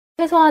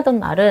퇴소하던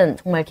날은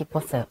정말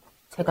기뻤어요.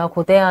 제가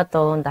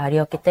고대하던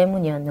날이었기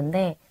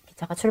때문이었는데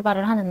기차가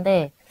출발을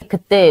하는데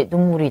그때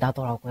눈물이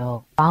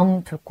나더라고요.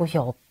 마음 둘 곳이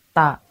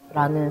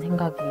없다라는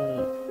생각이.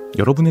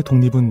 여러분의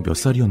독립은 몇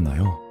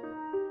살이었나요?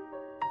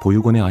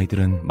 보육원의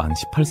아이들은 만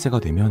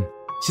 18세가 되면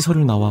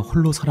시설을 나와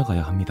홀로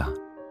살아가야 합니다.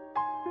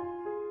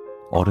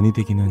 어른이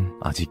되기는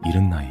아직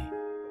이른 나이.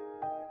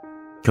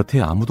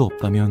 곁에 아무도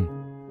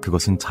없다면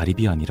그것은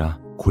자립이 아니라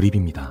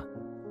고립입니다.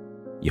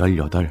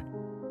 18,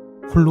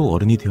 홀로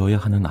어른이 되어야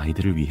하는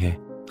아이들을 위해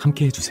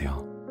함께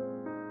해주세요.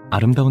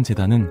 아름다운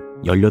재단은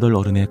 18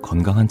 어른의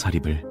건강한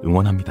자립을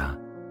응원합니다.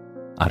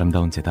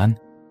 아름다운 재단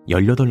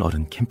 18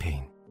 어른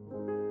캠페인.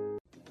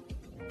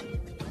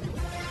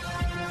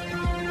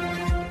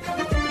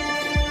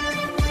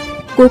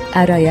 꼭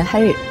알아야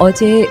할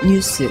어제의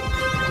뉴스.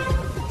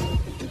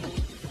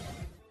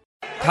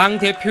 당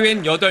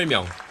대표엔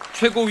 8명,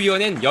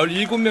 최고위원엔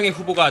 17명의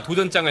후보가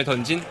도전장을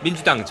던진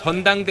민주당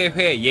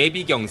전당대회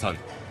예비 경선.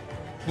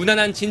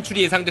 무난한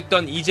진출이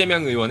예상됐던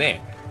이재명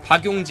의원의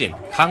박용진,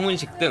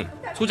 강훈식 등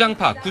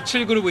소장파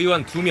 97그룹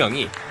의원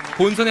 2명이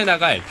본선에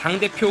나갈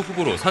당대표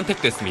후보로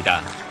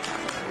선택됐습니다.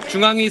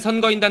 중앙위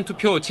선거인단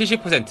투표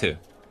 70%,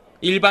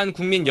 일반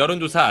국민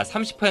여론조사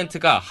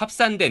 30%가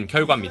합산된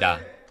결과입니다.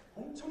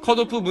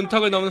 컷오프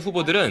문턱을 넘은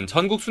후보들은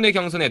전국 순회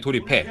경선에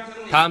돌입해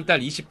다음 달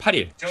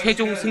 28일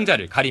최종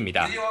승자를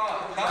가립니다.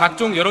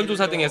 각종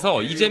여론조사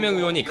등에서 이재명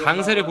의원이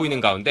강세를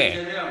보이는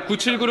가운데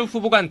 97그룹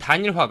후보 간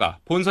단일화가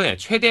본선의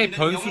최대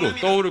변수로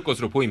떠오를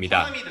것으로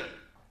보입니다.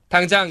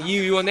 당장 이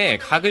의원의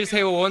각을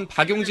세워온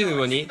박용진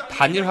의원이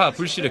단일화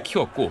불씨를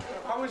키웠고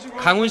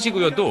강훈식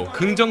의원도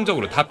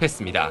긍정적으로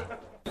답했습니다.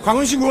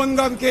 강훈식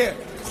의원과 함께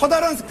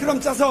커다란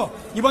스크럼 짜서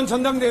이번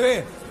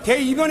전당대회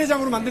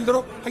대이변회장으로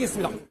만들도록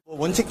하겠습니다.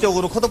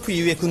 원칙적으로 컷오프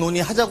이후에 그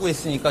논의하자고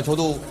했으니까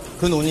저도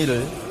그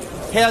논의를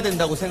해야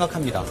된다고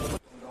생각합니다.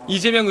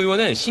 이재명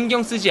의원은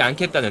신경 쓰지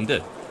않겠다는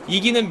듯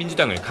이기는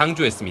민주당을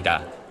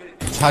강조했습니다.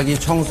 차기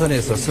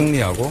총선에서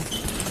승리하고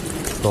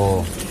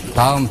또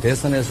다음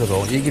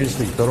대선에서도 이길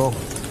수 있도록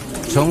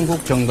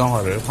전국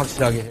정당화를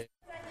확실하게 해.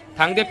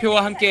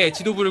 당대표와 함께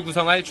지도부를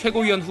구성할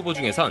최고위원 후보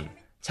중에선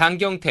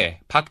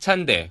장경태,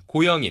 박찬대,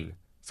 고영인,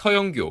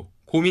 서영교,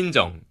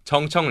 고민정,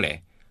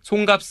 정청래,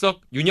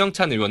 송갑석,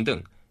 윤영찬 의원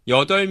등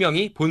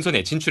 8명이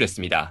본선에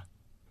진출했습니다.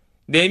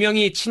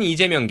 4명이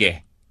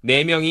친이재명계,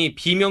 4명이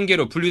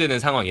비명계로 분류되는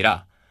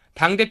상황이라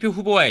당대표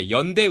후보와의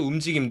연대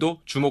움직임도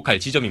주목할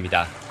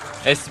지점입니다.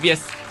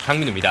 SBS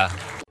강민우입니다.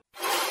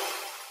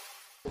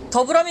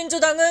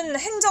 더불어민주당은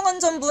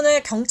행정안전부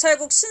내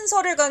경찰국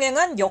신설을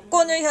강행한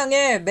여권을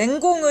향해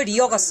맹공을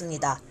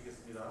이어갔습니다.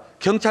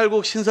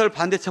 경찰국 신설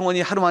반대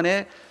청원이 하루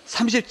만에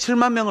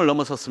 37만 명을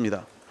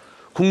넘어섰습니다.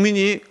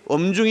 국민이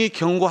엄중히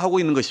경고하고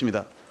있는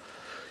것입니다.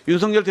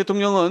 윤석열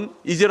대통령은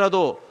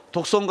이제라도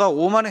독선과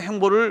오만의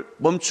행보를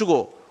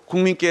멈추고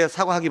국민께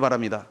사과하기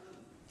바랍니다.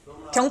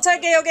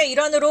 경찰개혁의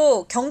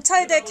일환으로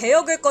경찰대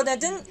개혁을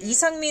꺼내든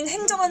이상민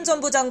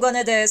행정안전부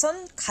장관에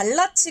대해선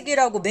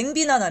갈라치기라고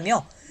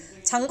맹비난하며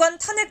장관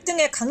탄핵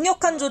등의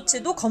강력한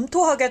조치도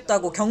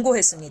검토하겠다고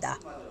경고했습니다.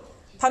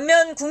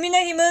 반면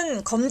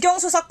국민의힘은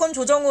검경수사권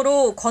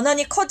조정으로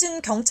권한이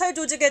커진 경찰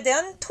조직에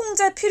대한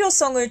통제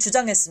필요성을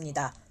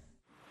주장했습니다.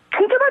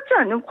 통제받지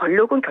않는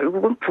권력은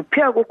결국은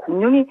부패하고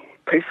공룡이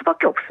될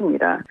수밖에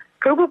없습니다.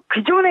 결국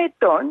기존에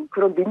있던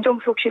그런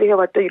민정수석실이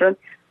해왔던 이런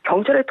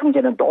경찰의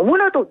통제는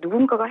너무나도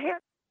누군가가 해야.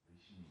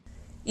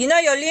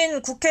 이날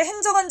열린 국회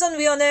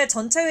행정안전위원회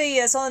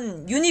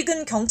전체회의에선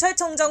윤희근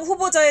경찰청장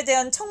후보자에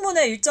대한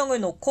청문회 일정을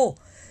놓고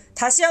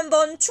다시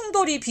한번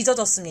충돌이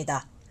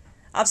빚어졌습니다.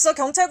 앞서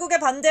경찰국에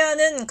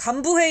반대하는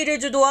간부회의를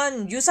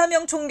주도한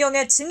유사명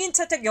총경의 증인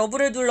채택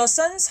여부를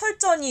둘러싼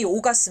설전이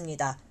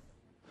오갔습니다.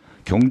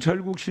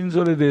 경찰국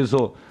신설에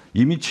대해서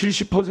이미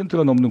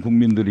 70%가 넘는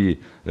국민들이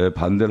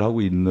반대를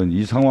하고 있는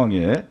이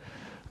상황에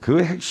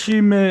그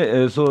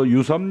핵심에서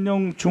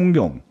유삼영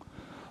총경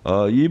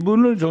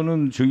이분을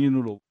저는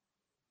증인으로.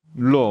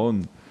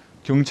 물론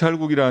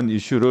경찰국이라는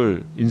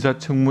이슈를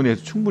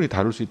인사청문회에서 충분히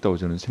다룰 수 있다고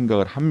저는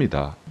생각을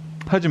합니다.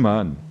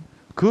 하지만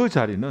그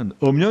자리는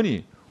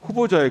엄연히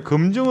후보자의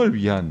검증을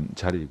위한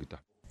자리입니다.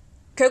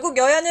 결국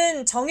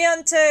여야는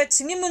정해한 채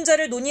증인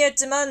문제를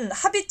논의했지만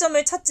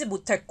합의점을 찾지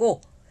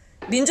못했고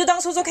민주당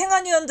소속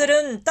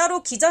행안위원들은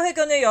따로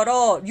기자회견을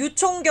열어 유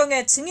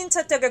총경의 증인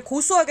채택을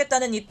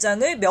고수하겠다는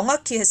입장을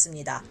명확히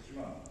했습니다.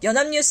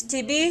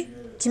 연합뉴스TV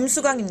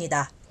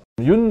김수강입니다.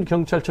 윤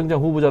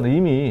경찰청장 후보자는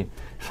이미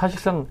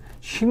사실상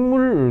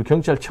식물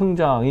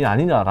경찰청장이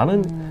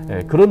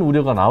아니냐라는 그런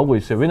우려가 나오고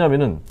있어요.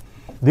 왜냐하면은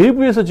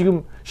내부에서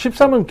지금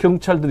 13만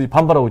경찰들이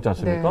반발하고 있지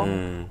않습니까?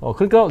 네.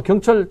 그러니까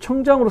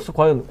경찰청장으로서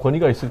과연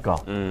권위가 있을까?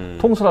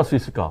 통솔할 수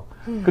있을까?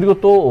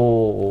 그리고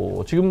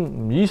또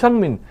지금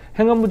이상민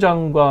행안부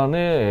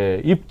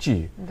장관의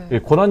입지, 네.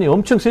 권한이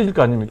엄청 세질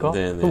거 아닙니까?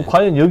 네, 네. 그럼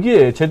과연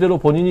여기에 제대로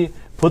본인이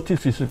버틸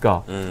수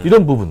있을까?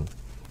 이런 부분.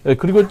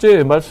 그리고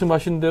이제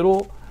말씀하신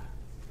대로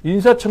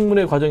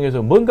인사청문회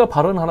과정에서 뭔가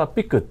발언 하나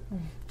삐끗.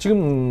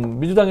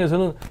 지금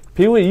민주당에서는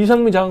배우의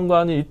이상민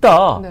장관이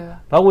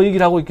있다라고 네.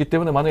 얘기를 하고 있기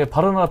때문에 만약에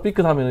발언 하나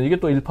삐끗하면 이게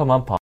또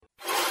일파만파.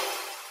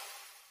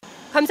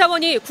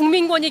 감사원이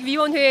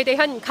국민권익위원회에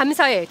대한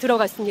감사에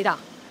들어갔습니다.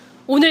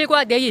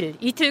 오늘과 내일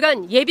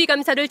이틀간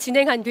예비감사를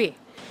진행한 뒤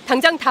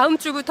당장 다음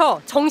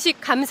주부터 정식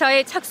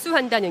감사에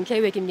착수한다는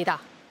계획입니다.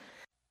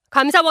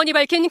 감사원이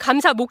밝힌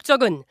감사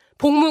목적은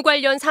복무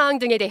관련 사항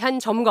등에 대한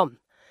점검,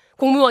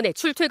 공무원의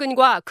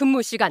출퇴근과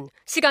근무 시간,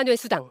 시간외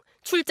수당,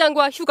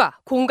 출장과 휴가,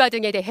 공가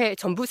등에 대해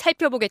전부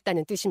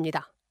살펴보겠다는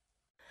뜻입니다.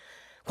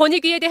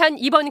 권익위에 대한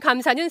이번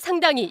감사는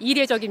상당히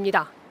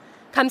이례적입니다.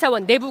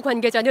 감사원 내부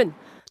관계자는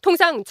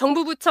통상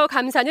정부 부처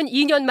감사는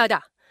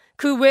 2년마다,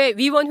 그 외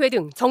위원회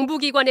등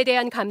정부기관에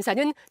대한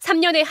감사는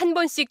 3년에 한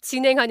번씩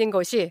진행하는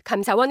것이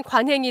감사원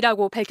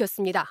관행이라고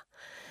밝혔습니다.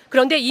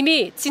 그런데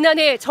이미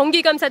지난해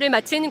정기감사를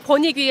마친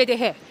권익위에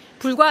대해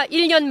불과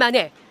 1년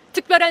만에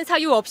특별한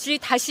사유 없이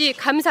다시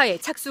감사에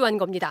착수한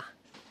겁니다.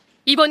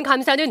 이번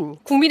감사는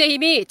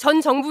국민의힘이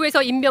전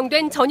정부에서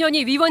임명된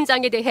전현희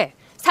위원장에 대해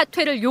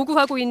사퇴를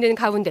요구하고 있는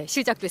가운데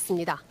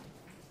시작됐습니다.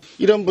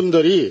 이런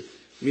분들이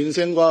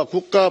민생과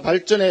국가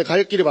발전에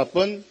갈 길이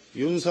바쁜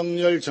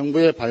윤석열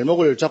정부의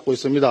발목을 잡고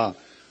있습니다.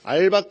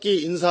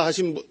 알박기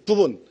인사하신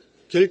부분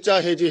결자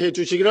해지해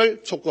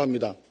주시기를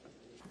촉구합니다.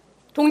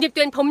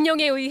 독립된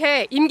법령에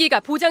의해 임기가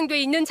보장돼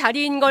있는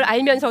자리인 걸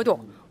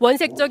알면서도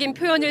원색적인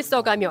표현을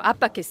써가며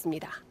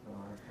압박했습니다.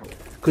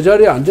 그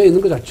자리에 앉아 있는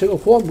것 자체가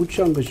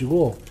호환무치한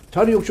것이고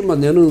자리 욕심만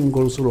내는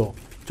것으로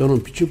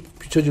저는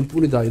비춰질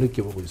뿐이다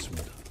이렇게 보고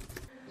있습니다.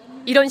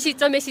 이런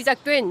시점에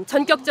시작된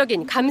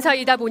전격적인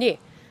감사이다 보니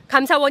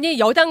감사원이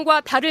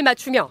여당과 발을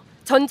맞추며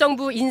전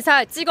정부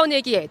인사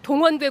찍어내기에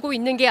동원되고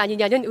있는 게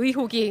아니냐는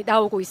의혹이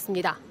나오고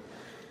있습니다.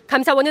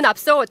 감사원은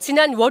앞서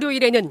지난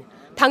월요일에는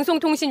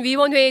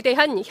방송통신위원회에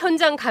대한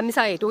현장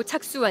감사에도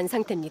착수한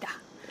상태입니다.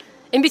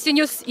 MBC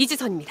뉴스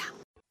이지선입니다.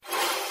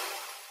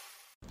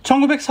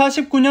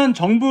 1949년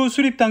정부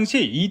수립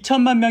당시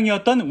 2천만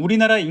명이었던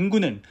우리나라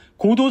인구는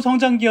고도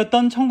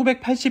성장기였던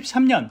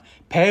 1983년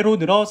배로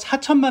늘어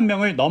 4천만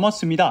명을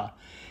넘었습니다.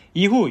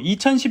 이후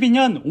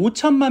 2012년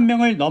 5천만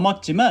명을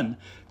넘었지만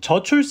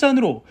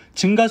저출산으로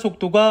증가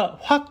속도가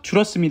확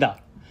줄었습니다.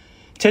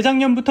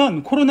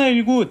 재작년부터는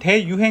코로나19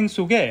 대유행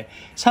속에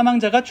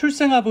사망자가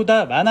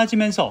출생아보다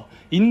많아지면서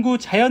인구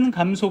자연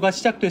감소가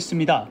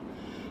시작됐습니다.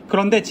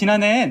 그런데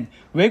지난해엔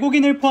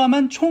외국인을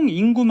포함한 총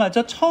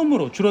인구마저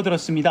처음으로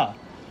줄어들었습니다.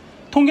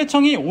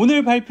 통계청이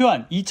오늘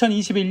발표한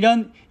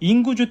 2021년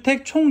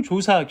인구주택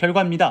총조사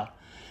결과입니다.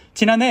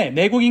 지난해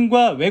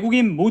내국인과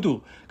외국인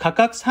모두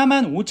각각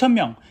 4만 5천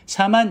명,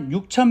 4만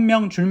 6천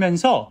명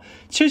줄면서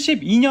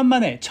 72년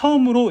만에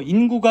처음으로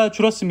인구가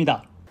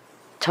줄었습니다.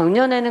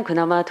 작년에는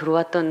그나마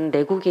들어왔던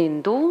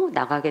내국인도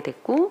나가게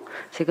됐고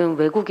지금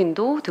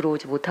외국인도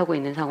들어오지 못하고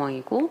있는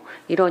상황이고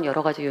이런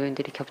여러 가지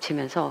요인들이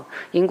겹치면서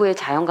인구의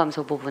자연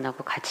감소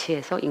부분하고 같이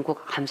해서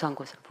인구가 감소한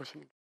것으로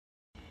보시면 됩니다.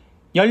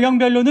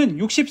 연령별로는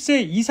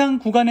 60세 이상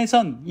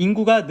구간에선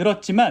인구가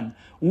늘었지만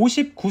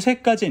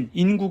 59세까지는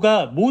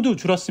인구가 모두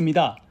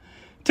줄었습니다.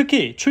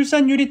 특히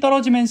출산율이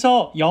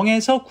떨어지면서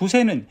 0에서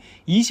 9세는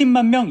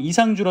 20만 명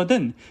이상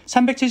줄어든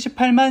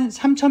 378만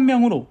 3천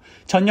명으로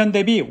전년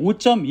대비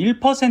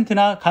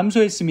 5.1%나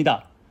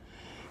감소했습니다.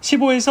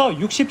 15에서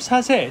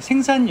 64세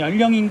생산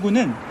연령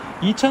인구는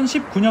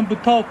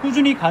 2019년부터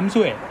꾸준히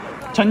감소해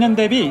전년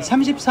대비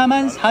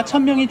 34만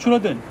 4천 명이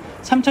줄어든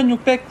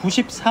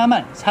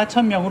 3,694만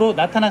 4천 명으로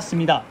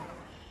나타났습니다.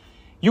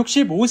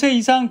 65세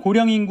이상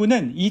고령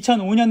인구는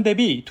 2005년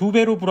대비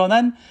 2배로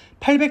불어난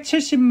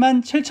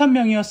 870만 7천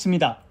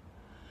명이었습니다.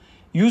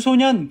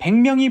 유소년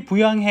 100명이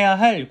부양해야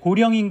할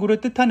고령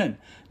인구를 뜻하는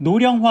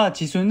노령화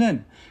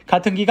지수는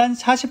같은 기간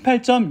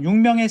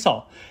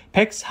 48.6명에서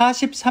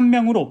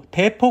 143명으로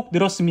대폭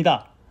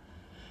늘었습니다.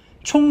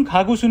 총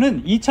가구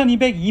수는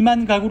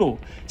 2,202만 가구로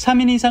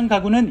 3인 이상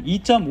가구는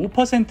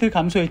 2.5%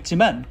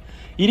 감소했지만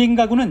 1인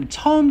가구는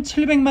처음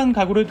 700만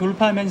가구를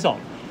돌파하면서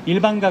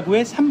일반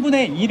가구의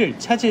 3분의 2를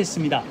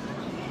차지했습니다.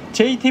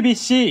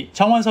 JTBC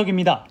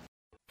정원석입니다.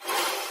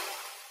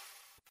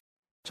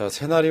 자,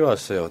 새날이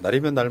왔어요.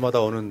 날이면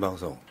날마다 오는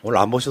방송. 오늘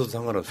안 보셔도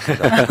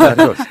상관없습니다.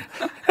 날이 왔어요.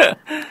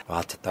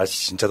 아,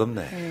 날씨 진짜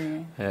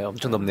덥네. 네,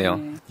 엄청 덥네요.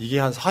 이게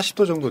한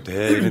 40도 정도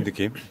돼, 이런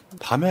느낌.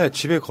 밤에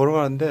집에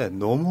걸어가는데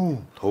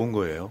너무 더운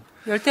거예요.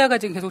 열대야가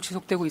지금 계속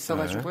지속되고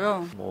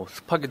있어가지고요. 뭐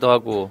습하기도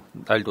하고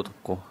날도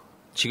덥고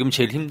지금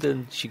제일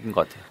힘든 시기인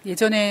것 같아요.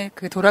 예전에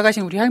그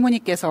돌아가신 우리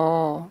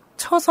할머니께서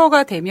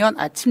처서가 되면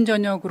아침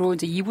저녁으로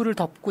이제 이불을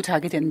덮고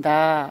자게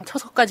된다.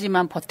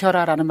 처서까지만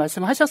버텨라라는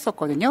말씀을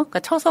하셨었거든요. 그러니까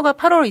처서가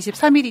 8월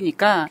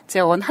 23일이니까 이제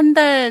한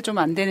달 좀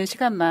안 되는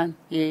시간만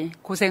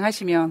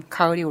고생하시면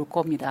가을이 올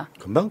겁니다.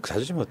 금방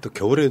자주지만 또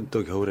겨울에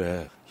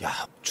야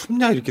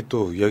춥냐 이렇게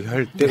또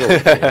이야기할 때가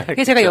없고.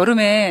 그게 제가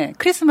여름에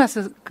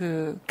크리스마스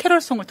그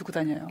캐럴송을 듣고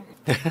다녀요.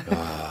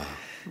 아,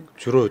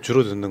 주로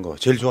듣는 거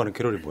제일 좋아하는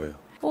캐럴이 뭐예요?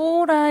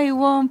 All I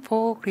want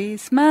for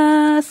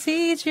Christmas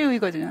is you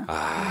이거든요.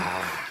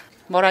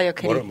 머라이어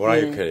캐리.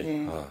 머라이어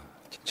캐리.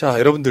 자,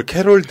 여러분들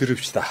캐롤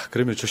들읍시다.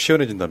 그러면 좀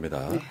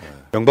시원해진답니다.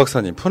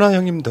 명박사님, 푸나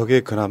형님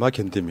덕에 그나마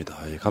견딥니다.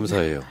 예,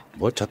 감사해요.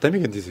 뭐 저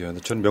때문에 견디세요?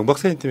 저는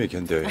명박사님 때문에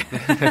견뎌요.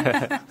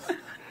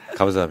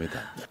 감사합니다.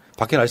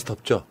 밖에 날씨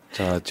덥죠?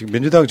 자, 지금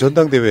민주당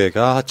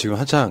전당대회가 지금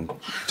한창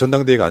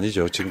전당대회가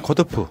아니죠. 지금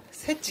컷오프.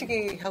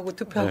 새치기하고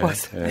투표하고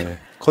왔어요. 네.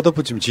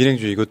 컷오프 지금 진행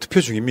중이고 투표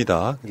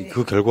중입니다. 네.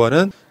 그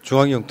결과는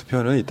중앙형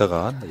투표는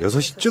이따가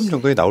 6시쯤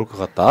정도에 나올 것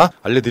같다.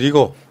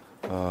 알려드리고,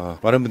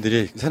 많은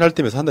분들이 새날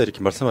때문에 산다 이렇게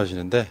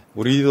말씀하시는데,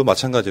 우리도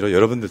마찬가지로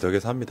여러분들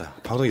덕에서 합니다.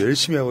 방송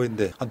열심히 하고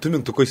있는데, 한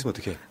 2명 듣고 있으면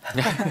어떡해.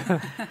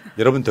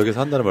 여러분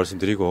덕에서 한다는 말씀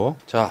드리고,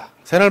 자,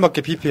 새날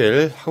맞게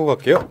PPL 하고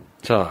갈게요.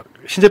 자,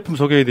 신제품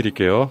소개해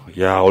드릴게요.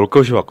 야, 올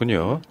것이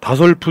왔군요.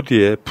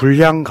 다솔푸드의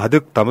불향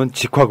가득 담은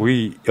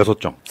직화구이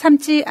 6종.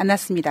 삶지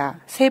않았습니다.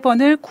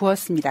 3번을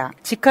구웠습니다.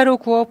 직화로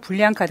구워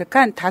불향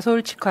가득한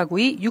다솔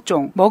직화구이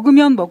 6종.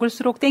 먹으면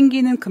먹을수록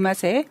땡기는 그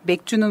맛에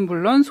맥주는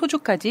물론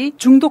소주까지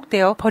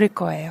중독되어 버릴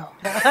거예요.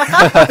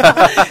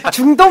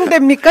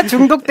 중독됩니까?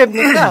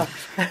 중독됩니까?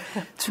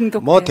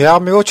 중독. 뭐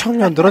대한민국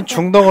청년들은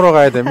중독으로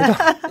가야 됩니다.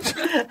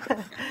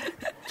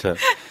 자,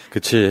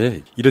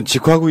 그치. 이런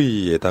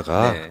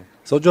직화구이에다가 네.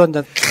 소주 한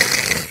잔.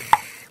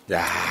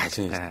 야,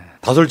 진짜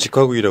다솔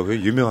직화구이라고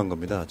유명한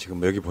겁니다.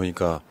 지금 여기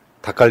보니까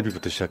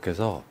닭갈비부터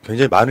시작해서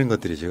굉장히 많은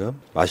것들이 지금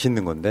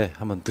맛있는 건데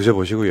한번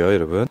드셔보시고요,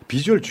 여러분.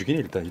 비주얼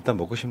죽이니 일단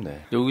먹고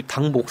싶네. 여기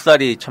닭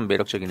목살이 참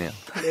매력적이네요.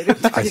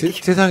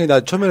 세상에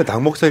나 처음에는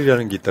닭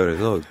목살이라는 게 있다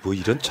그래서 뭐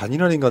이런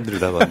잔인한 인간들이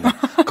다 봤네.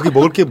 그게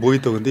먹을 게 뭐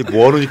있다 근데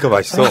모아놓으니까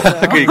맛있어.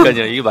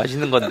 그러니까요, 이게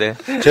맛있는 건데.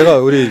 제가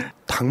우리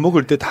닭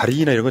먹을 때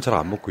다리나 이런 건 잘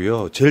안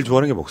먹고요. 제일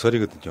좋아하는 게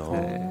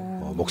목살이거든요.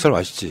 목살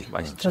맛있지.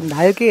 맛있죠. 전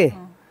날개.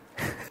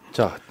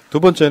 자, 두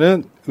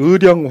번째는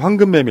의령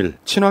황금메밀,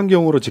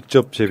 친환경으로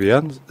직접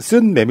재배한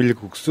쓴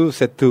메밀국수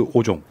세트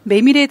 5종.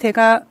 메밀의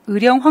대가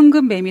의령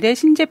황금 메밀의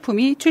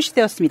신제품이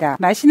출시되었습니다.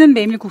 마시는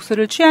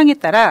메밀국수를 취향에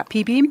따라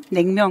비빔,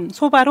 냉면,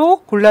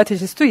 소바로 골라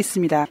드실 수도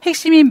있습니다.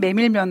 핵심인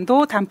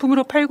메밀면도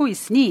단품으로 팔고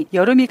있으니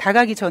여름이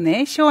다가기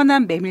전에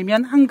시원한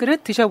메밀면 한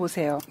그릇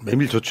드셔보세요.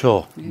 메밀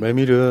좋죠.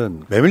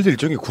 메밀도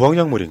일종의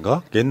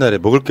구황작물인가? 옛날에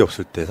먹을 게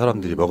없을 때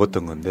사람들이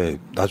먹었던 건데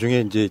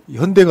나중에 이제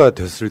현대가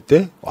됐을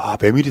때 와,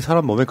 메밀이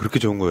사람 몸에 그렇게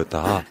좋은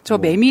거였다. 저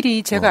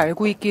메밀이 제가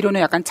알고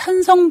있기로는 약간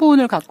찬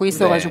성분을 갖고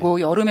있어가지고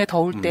네. 여름에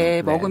더울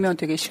때 먹으면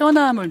되게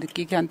시원함을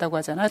느끼게 한다고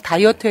하잖아요.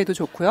 다이어트에도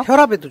좋고요.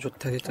 혈압에도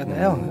좋다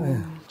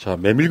했잖아요. 자,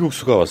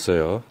 메밀국수가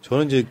왔어요.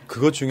 저는 이제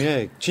그것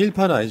중에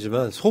친일파는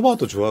아니지만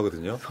소바도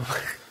좋아하거든요.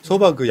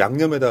 소바 그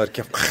양념에다가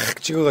이렇게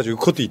확 찍어가지고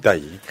그것도 있다.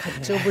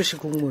 갓저부시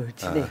국물.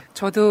 네.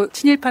 저도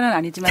친일파는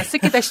아니지만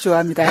쓰기다시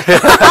좋아합니다.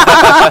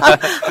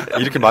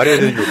 이렇게 말해야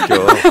되는 게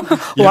웃겨.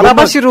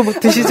 와라바시로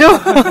드시죠?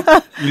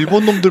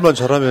 일본 놈들만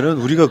잘하면은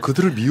우리가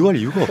그들을 미워할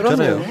이유가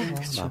없잖아요.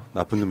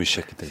 나쁜 놈의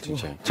새끼들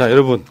진짜. 자,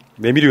 여러분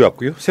메밀이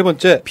왔고요. 세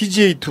번째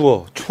PGA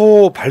투어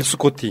초발수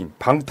코팅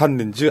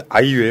방탄렌즈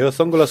아이웨어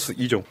선글라스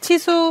 2종.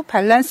 치수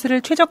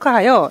밸런스를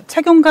최적화하여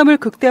착용감을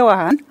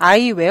극대화한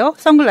아이웨어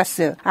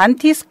선글라스.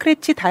 안티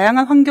스크래치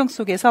다양한 환경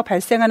속에서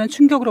발생하는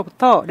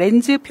충격으로부터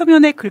렌즈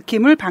표면의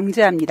긁힘을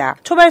방지합니다.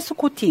 초발수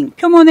코팅,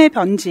 표면의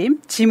번짐,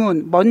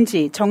 지문,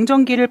 먼지,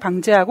 정전기를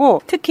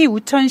방지하고 특히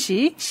우천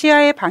시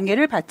시야의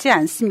방해를 받지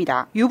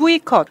않습니다. UV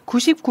컷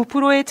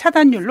 99%의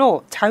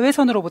차단율로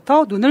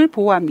자외선으로부터 눈을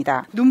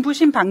보호합니다.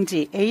 눈부심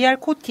방지, AR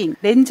코팅,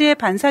 렌즈에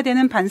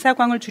반사되는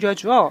반사광을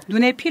줄여주어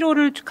눈의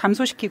피로를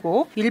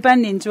감소시키고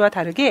일반 렌즈와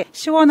다르게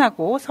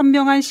시원하고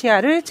선명한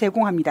시야를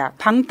제공합니다.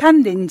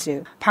 방탄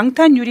렌즈,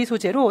 방탄 유리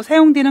소재로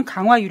사용되는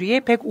강화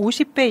유리의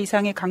 150배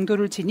이상의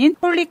강도를 지닌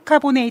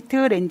폴리카보네이트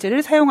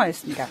렌즈를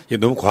사용하였습니다. 이게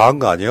너무 과한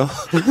거 아니에요?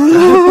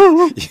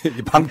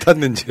 방탄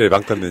렌즈래,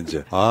 방탄 렌즈.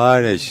 네,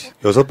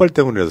 6발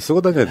때문에 쓰고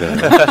다녀야 되네.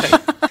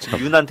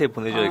 윤한테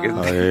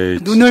보내줘야겠네.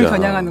 눈을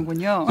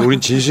겨냥하는군요. 우린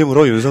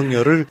진심으로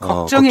윤석열을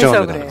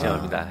걱정해서 그래요.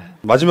 걱정합니다.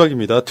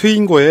 마지막입니다.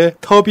 트윈고의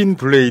터빈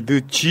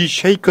블레이드 G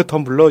쉐이커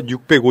텀블러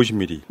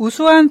 650ml.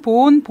 우수한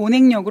보온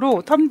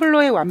보냉력으로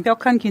텀블러의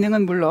완벽한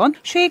기능은 물론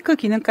쉐이크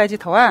기능까지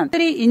더한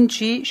 3in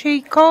G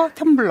쉐이커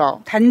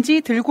텀블러. 단지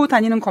들고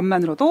다니는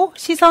것만으로도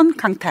시선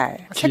강탈.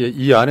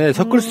 이 안에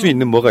섞을 수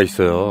있는 뭐가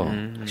있어요.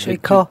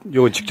 쉐이커.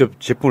 요거 직접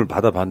제품을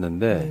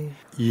받아봤는데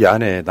이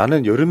안에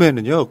나는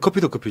여름에는요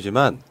커피도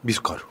커피지만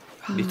미숫가루.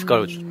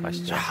 미숫가루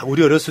맛있죠.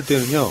 우리 어렸을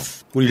때는요,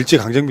 우리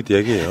일제강점기 때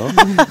얘기해요.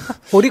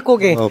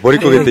 보릿고개.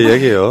 보릿고개 때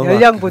얘기해요.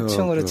 열량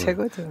보충으로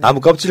최고죠.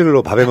 나무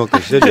껍질로 밥에 먹던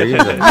시절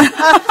얘기입니다.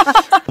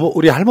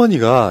 우리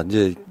할머니가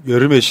이제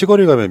여름에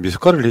시골에 가면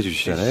미숫가루를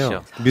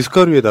해주시잖아요.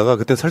 미숫가루에다가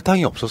그때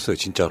설탕이 없었어요,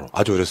 진짜로.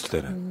 아주 어렸을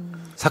때는.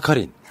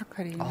 사카린.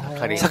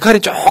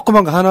 사카린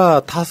조그만 거 하나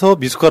타서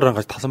미숫가루랑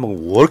같이 타서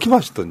먹으면 왜 이렇게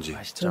맛있던지.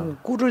 맛있죠.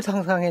 꿀을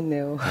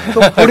상상했네요. 또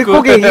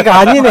보릿고개 얘기가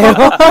아니네요.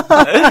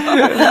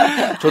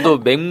 저도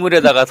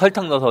맹물에다가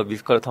설탕 넣어서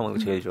미숫가루 타먹는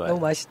거 제일 좋아해요.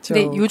 너무 맛있죠.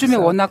 근데 요즘에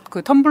워낙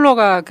그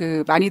텀블러가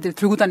그 많이들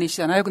들고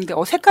다니시잖아요. 근데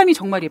색감이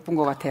정말 예쁜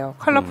것 같아요.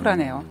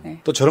 컬러풀하네요. 네.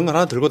 또 저런 거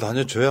하나 들고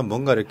다녀줘야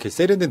뭔가 이렇게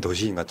세련된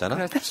도시인 같잖아.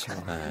 그렇죠.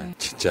 네,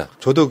 진짜.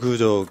 저도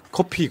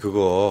커피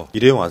그거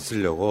일회용 안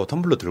쓰려고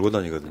텀블러 들고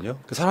다니거든요.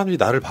 그 사람들이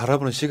나를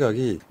바라보는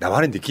시각이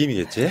나만의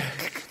느낌이겠지?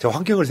 저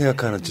환경을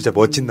생각하는 진짜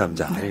멋진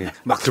남자.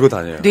 막 들고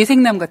다녀요.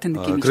 뇌생남 같은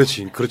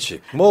느낌이죠.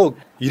 그렇지. 뭐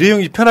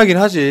일회용이 편하긴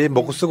하지.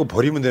 먹고 쓰고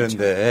버리면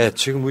되는데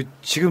지금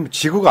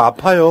지구가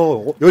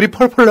아파요. 열이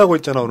펄펄 나고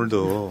있잖아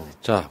오늘도.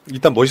 자,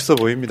 일단 멋있어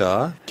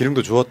보입니다.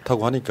 기능도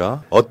좋다고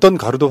하니까 어떤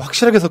가루도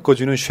확실하게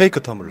섞어주는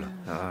쉐이크 터물러.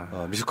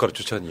 미숫가루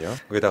추천이요.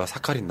 거기다가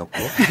사카린 넣고.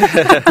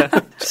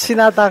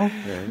 신화당.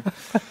 네.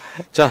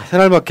 자,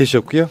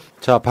 새날마켓이었고요.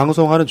 자,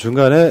 방송하는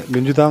중간에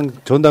민주당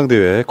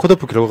전당대회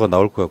컷오프 결과가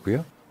나올 것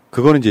같고요.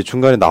 그거는 이제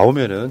중간에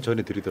나오면은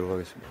전해드리도록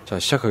하겠습니다. 자,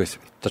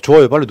 시작하겠습니다. 자,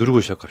 좋아요 빨리 누르고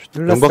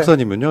시작합시다. 영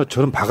박사님은요,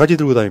 저는 바가지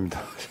들고 다닙니다.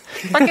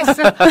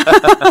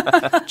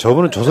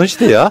 저분은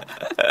조선시대야?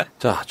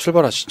 자,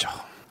 출발하시죠.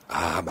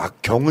 막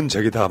경은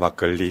저기다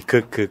막걸리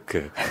준비됐나?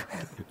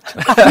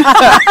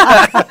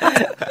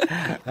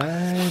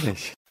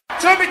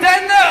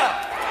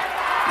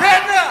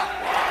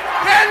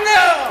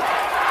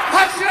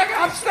 확실하게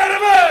합시다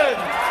여러분.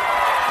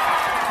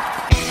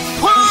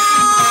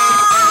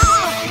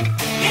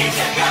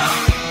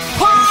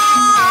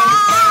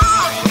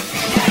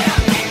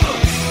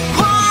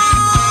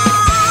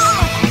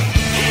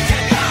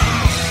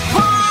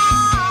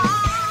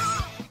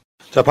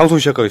 자, 방송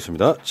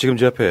시작하겠습니다. 지금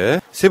제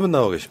앞에 세 분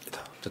나와 계십니다.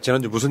 자,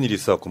 지난주 무슨 일이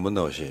있어갖고 못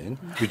나오신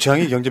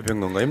유창희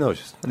경제평론가님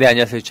나오셨습니다. 네,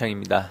 안녕하세요.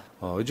 유창희입니다.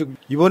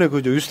 이번에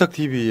그 유스탁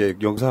TV에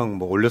영상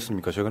뭐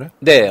올렸습니까, 최근에?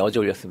 네, 어제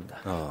올렸습니다.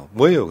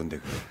 뭐예요, 근데?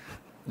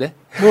 네?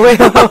 뭐예요?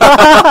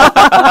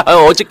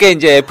 어저께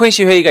이제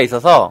FOMC 회의가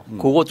있어서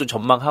그거 좀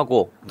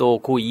전망하고 또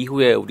그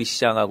이후에 우리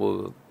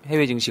시장하고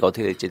해외 증시가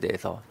어떻게 될지에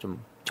대해서 좀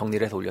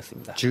정리를 해서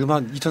올렸습니다. 지금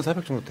한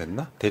 2,400 정도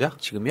됐나? 대략?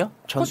 지금요?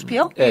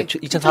 코스피요? 네,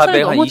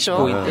 2,400 한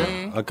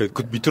 20포인트.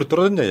 그 밑으로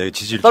떨어졌냐,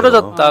 지지율.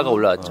 떨어졌다가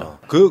올라왔죠.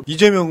 그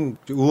이재명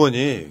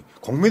의원이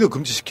공매도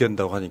금지시켜야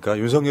한다고 하니까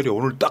윤석열이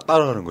오늘 딱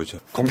따라가는 거죠.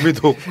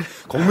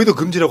 공매도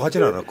금지라고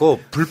하진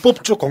않았고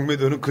불법적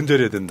공매도는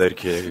근절해야 된다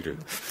이렇게 얘기를.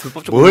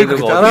 불법적 뭘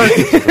그렇게 따라하는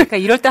그러니까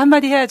이럴 때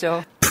한마디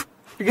해야죠.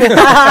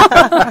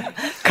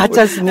 같지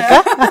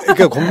않습니까?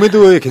 그러니까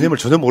공매도의 개념을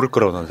전혀 모를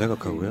거라고 나는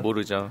생각하고요.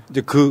 모르죠.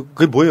 이제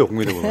그게 뭐예요,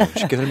 공매도가?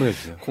 쉽게 설명해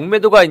주세요.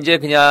 공매도가 이제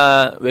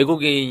그냥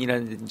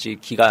외국인이라든지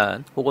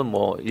기관 혹은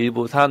뭐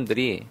일부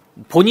사람들이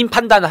본인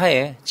판단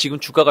하에 지금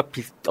주가가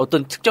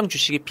어떤 특정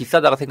주식이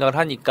비싸다고 생각을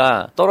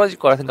하니까 떨어질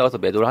거라 생각해서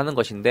매도를 하는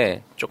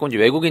것인데 조금 이제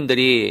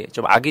외국인들이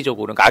좀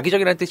악의적으로, 그러니까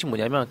악의적이라는 뜻이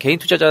뭐냐면 개인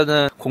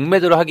투자자는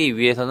공매도를 하기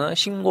위해서는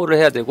신고를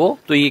해야 되고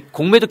또 이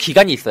공매도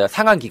기간이 있어요.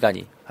 상한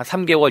기간이. 한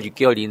 3개월,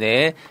 6개월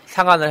이내에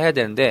상한을 해야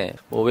되는데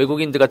뭐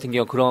외국인들 같은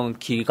경우 그런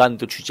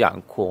기간도 주지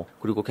않고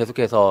그리고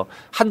계속해서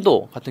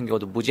한도 같은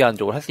경우도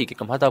무제한적으로 할 수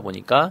있게끔 하다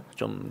보니까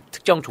좀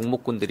특정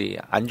종목군들이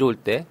안 좋을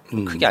때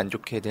크게 안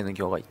좋게 되는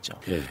경우가 있죠.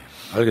 예,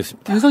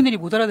 알겠습니다. 윤석열이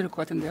못 알아들을 것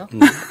같은데요.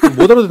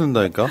 못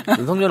알아듣는다니까.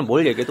 윤석열은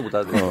뭘 얘기해도 못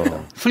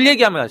알아듣는다. 술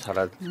얘기하면 잘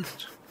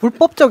알아듣죠.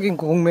 불법적인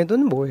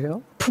공매도는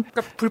뭐예요?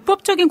 그러니까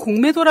불법적인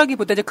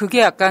공매도라기보다 이제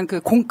그게 약간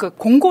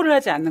공고를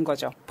하지 않는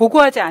거죠.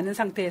 보고하지 않은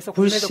상태에서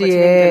공매도가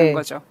진행되는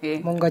거죠. 예.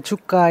 뭔가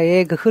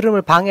주가의 그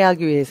흐름을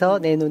방해하기 위해서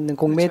내놓는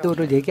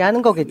공매도를 그렇죠.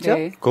 얘기하는 거겠죠.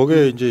 네.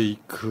 거기에 이제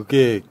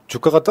그게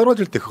주가가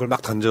떨어질 때 그걸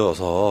막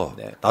던져서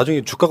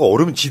나중에 주가가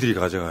오르면 지들이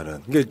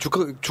가져가는. 이게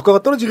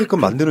주가가 떨어지게끔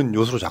만드는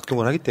요소로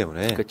작동을 하기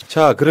때문에. 그렇죠.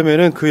 자,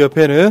 그러면은 그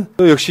옆에는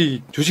또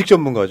역시 주식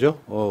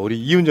전문가죠. 우리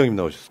이윤정님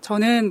나오셨어요.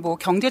 저는 뭐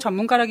경제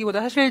전문가라기보다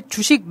사실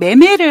주식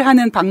매매를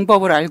하는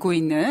방법을 알고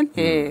있는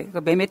그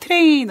매매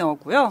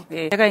트레이너고요.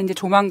 예, 제가 이제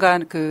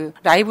조만간 그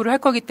라이브를 할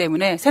거기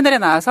때문에 채널에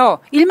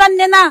나와서 1만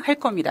내나 할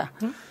겁니다.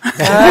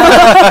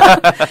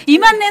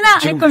 2만 내나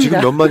할 겁니다.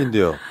 지금 몇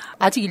만인데요?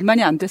 아직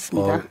 1만이 안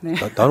됐습니다. 네.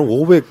 나는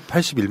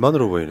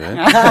 581만으로 보이네.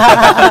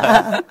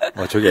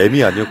 저기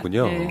M이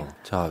아니었군요. 네.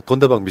 자,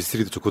 돈다방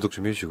미스터리도 좀 구독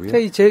좀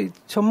해주시고요. 제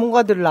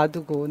전문가들을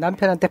놔두고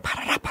남편한테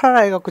팔아라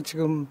해갖고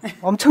지금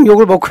엄청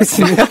욕을 먹고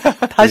있습니다.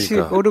 다시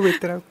그러니까. 오르고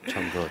있더라고요.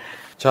 참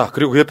자,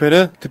 그리고 그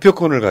옆에는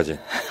득표권을 가진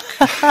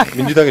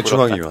민주당의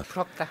중앙위원.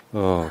 부럽다.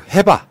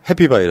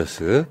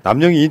 해피바이러스.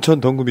 남영희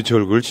인천 동구미치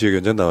얼굴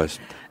지역위원장 나와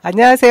있습니다.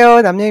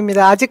 안녕하세요.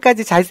 남영입니다.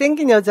 아직까지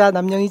잘생긴 여자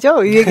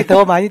남영이죠? 이 얘기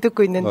더 많이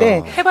듣고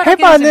있는데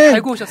해바는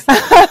달고 오셨어요.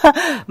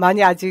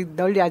 많이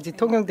널리 아직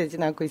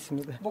통용되진 않고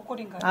있습니다.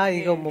 목걸이인가요?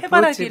 이거 뭐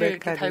해바라기를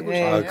이렇게 달고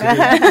오셨어요.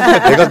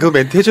 내가 그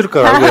멘트 해줄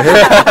거라고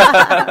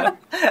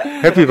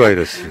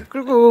해피바이러스.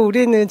 그리고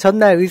우리는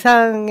전날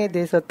의상에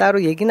대해서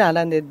따로 얘기는 안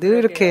하는데 늘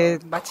이렇게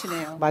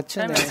맞추네요.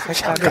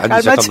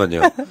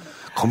 잠깐만요.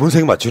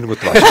 검은색 맞추는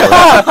것도 맞춰요.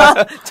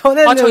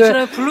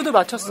 저는 블루도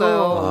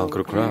맞췄어요.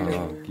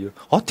 그렇구나.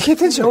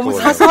 어떻게든 너무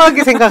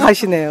사소하게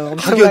생각하시네요.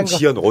 학연,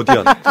 지연,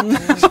 어디연.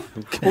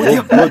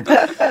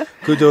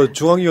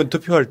 중앙위원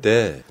투표할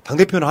때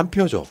당대표는 한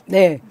표죠.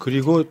 네.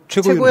 그리고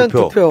최고위원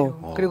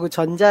투표. 그리고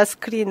전자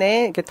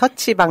스크린에 이렇게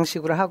터치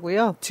방식으로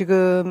하고요.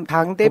 지금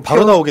당대표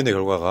바로 나오겠네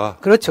결과가.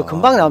 그렇죠.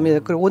 금방 나옵니다.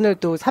 그리고 오늘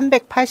또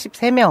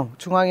 383명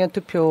중앙위원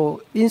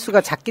투표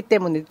인수가 작기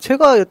때문에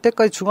제가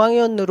여태까지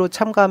중앙위원으로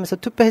참가하면서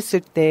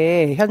투표했을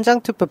때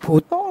현장 투표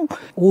보통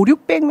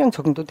 500~600명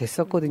정도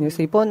됐었거든요.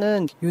 그래서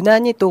이번은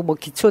유난히 또 뭐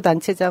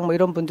기초단체장 뭐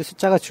이런 분들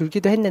숫자가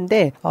줄기도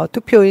했는데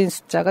투표인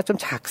숫자가 좀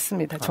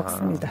적습니다.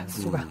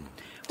 수가.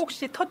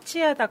 혹시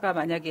터치하다가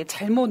만약에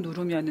잘못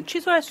누르면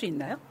취소할 수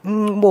있나요?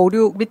 뭐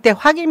오류 밑에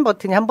확인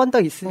버튼이 한 번 더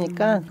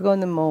있으니까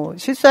그거는 뭐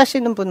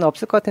실수하시는 분은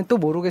없을 것 같으니 또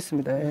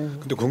모르겠습니다. 예.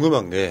 근데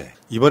궁금한 게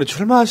이번에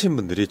출마하신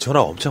분들이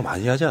전화 엄청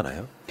많이 하지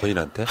않아요?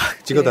 본인한테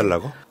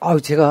찍어달라고?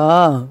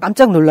 제가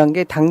깜짝 놀란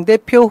게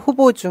당대표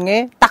후보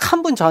중에 딱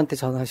한 분 저한테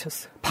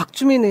전화하셨어요.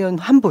 박주민 의원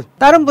한 분.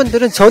 다른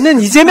분들은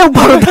저는 이재명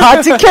바로 다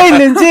찍혀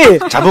있는지.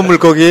 잡은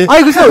물고기?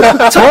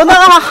 그래서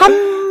전화가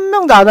한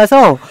명도 안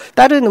와서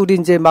다른 우리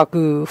이제 막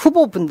그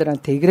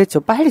후보분들한테 얘기를 했죠.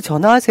 빨리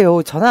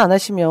전화하세요. 전화 안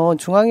하시면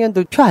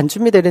중앙위원들 표 안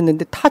줍니다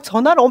이랬는데 다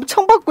전화를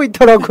엄청 받고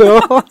있더라고요.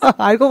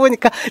 알고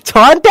보니까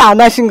저한테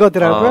안 하신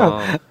거더라고요.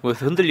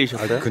 그래서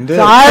흔들리셨어요? 근데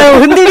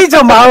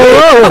흔들리죠 마음.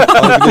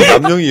 근데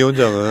남영희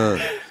위원장은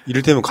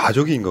이를테면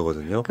가족인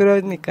거거든요.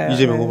 그러니까요.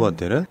 이재명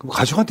후보한테는. 그럼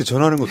가족한테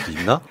전화하는 것도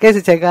있나?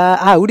 그래서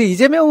제가 우리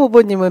이재명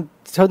후보님은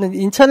저는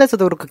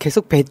인천에서도 그렇고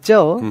계속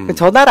뵀죠.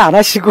 전화를 안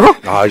하시고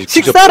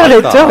식사를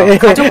했죠. 예.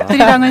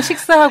 가족들이랑은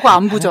식사하고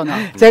안부 전화.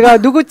 제가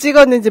누구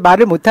찍었는지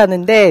말을 못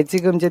하는데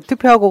지금 이제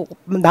투표하고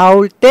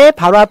나올 때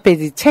바로 앞에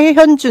이제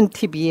최현준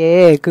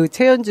TV에 그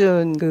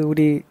최현준 그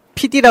우리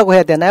PD라고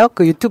해야 되나요?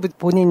 그 유튜브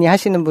본인이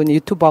하시는 분이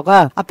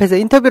유튜버가 앞에서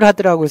인터뷰를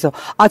하더라고요. 그래서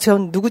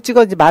전 누구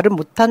찍었는지 말을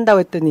못 한다고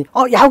했더니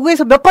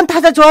야구에서 몇 번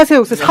타자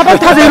좋아하세요? 그래서 4번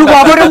타자 이러고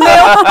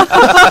와버렸네요.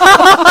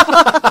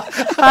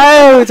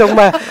 아유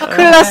정말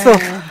큰일 났어.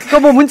 그거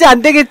뭐 문제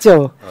안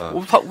되겠죠?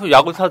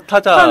 야구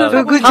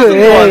타자. 그죠.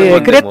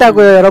 예,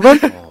 그랬다고요, 여러분?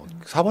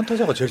 4번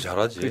타자가 제일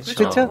잘하지.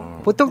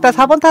 그렇죠. 보통 다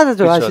 4번 타자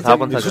좋아하시죠.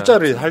 4번 타자.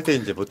 숫자를 할 때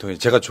이제 보통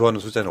제가 좋아하는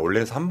숫자는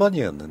원래는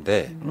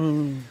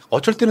 3번이었는데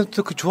어쩔 때는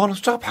또 그 좋아하는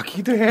숫자가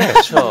바뀌기도 해.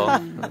 그렇죠.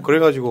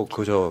 그래가지고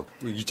그저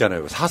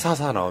있잖아요.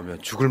 444 나오면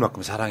죽을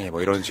만큼 사랑해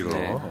뭐 이런 식으로.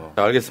 네.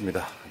 자,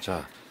 알겠습니다.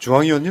 자,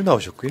 중앙위원님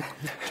나오셨고요.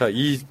 자,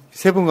 이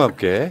세 분과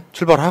함께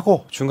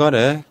출발하고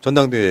중간에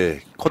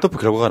전당대회 컷오프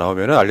결과가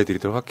나오면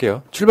알려드리도록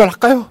할게요.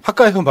 출발할까요?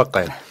 할까요?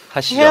 말까요?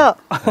 하시죠. 해요.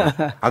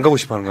 안 가고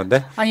싶어 하는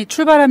건데? 아니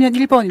출발하면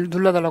 1번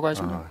눌러달라고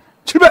하시면.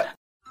 출발!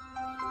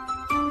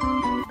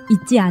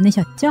 잊지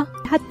않으셨죠?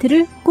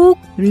 하트를 꼭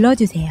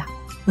눌러주세요.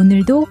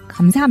 오늘도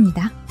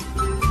감사합니다.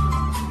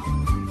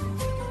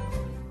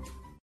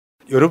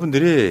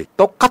 여러분들이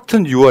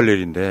똑같은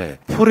URL인데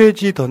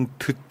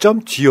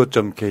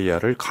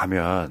president.go.kr을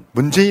가면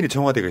문재인의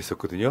청와대가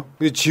있었거든요.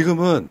 근데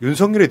지금은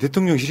윤석열의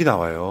대통령실이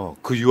나와요.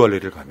 그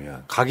URL을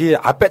가면. 가게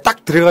앞에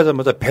딱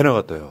들어가자마자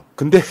배너가 떠요.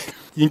 근데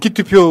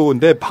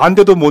인기투표인데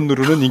반대도 못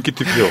누르는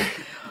인기투표.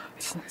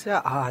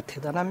 진짜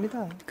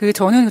대단합니다.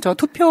 저는 저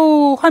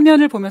투표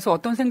화면을 보면서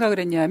어떤 생각을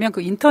했냐면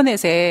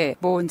인터넷에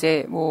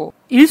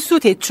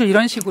일수 대출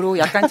이런 식으로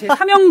약간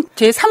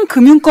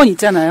제3금융권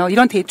있잖아요.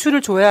 이런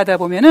대출을 조회하다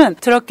보면은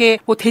저렇게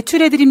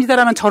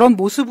대출해드립니다라는 저런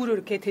모습으로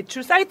이렇게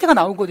대출 사이트가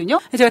나오거든요.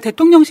 제가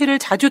대통령실을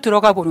자주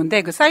들어가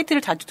보는데 그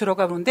사이트를 자주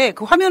들어가 보는데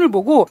그 화면을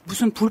보고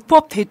무슨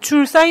불법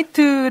대출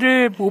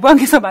사이트를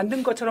모방해서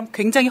만든 것처럼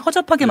굉장히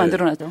허접하게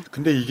만들어놔죠.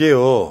 근데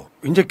이게요,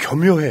 이제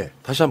교묘해.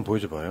 다시 한번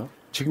보여줘봐요.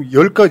 지금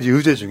 10가지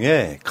의제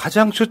중에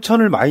가장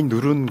추천을 많이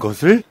누른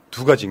것을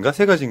 2가지인가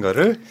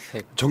 3가지인가를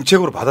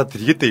정책으로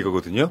받아들이겠다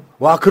이거거든요.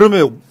 와,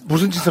 그러면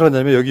무슨 짓을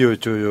하냐면 여기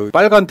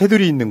빨간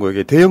테두리 있는 거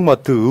이게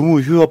대형마트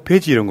의무 휴업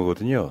폐지 이런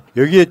거거든요.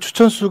 여기에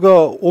추천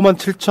수가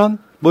 57,000?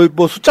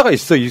 뭐 숫자가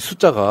있어. 이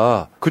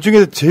숫자가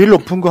그중에서 제일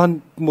높은 거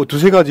한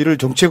 2-3가지를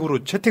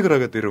정책으로 채택을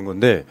하겠다 이런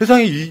건데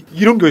세상에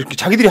이런 게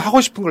자기들이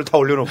하고 싶은 걸 다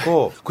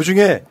올려놓고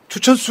그중에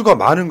추천수가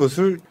많은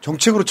것을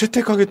정책으로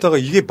채택하겠다가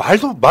이게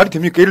말이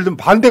됩니까? 예를 들면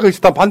반대가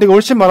있었다면 반대가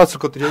훨씬 많았을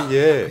것들이야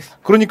이게.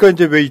 그러니까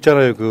이제 왜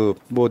있잖아요.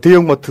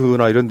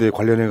 대형마트나 이런 데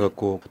관련해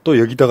갖고 또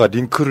여기다가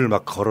링크를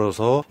막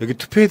걸어서 여기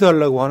투표해도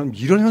하려고 하는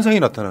이런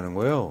현상이 나타나는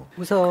거예요.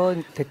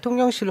 우선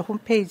대통령실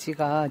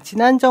홈페이지가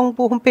지난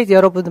정부 홈페이지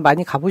여러분들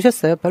많이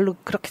가보셨어요? 별로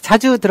그렇게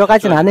자주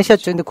들어가진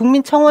않으셨죠. 근데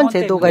국민청원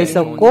제도가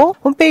있었고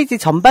홈페이지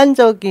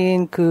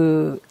전반적인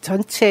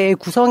전체의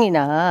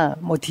구성이나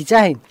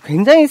디자인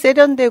굉장히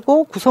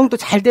세련되고 구성도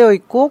잘 되어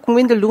있고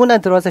국민들 누구나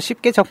들어와서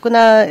쉽게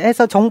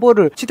접근해서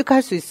정보를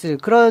취득할 수 있을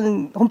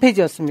그런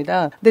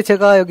홈페이지였습니다. 근데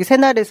제가 여기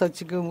새날에서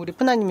지금 우리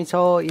푸나님이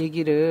저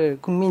얘기를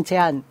국민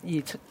제안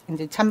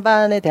이제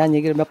찬반에 대한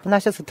얘기를 몇 번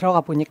하셔서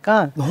들어가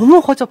보니까 너무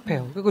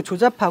허접해요. 그리고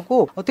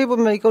조잡하고 어떻게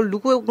보면 이걸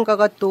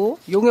누군가가 또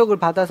용역을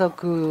받아서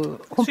그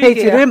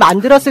홈페이지를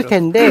만들었을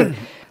텐데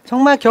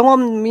정말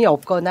경험이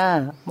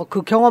없거나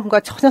그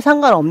경험과 전혀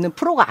상관없는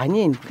프로가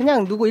아닌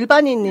그냥 누구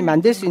일반인이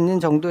만들 수 있는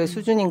정도의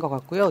수준인 것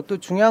같고요. 또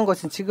중요한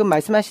것은 지금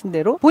말씀하신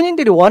대로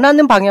본인들이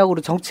원하는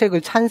방향으로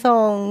정책을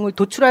찬성을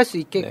도출할 수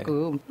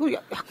있게끔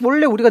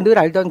원래 우리가 늘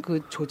알던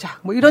그 조작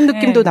이런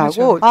느낌도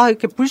나고 그렇죠.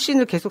 이렇게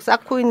불신을 계속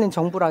쌓고 있는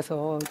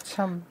정부라서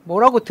참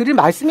뭐라고 드릴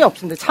말씀이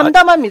없습니다.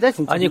 참담합니다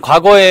진짜. 아니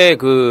과거에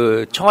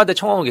청와대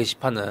청원호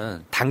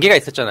게시판은 단계가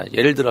있었잖아요.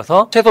 예를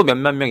들어서 최소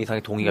몇만 명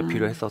이상의 동의가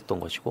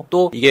필요했었던 것이고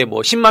또 이게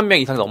 10만 명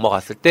이상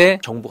넘어갔을 때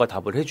정부가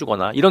답을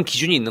해주거나 이런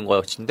기준이 있는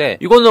것인데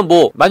이거는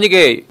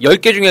만약에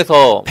 10개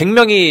중에서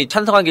 100명이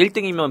찬성한 게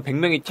 1등이면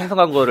 100명이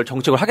찬성한 거를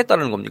정책을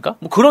하겠다는 겁니까?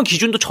 그런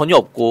기준도 전혀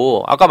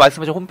없고 아까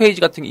말씀하신 홈페이지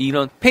같은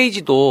이런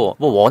페이지도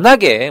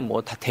워낙에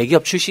다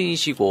대기업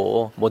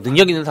출신이시고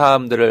능력 있는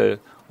사람들을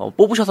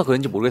뽑으셔서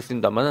그런지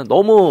모르겠습니다만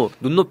너무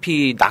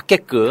눈높이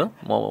낮게끔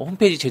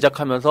홈페이지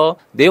제작하면서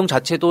내용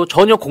자체도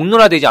전혀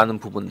공론화되지 않은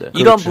부분들. 그렇죠.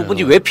 이런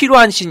부분이 왜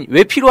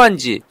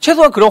필요한지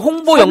최소한 그런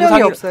홍보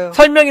영상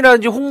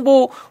설명이라든지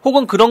홍보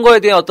혹은 그런 거에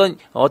대한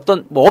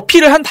어떤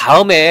어필을 한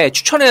다음에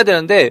추천해야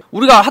되는데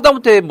우리가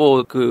하다못해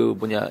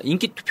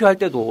인기 투표할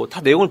때도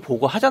다 내용을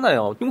보고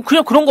하잖아요.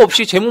 그냥 그런 거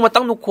없이 제목만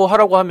딱 놓고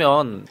하라고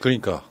하면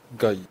그러니까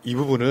이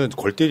부분은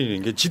골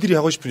때리는 게 지들이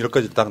하고 싶은 여러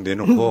가지 딱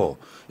내놓고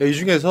야, 이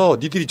중에서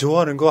니들이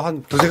좋아하는 거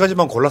한 두세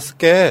가지만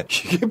골랐을게.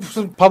 이게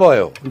무슨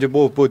봐봐요. 이제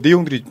뭐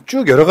내용들이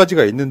쭉 여러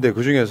가지가 있는데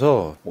그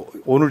중에서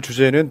오늘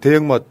주제는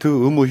대형마트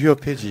의무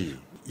휴업 폐지.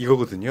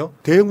 이거거든요.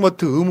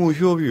 대형마트 의무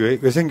휴업이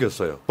왜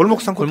생겼어요?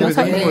 골목상권 때문에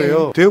생긴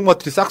거예요.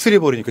 대형마트들이 싹쓸이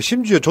버리니까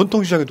심지어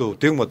전통시장에도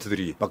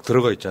대형마트들이 막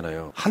들어가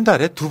있잖아요. 한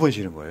달에 2번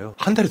쉬는 거예요.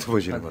 한 달에 2번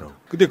쉬는 거라고.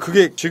 근데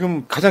그게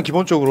지금 가장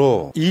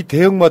기본적으로 이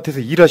대형마트에서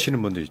일하시는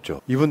분들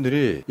있죠.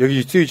 이분들이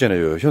여기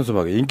쓰여있잖아요.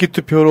 현수막에.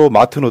 인기투표로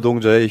마트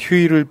노동자의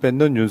휴일을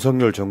뺏는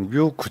윤석열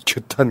정부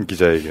구규탄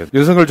기자회견.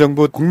 윤석열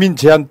정부 국민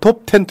제한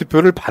톱10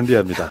 투표를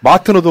반대합니다.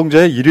 마트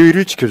노동자의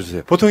일요일을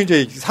지켜주세요. 보통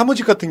이제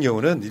사무직 같은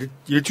경우는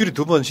일주일에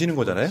 2번 쉬는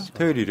거잖아요.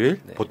 토요일 일요일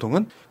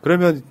보통은.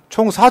 그러면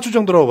총 4주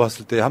정도라고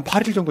봤을 때 한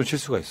 8일 정도는 쉴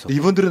수가 있어.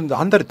 이분들은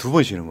한 달에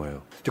 2번 쉬는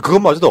거예요.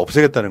 그것마저도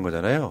없애겠다는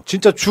거잖아요.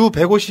 진짜 주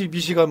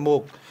 152시간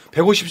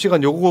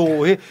 150시간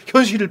요거의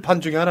현실을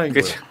판 중에 하나인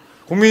거예요.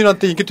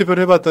 국민한테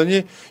인기투표를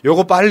해봤더니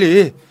요거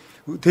빨리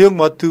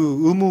대형마트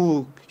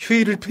의무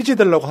휴일을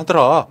폐지해달라고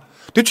하더라.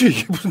 대체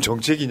이게 무슨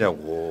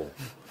정책이냐고.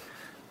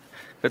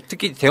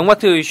 특히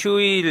대형마트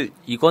휴일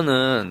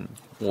이거는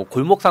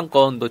골목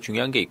상권도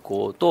중요한 게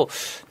있고 또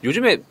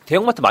요즘에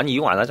대형마트 많이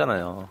이용 안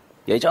하잖아요.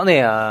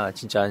 예전에야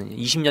진짜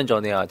 20년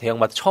전에야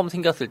대형마트 처음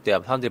생겼을 때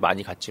사람들이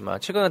많이 갔지만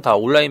최근엔 다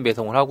온라인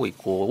배송을 하고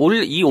있고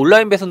이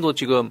온라인 배송도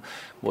지금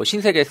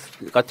신세계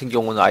같은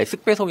경우는 아예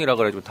쓱배송이라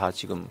그래가지고 다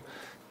지금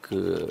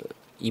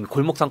이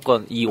골목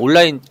상권 이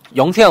온라인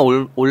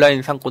영세한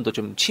온라인 상권도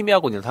좀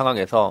침해하고 있는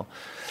상황에서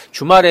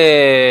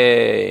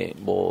주말에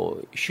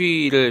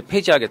휴일을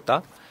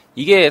폐지하겠다.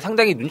 이게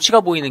상당히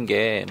눈치가 보이는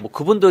게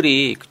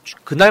그분들이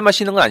그날만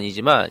쉬는 건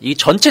아니지만 이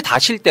전체 다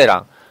쉴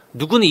때랑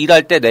누구는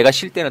일할 때 내가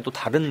쉴 때는 또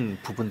다른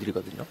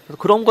부분들이거든요. 그래서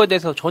그런 거에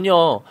대해서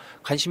전혀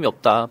관심이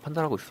없다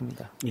판단하고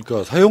있습니다.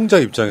 그러니까 사용자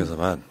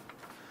입장에서만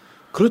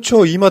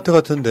그렇죠. 이마트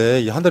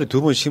같은데 한 달에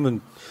 2번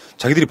쉬면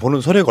자기들이 보는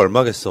손해가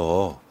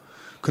얼마겠어.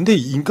 근데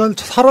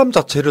사람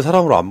자체를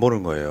사람으로 안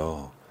보는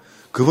거예요.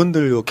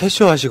 그분들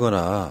캐셔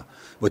하시거나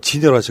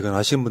진열 하시거나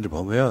하시는 분들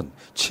보면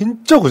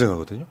진짜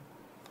고생하거든요.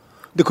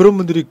 근데 그런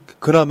분들이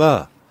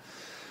그나마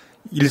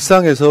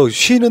일상에서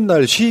쉬는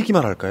날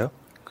쉬기만 할까요?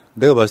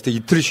 내가 봤을 때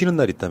이틀 쉬는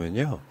날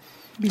있다면요.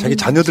 자기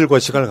자녀들과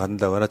시간을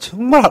갖는다거나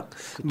정말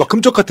막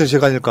금쪽 같은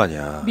시간일 거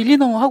아니야.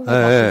 밀리너무 하고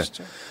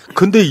바쁘시죠.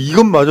 근데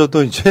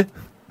이것마저도 이제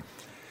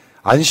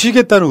안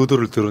쉬겠다는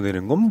의도를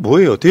드러내는 건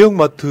뭐예요?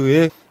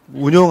 대형마트에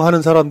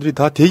운영하는 사람들이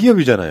다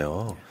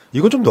대기업이잖아요.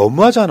 이건 좀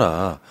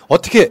너무하잖아.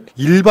 어떻게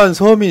일반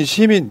서민,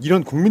 시민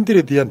이런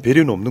국민들에 대한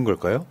배려는 없는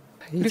걸까요?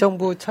 이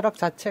정부 철학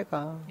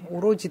자체가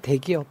오로지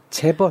대기업,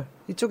 재벌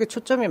이쪽에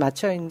초점이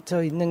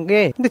맞춰져 있는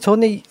게 근데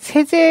저는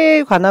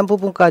세제에 관한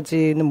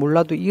부분까지는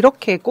몰라도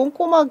이렇게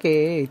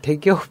꼼꼼하게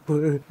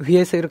대기업을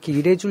위해서 이렇게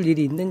일해줄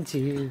일이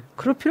있는지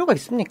그럴 필요가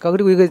있습니까?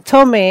 그리고 이거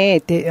처음에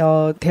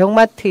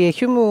대형마트의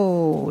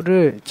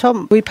휴무를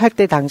처음 도입할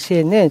때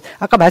당시에는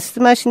아까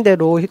말씀하신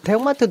대로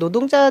대형마트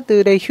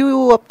노동자들의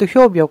휴업도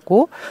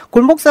휴업이었고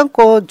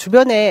골목상권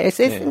주변에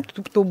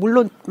SS도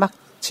물론 막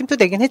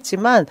침투되긴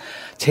했지만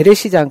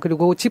재래시장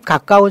그리고 집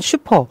가까운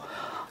슈퍼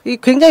이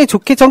굉장히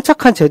좋게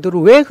정착한 제도를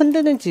왜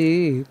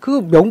흔드는지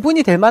그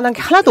명분이 될 만한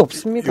게 하나도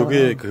없습니다.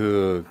 이게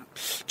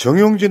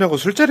정용진하고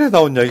술자리에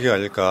나온 이야기가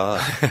아닐까.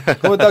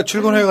 그거 딱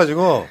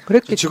출근해가지고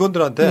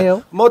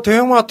직원들한테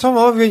대형마트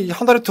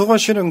한 달에 2번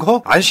쉬는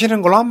거 안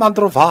쉬는 걸로 한번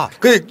만들어 봐.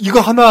 이거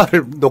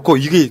하나를 놓고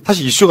이게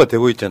사실 이슈가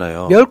되고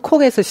있잖아요.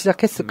 멸콩에서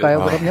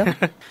시작했을까요? 그러면?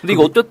 근데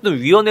이거 어쨌든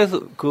위원회에서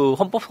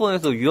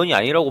헌법소원에서 위원이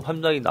아니라고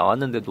판단이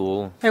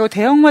나왔는데도 그리고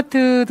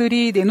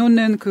대형마트들이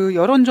내놓는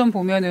여론전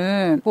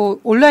보면은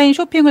온라인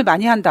쇼핑을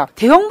많이 한다.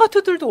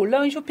 대형마트들도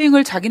온라인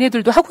쇼핑을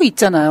자기네들도 하고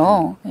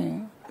있잖아요.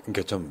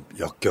 그러니까 좀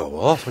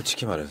역겨워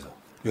솔직히 말해서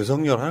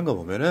윤석열 하는 거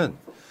보면은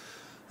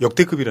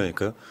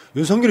역대급이라니까요.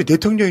 윤석열이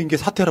대통령인 게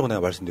사태라고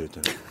내가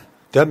말씀드렸잖아요.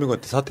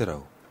 대한민국한테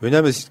사태라고.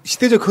 왜냐하면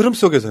시대적 흐름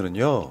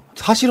속에서는요.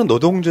 사실은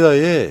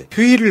노동자의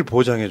휴일을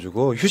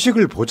보장해주고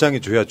휴식을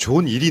보장해줘야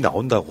좋은 일이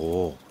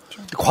나온다고.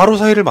 과로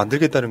사회를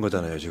만들겠다는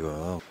거잖아요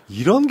지금.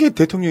 이런 게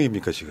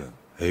대통령입니까 지금.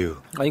 에휴.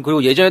 아니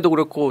그리고 예전에도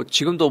그렇고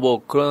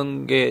지금도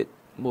그런 게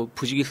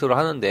부지기수로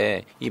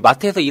하는데 이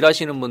마트에서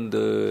일하시는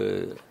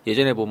분들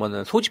예전에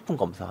보면은 소지품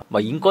검사,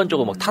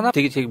 인권적으로 탄압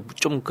되게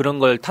좀 그런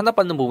걸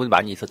탄압받는 부분이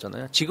많이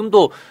있었잖아요.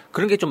 지금도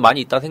그런 게 좀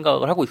많이 있다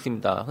생각을 하고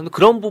있습니다. 근데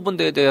그런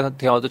부분들에 대해서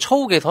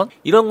처우 개선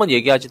이런 건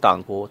얘기하지도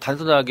않고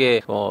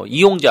단순하게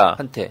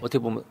이용자한테 어떻게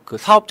보면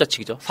사업자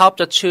측이죠.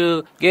 사업자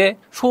측의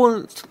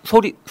소원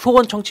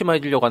청취만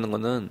해주려고 하는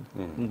거는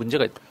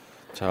문제가 있다.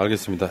 자,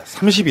 알겠습니다.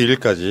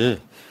 32일까지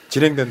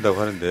진행된다고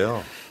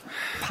하는데요.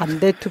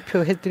 반대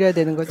투표 해드려야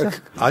되는 거죠?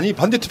 아니,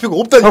 반대 투표가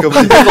없다니까.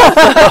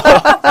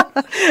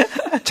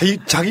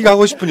 자기가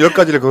하고 싶은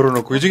 10가지를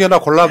걸어놓고 이 중에 하나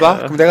골라봐.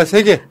 그럼 내가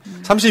 3개,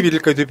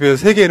 31일까지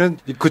투표해서 3개는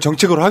그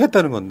정책으로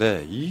하겠다는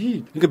건데,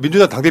 그러니까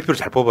민주당 당대표를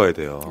잘 뽑아야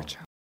돼요. 그렇죠.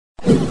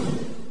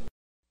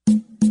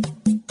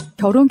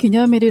 결혼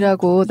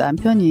기념일이라고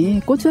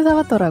남편이 꽃을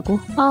사왔더라고.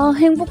 아,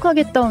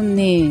 행복하겠다,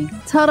 언니.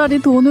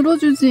 차라리 돈으로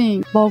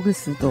주지. 먹을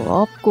수도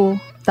없고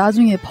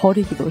나중에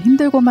버리기도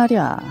힘들고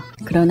말이야.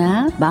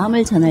 그러나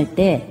마음을 전할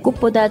때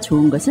꽃보다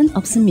좋은 것은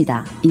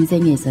없습니다.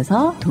 인생에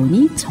있어서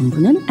돈이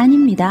전부는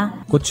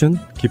아닙니다. 꽃은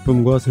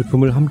기쁨과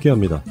슬픔을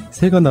함께합니다.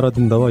 새가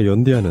날아든다와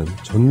연대하는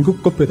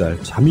전국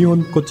꽃배달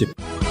자미원 꽃집.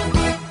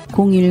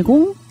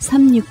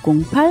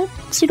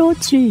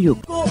 010-3608-7576.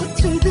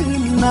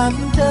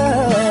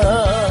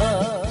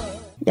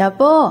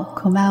 여보,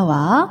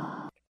 고마워.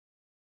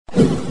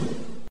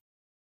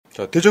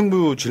 자,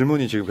 대정부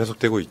질문이 지금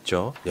계속되고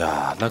있죠.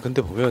 야, 나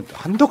근데 보면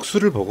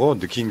한덕수를 보고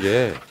느낀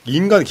게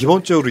인간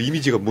기본적으로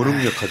이미지가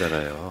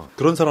무능력하잖아요.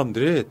 그런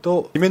사람들이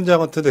또 김현장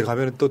같은 데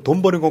가면 또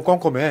돈 버는 건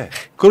꼼꼼해.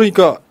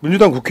 그러니까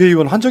민주당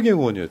국회의원 한정혜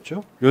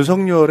의원이었죠.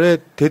 윤석열의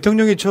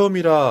대통령이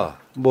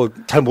처음이라 뭐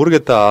잘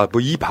모르겠다.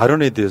 뭐 이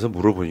발언에 대해서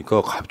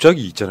물어보니까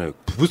갑자기 있잖아요.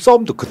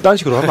 부부싸움도 그딴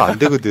식으로 하면 안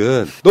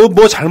되거든. 너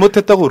뭐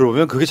잘못했다고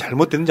물어보면 그게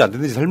잘못됐는지 안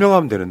됐는지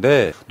설명하면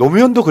되는데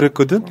노무현도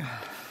그랬거든.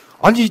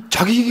 아니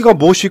자기가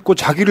멋있고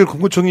자기를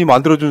국무총리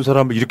만들어준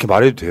사람을 이렇게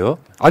말해도 돼요?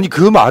 아니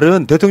그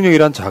말은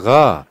대통령이란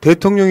자가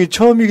대통령이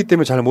처음이기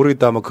때문에 잘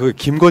모르겠다 하면 그게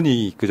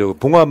김건희 그저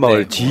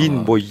봉화마을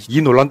지인 뭐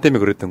이 논란 때문에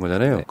그랬던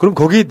거잖아요. 그럼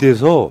거기에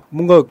대해서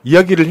뭔가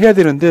이야기를 해야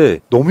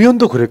되는데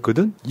노무현도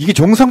그랬거든. 이게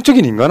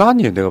정상적인 인간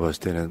아니에요. 내가 봤을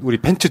때는 우리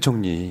펜츠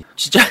총리.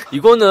 진짜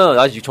이거는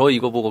아직 저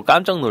이거 보고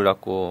깜짝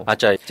놀랐고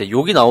맞아. 진짜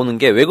욕이 나오는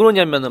게 왜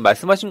그러냐면은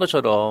말씀하신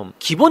것처럼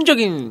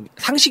기본적인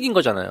상식인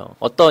거잖아요.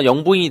 어떤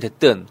영부인이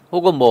됐든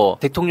혹은 뭐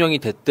대통령이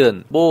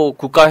됐든 뭐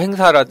국가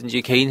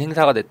행사라든지 개인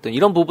행사가 됐든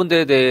이런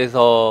부분들에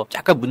대해서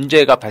약간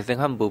문제가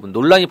발생한 부분,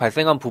 논란이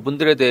발생한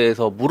부분들에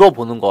대해서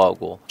물어보는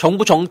거하고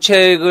정부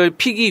정책을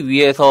피기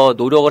위해서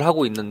노력을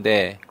하고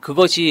있는데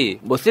그것이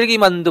뭐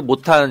쓸기만 듯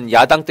못한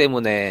야당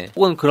때문에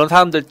혹은 그런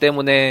사람들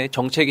때문에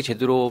정책이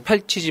제대로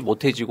펼치지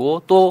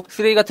못해지고 또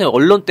쓰레기 같은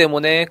언론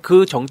때문에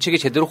그 정책이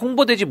제대로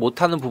홍보되지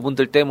못하는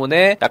부분들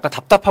때문에 약간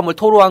답답함을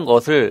토로한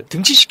것을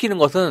등치시키는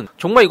것은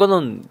정말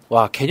이거는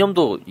와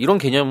개념도 이런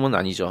개념은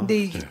아니죠.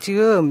 근데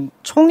지금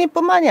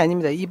총리뿐만이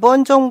아닙니다.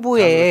 이번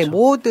정부의 그렇죠.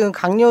 모든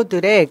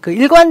강요들의 그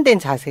일관된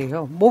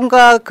자세예요.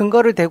 뭔가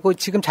근거를 대고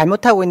지금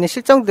잘못하고 있는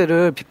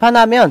실정들을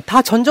비판하면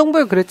다 전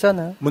정부에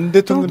그랬잖아요. 문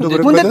대통령도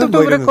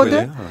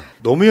그랬거든.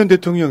 노무현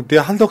대통령 때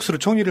한덕수를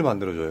총리를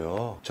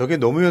만들어줘요. 저게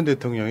노무현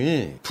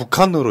대통령이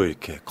북한으로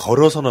이렇게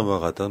걸어서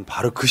넘어가던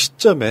바로 그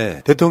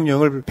시점에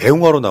대통령을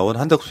배웅하러 나온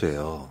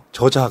한덕수예요.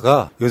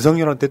 저자가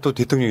윤석열한테 또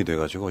대통령이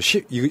돼가지고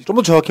이거 좀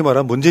더 정확히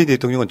말하면 문재인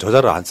대통령은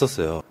저자를 안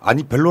썼어요.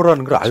 아니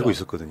별로라는 걸 알고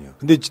있었거든요.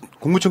 근데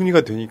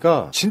국무총리가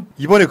되니까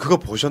이번에 그거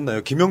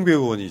보셨나요? 김영배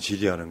의원이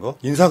질의하는 거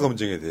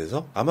인사검증에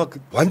대해서 아마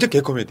완전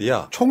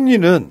개코미디야.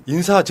 총리는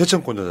인사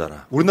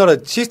제청권자잖아. 우리나라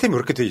시스템이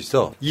그렇게 돼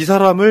있어. 이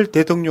사람을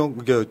대통령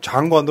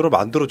장관으로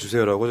만들어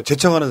주세요라고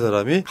제청하는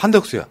사람이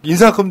한덕수야.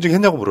 인사검증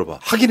했냐고 물어봐.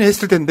 하긴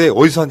했을 텐데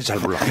어디서 한지 잘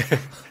몰라.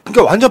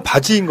 그러니까 완전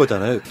바지인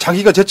거잖아요.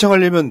 자기가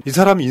제청하려면 이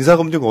사람이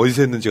인사검증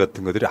어디서 했는지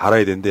같은 것들이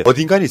알아야 되는데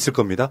어딘가는 있을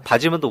겁니다.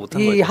 바지면도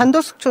못한 거죠. 이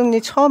한덕수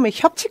총리 처음에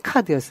협치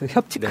카드였어요.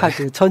 협치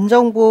카드. 전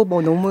정부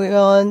뭐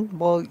노무현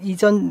뭐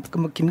이전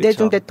뭐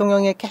김대중 그렇죠.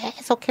 대통령에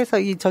계속해서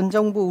이 전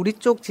정부 우리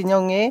쪽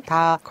진영에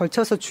다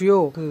걸쳐서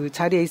주요 그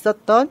자리에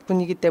있었던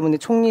분이기 때문에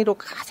총리로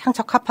가장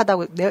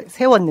적합하다고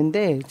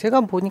세웠는데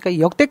제가 보니까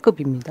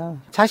역대급입니다.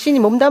 자신이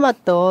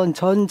몸담았던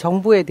전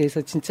정부에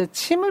대해서 진짜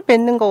침을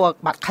뱉는 거와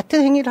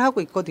같은 행위를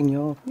하고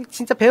있거든요.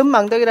 진짜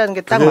배은망덕이라는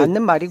게 딱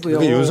맞는 말이고요.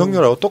 그게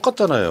윤석열하고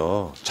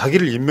똑같잖아요.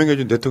 자기를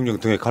임명해준 대통령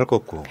등에 칼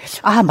꺾고.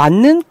 아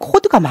맞는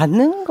코드가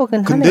맞는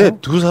거긴 근데 하네요.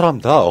 두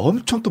사람 다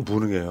엄청 또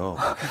무능해요.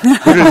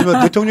 예를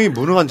들면 대통령이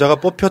무능한 자가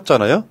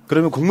뽑혔잖아요.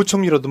 그러면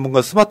국무총리라도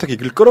뭔가 스마트하게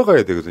이걸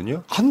끌어가야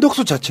되거든요.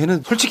 한덕수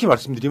자체는 솔직히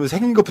말씀드리면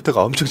생긴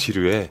것부터가 엄청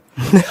지루해.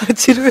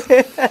 지루해.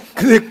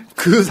 근데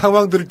그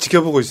상황들을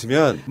지켜보고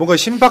있으면 뭔가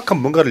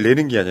신박한 뭔가를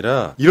내는 게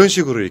아니라 이런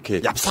식으로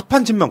이렇게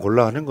얍삽한 짓만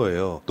골라 하는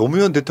거예요.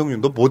 노무현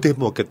대통령도 못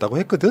해먹겠다고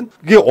했거든.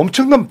 이게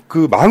엄청난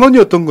그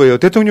망언이었던 거예요.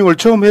 대통령을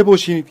처음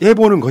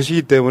해보는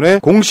것이기 때문에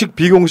공식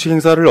비공식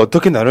행사를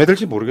어떻게 나눠야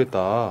될지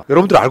모르겠다.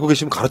 여러분들 알고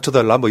계시면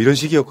가르쳐달라 뭐 이런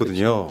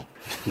식이었거든요.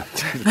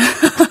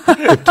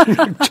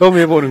 처음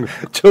해보는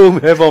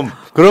처음 해봄.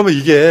 그러면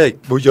이게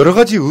뭐 여러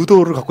가지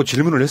의도를 갖고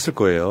질문을 했을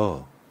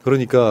거예요.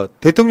 그러니까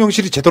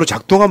대통령실이 제대로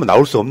작동하면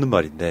나올 수 없는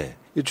말인데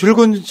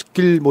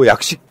출근길 뭐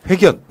약식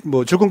회견,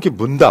 뭐 출근길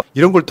문답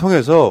이런 걸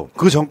통해서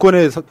그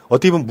정권의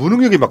어떻게 보면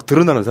무능력이 막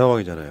드러나는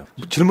상황이잖아요.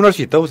 질문할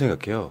수 있다고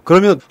생각해요.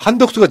 그러면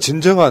한덕수가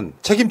진정한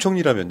책임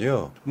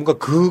총리라면요, 뭔가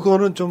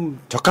그거는 좀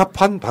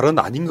적합한 발언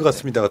아닌 것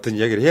같습니다 같은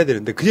이야기를 해야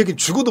되는데 그 얘기는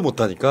죽어도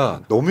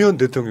못하니까 노무현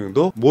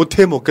대통령도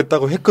못해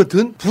먹겠다고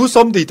했거든.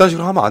 부썸인데 이딴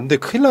식으로 하면 안 돼.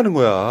 큰일 나는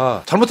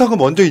거야. 잘못한 거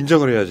먼저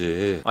인정을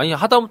해야지. 아니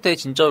하다못해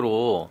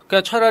진짜로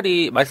그냥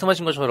차라리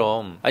말씀하신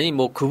것처럼 아니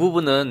뭐 그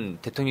부분은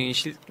대통령이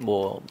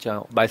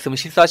그냥 말씀을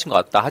실수하신 것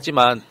같다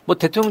하지만 뭐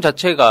대통령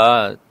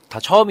자체가 다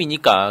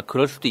처음이니까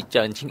그럴 수도 있지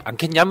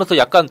않겠냐 하면서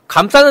약간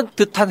감싸는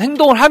듯한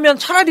행동을 하면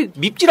차라리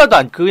밉지라도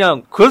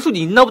그냥 그럴 수도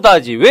있나 보다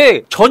하지.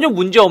 왜 전혀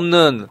문제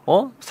없는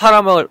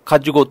사람을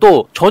가지고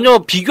또 전혀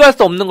비교할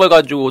수 없는 걸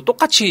가지고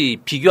똑같이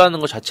비교하는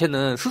것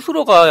자체는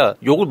스스로가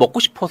욕을 먹고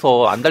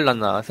싶어서 안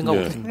달랐나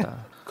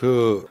생각합니다.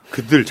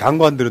 그들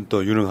장관들은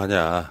또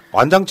유능하냐.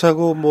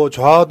 완장차고 뭐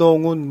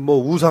좌동훈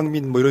뭐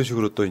우상민 뭐 이런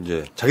식으로 또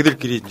이제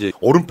자기들끼리 이제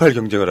오른팔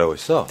경쟁을 하고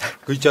있어.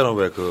 그 있잖아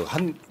왜 그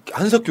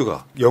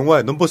한석규가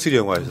영화에 넘버3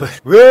 영화에서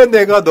왜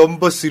내가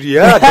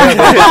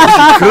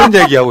넘버3야? 그런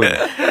얘기하고 있네.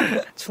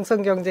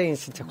 충성 경쟁이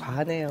진짜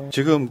과하네요.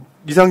 지금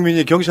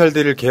이상민이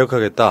경찰대를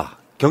개혁하겠다.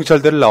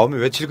 경찰대를 나오면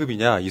왜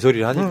 7급이냐 이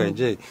소리를 하니까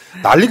이제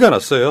난리가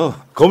났어요.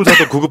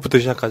 검사도 9급부터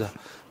시작하자.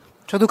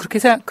 저도 그렇게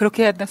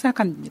해야 한다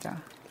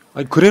생각합니다.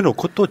 아니, 그래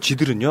놓고 또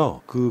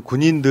지들은요, 그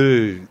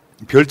군인들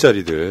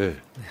별자리들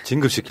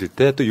진급시킬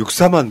때 또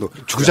육사만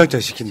주구장창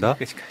시킨다?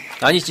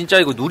 아니 진짜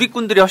이거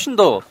누리꾼들이 훨씬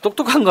더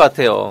똑똑한 것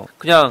같아요.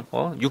 그냥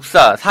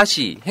육사,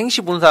 사시,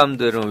 행시 본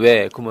사람들은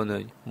왜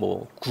그러면은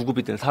뭐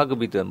 9급이든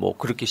 4급이든 뭐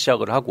그렇게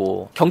시작을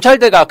하고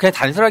경찰대가 그냥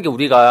단순하게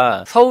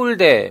우리가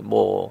서울대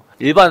뭐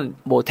일반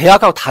뭐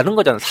대학하고 다른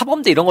거잖아.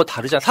 사범대 이런 거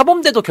다르잖아.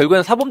 사범대도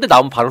결국에는 사범대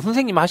나오면 바로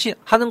선생님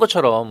하는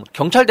것처럼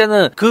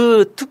경찰대는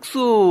그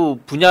특수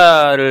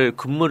분야를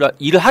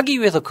일을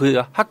하기 위해서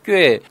그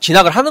학교에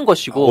진학을 하는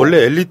것이고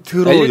원래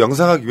엘리트로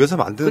영상하기 위해서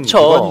만든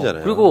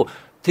기관이잖아요. 그리고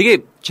되게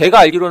제가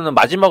알기로는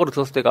마지막으로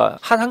들었을 때가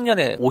한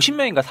학년에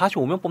 50명인가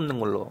 45명 뽑는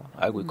걸로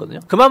알고 있거든요.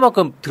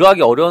 그만큼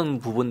들어가기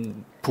어려운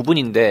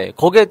부분인데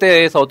거기에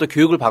대해서 어떤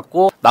교육을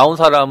받고 나온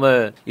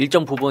사람을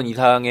일정 부분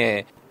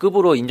이상의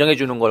급으로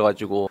인정해주는 걸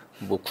가지고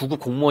뭐 9급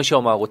공무원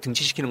시험하고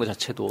등치시키는 것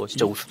자체도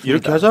진짜 우습습니다.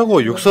 이렇게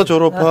하자고. 육사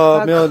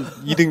졸업하면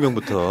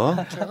이등병부터.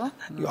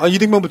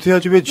 이등병부터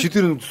해야지 왜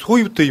지들은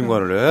소위부터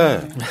임관을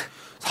해.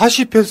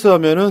 사시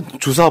패스하면은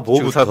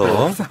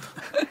주사보부터.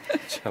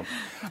 참.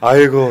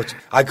 아이고.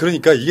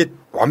 그러니까 이게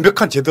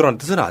완벽한 제도라는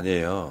뜻은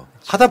아니에요.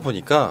 하다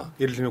보니까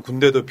예를 들면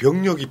군대도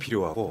병력이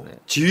필요하고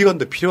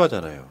지휘관도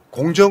필요하잖아요.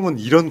 공정은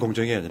이런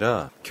공정이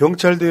아니라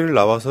경찰대를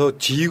나와서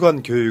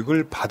지휘관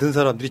교육을 받은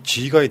사람들이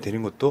지휘관이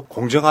되는 것도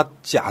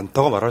공정하지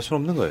않다고 말할 수는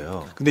없는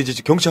거예요. 근데 이제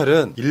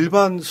경찰은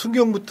일반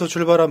순경부터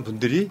출발한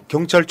분들이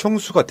경찰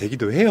총수가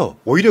되기도 해요.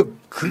 오히려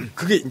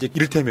그게 이제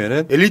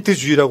이를테면은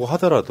엘리트주의라고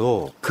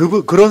하더라도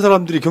그런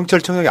사람들이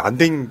경찰청장이 안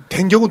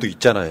된 경우도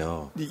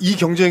있잖아요. 이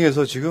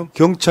경쟁에서 지금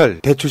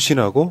경찰대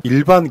출신하고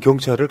일반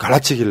경찰을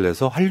갈라치기를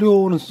해서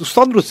하려는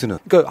수단으로 쓰는.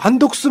 그러니까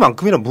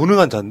한덕수만큼이나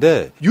무능한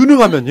자인데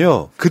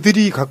유능하면요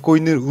그들이 갖고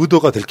있는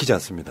의도가 들키지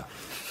않습니다.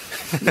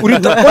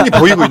 우리는 다 뻔히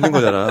보이고 있는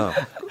거잖아.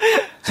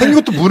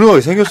 생긴 것도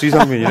무능하게 생겼어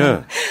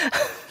이상민이는.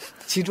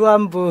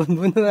 지루한 분,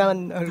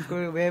 무능한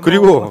얼굴, 외모.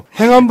 그리고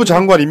행안부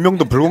장관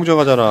임명도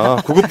불공정하잖아.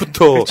 9급부터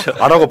그렇죠.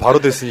 안 하고 바로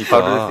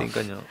됐으니까.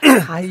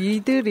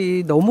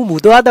 이들이 너무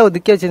무도하다고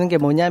느껴지는 게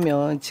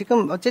뭐냐면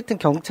지금 어쨌든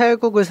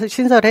경찰국을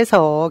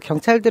신설해서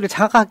경찰들을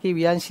장악하기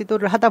위한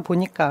시도를 하다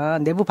보니까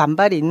내부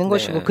반발이 있는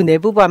것이고 그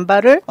내부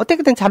반발을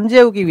어떻게든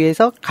잠재우기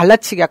위해서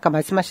갈라치기 아까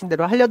말씀하신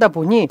대로 하려다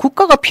보니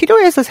국가가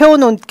필요해서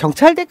세워놓은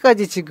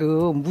경찰대까지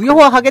지금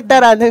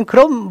무효화하겠다라는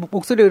그런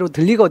목소리로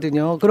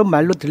들리거든요. 그런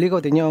말로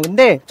들리거든요.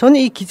 근데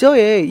저는 이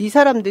기저에 이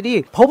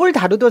사람들이 법을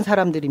다루던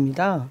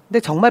사람들입니다.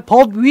 근데 정말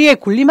법 위에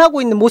군림하고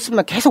있는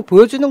모습만 계속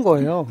보여주는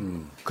거예요.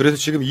 그래서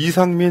지금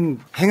이상민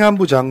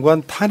행안부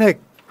장관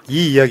탄핵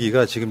이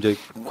이야기가 지금 이제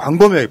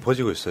광범위하게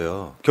퍼지고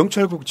있어요.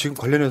 경찰국 지금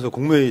관련해서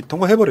국무회의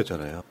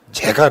통과해버렸잖아요.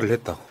 재가를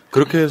했다고.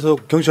 그렇게 해서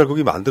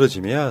경찰국이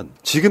만들어지면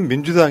지금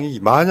민주당이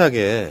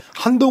만약에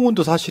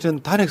한동훈도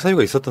사실은 탄핵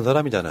사유가 있었던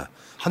사람이잖아.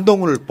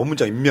 한동훈을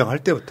법무장 임명할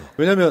때부터.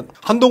 왜냐면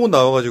한동훈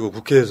나와가지고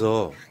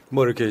국회에서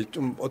뭐 이렇게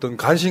좀 어떤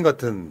간신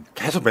같은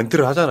계속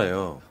멘트를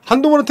하잖아요.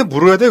 한동훈한테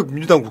물어야 돼요.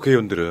 민주당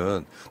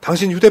국회의원들은.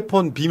 당신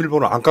휴대폰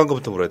비밀번호 안 깐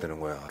것부터 물어야 되는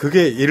거야.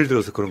 그게 예를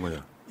들어서 그런 거예요.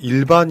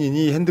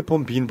 일반인이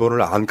핸드폰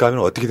비밀번호를 안 까면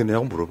어떻게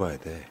되냐고 물어봐야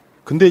돼.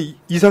 근데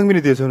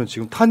이상민에 대해서는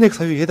지금 탄핵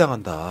사유에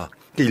해당한다.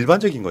 그게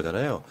일반적인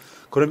거잖아요.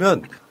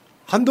 그러면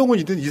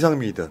한동훈이든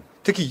이상민이든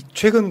특히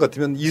최근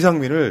같으면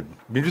이상민을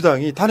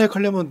민주당이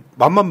탄핵하려면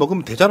맘만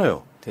먹으면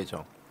되잖아요.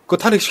 되죠. 그거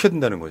탄핵시켜야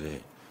된다는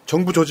거지.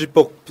 정부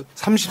조직법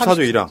 34조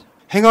 1항.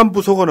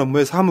 행안부 소관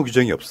업무에 사무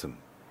규정이 없음.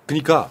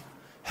 그러니까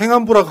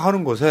행안부라고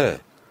하는 곳에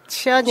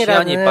치안이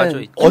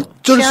빠져있죠.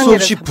 어쩔 수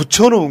없이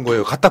붙여놓은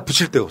거예요. 갖다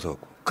붙일 때 없어.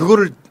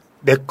 그거를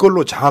내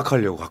걸로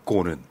장악하려고 갖고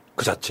오는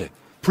그 자체.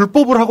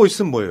 불법을 하고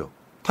있으면 뭐예요?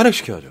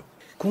 탄핵시켜야죠.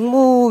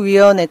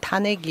 국무위원회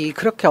탄핵이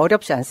그렇게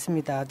어렵지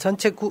않습니다.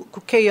 전체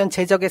국회의원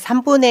재적의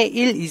 3분의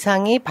 1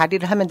 이상이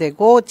발의를 하면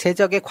되고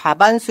재적의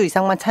과반수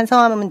이상만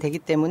찬성하면 되기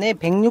때문에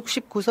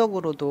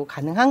 169석으로도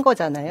가능한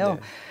거잖아요. 네.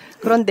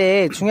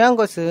 그런데 중요한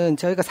것은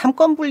저희가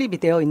 3권 분립이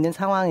되어 있는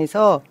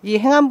상황에서 이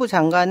행안부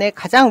장관의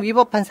가장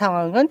위법한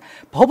상황은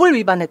법을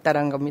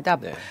위반했다라는 겁니다.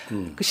 네.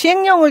 그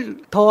시행령을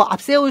더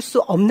앞세울 수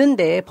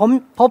없는데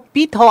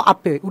법이 더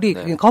앞에 우리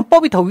네.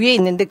 헌법이 더 위에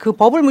있는데 그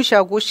법을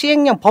무시하고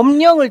시행령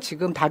법령을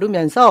지금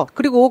다루면서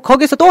그리고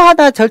거기서 또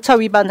하나 절차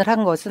위반을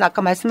한 것은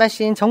아까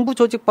말씀하신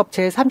정부조직법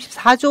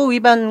제34조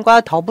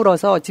위반과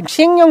더불어서 지금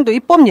시행령도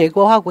입법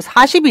예고하고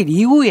 40일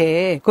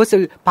이후에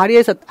그것을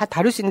발의해서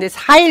다룰 수 있는데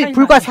 4일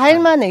불과 4일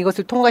만에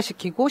이것을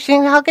통과시키고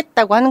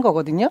시행하겠다고 하는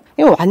거거든요.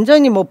 이거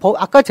완전히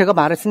아까 제가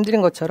말씀드린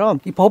것처럼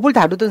이 법을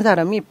다루던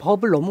사람이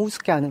법을 너무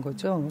우습게 하는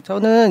거죠.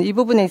 저는 이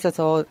부분에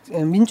있어서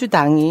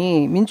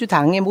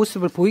민주당의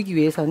모습을 보이기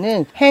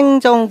위해서는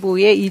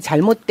행정부의 이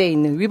잘못되어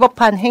있는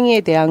위법한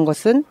행위에 대한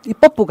것은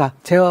입법부가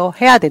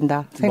제어해야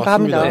된다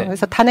생각합니다. 맞습니다.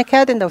 그래서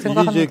탄핵해야 된다고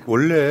생각합니다. 이게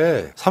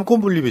원래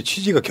삼권 분립의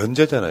취지가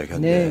견제잖아요.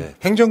 견제. 네.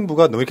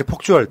 행정부가 너무 이렇게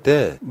폭주할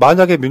때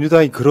만약에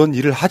민주당이 그런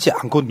일을 하지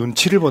않고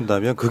눈치를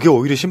본다면 그게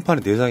오히려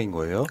심판의 대상인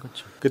거예요.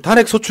 그렇죠. 그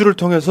탄핵 소추를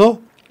통해서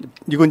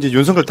이건 이제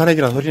윤석열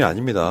탄핵이라는 소리는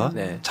아닙니다.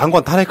 네.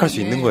 장관 탄핵할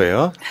수 있는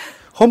거예요.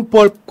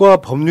 헌법과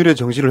법률의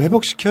정신을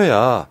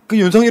회복시켜야 그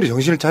윤석열이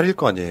정신을 차릴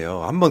거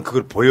아니에요. 한번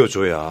그걸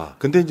보여줘야.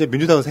 근데 이제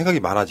민주당은 생각이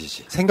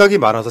많아지지. 생각이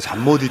많아서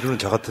잠 못 이루는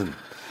저 같은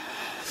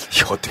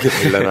이게 어떻게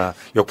되려나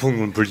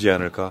역풍은 불지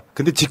않을까.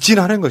 근데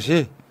직진하는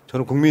것이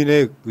저는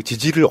국민의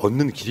지지를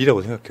얻는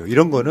길이라고 생각해요.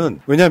 이런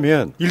거는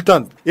왜냐하면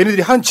일단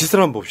얘네들이 한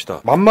짓을 한번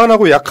봅시다.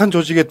 만만하고 약한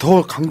조직에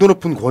더 강도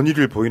높은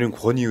권위를 보이는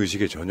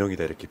권위의식의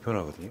전형이다 이렇게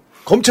표현하거든요.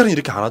 검찰은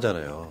이렇게 안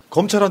하잖아요.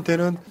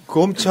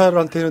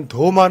 검찰한테는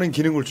더 많은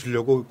기능을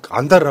주려고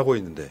안달을 하고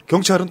있는데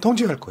경찰은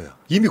통제할 거야.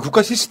 이미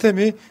국가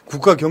시스템이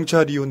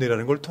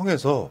국가경찰위원회라는 걸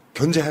통해서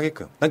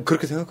견제하게끔. 난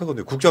그렇게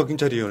생각하거든요.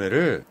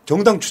 국가경찰위원회를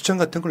정당 추천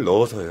같은 걸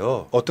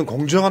넣어서요. 어떤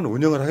공정한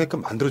운영을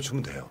하게끔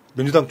만들어주면 돼요.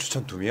 민주당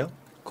추천 2명?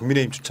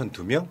 국민의힘 추천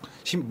 2명,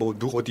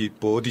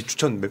 어디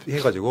추천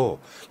해가지고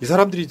이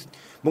사람들이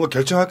뭔가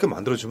결정하게끔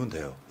만들어주면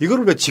돼요.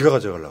 이거를 왜 지가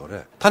가져가려고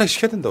그래?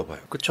 탄핵시켜야 된다고 봐요.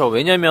 그렇죠.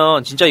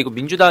 왜냐면 진짜 이거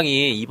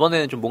민주당이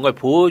이번에는 좀 뭔가를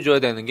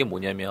보여줘야 되는 게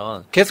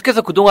뭐냐면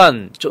계속해서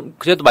그동안 좀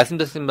그래도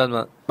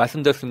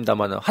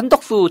말씀드렸습니다만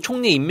한덕수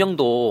총리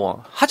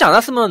임명도 하지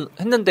않았으면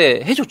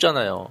했는데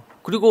해줬잖아요.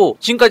 그리고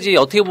지금까지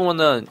어떻게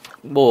보면은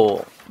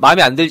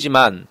마음에 안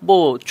들지만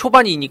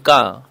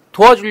초반이니까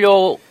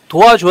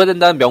도와줘야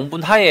된다는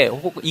명분 하에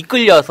혹은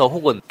이끌려서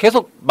혹은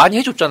계속 많이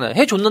해줬잖아요.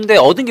 해줬는데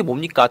얻은 게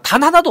뭡니까?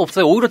 단 하나도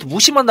없어요. 오히려 더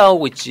무시만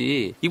나오고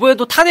있지.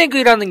 이번에도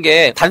탄핵이라는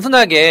게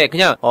단순하게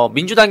그냥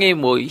민주당의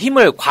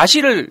힘을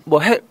과시를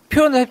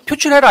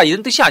표출해라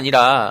이런 뜻이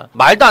아니라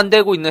말도 안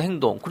되고 있는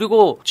행동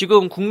그리고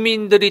지금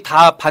국민들이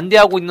다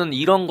반대하고 있는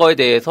이런 거에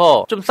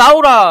대해서 좀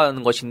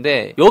싸우라는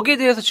것인데 여기에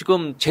대해서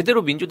지금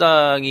제대로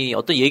민주당이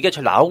어떤 얘기가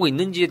잘 나오고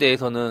있는지에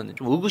대해서는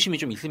좀 의구심이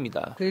좀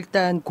있습니다.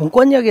 일단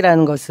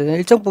공권력이라는 것은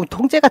일정 부분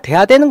통제가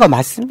돼야 되는 건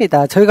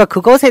맞습니다. 저희가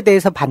그것에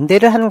대해서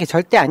반대를 하는 게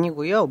절대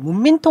아니고요.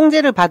 문민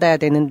통제를 받아야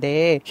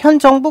되는데 현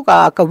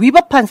정부가 아까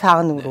위법한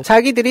사안으로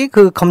자기들이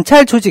그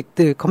검찰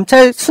조직들,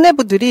 검찰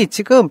수뇌부들이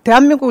지금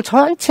대한민국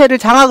전체를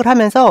장악을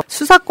하면서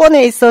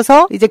수사권에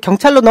있어서 이제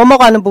경찰로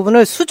넘어가는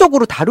부분을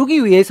수적으로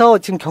다루기 위해서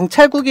지금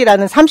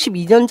경찰국이라는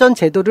 32년 전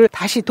제도를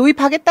다시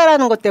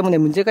도입하겠다라는 것 때문에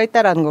문제가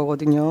있다라는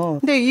거거든요.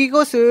 근데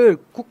이것을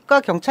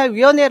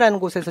국가경찰위원회라는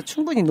곳에서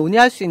충분히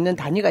논의할 수 있는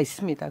단위가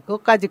있습니다.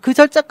 그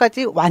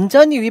절차까지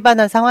완전히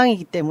위반한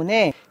상황이기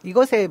때문에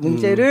이것의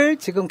문제를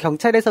지금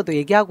경찰에서도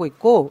얘기하고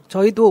있고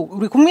저희도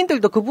우리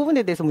국민들도 그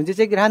부분에 대해서 문제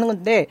제기를 하는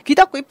건데 귀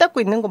닫고 입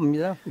닫고 있는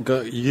겁니다.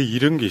 그러니까 이게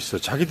이런 게 있어.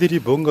 자기들이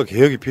뭔가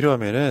개혁이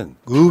필요하면은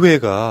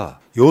의회가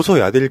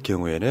요소야될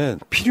경우에는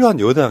필요한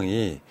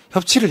여당이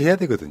협치를 해야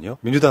되거든요.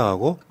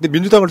 민주당하고. 근데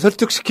민주당을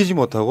설득시키지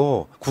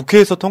못하고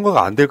국회에서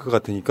통과가 안 될 것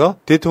같으니까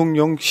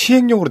대통령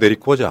시행령으로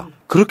내리고 하자.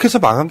 그렇게 해서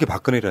망한 게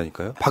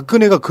박근혜라니까요.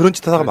 박근혜가 그런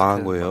짓 하다가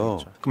망한 거예요.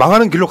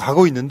 망하는 길로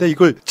가고 있는데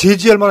이걸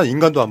제지할 만한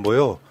인간도 안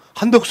보여.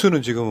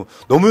 한덕수는 지금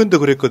노무현도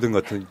그랬거든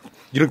같은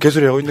이런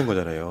개소리 하고 있는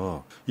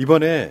거잖아요.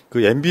 이번에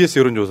그 MBS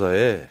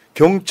여론조사에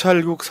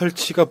경찰국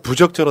설치가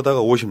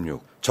부적절하다가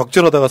 56,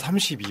 적절하다가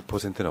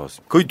 32%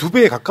 나왔습니다. 거의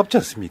 2배에 가깝지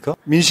않습니까?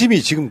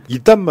 민심이 지금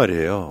있단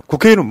말이에요.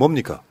 국회의원은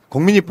뭡니까?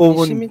 국민이 뽑은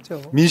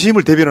민심이죠.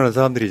 민심을 대변하는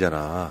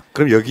사람들이잖아.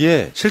 그럼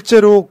여기에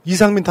실제로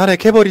이상민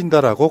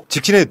탄핵해버린다라고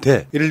직진해도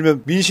돼. 예를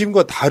들면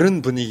민심과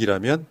다른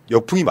분위기라면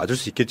역풍이 맞을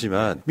수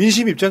있겠지만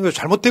민심 입장에서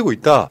잘못되고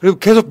있다. 그리고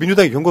계속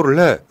민주당이 경고를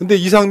해. 근데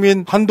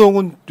이상민,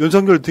 한동훈,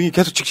 윤석열 등이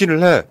계속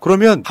직진을 해.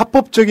 그러면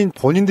합법적인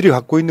본인들이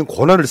갖고 있는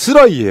권한을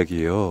쓰라 이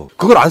얘기예요.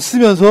 그걸 안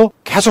쓰면서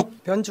계속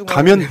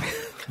가면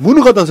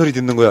무능하다는 소리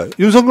듣는 거야.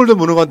 윤석열도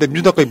무능한데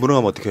민주당까지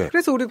무능하면 어떡해.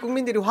 그래서 우리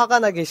국민들이 화가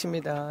나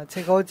계십니다.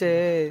 제가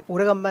어제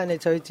오래간만에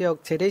저희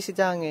지역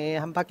재래시장에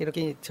한 바퀴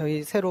이렇게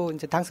저희 새로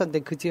이제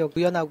당선된 그 지역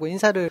의원하고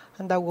인사를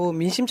한다고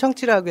민심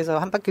청취를 하기 위해서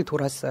한 바퀴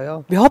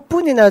돌았어요. 몇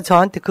분이나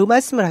저한테 그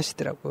말씀을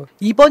하시더라고요.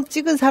 이번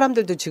찍은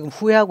사람들도 지금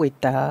후회하고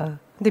있다.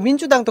 근데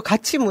민주당도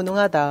같이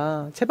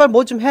무능하다. 제발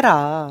뭐 좀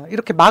해라.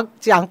 이렇게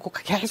막지 않고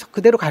계속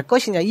그대로 갈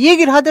것이냐. 이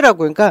얘기를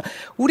하더라고요. 그러니까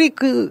우리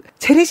그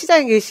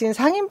재래시장에 계신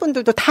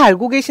상인분들도 다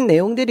알고 계신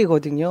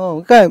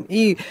내용들이거든요. 그러니까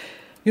이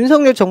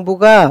윤석열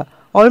정부가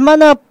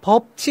얼마나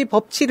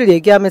법치를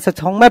얘기하면서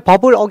정말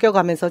법을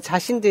어겨가면서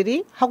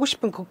자신들이 하고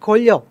싶은 그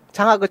권력,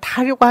 장악을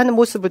다 하려고 하는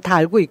모습을 다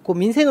알고 있고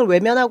민생을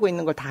외면하고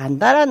있는 걸 다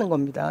안다라는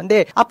겁니다.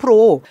 근데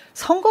앞으로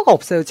선거가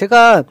없어요.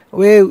 제가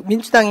왜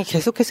민주당이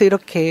계속해서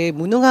이렇게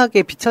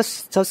무능하게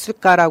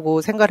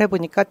비춰졌을까라고 생각을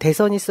해보니까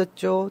대선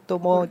있었죠. 또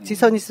뭐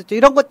지선 있었죠.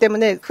 이런 것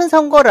때문에 큰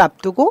선거를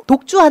앞두고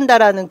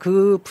독주한다라는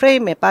그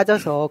프레임에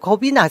빠져서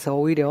겁이 나서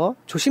오히려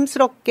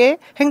조심스럽게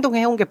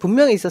행동해온 게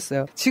분명히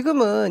있었어요.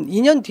 지금은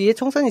 2년 뒤에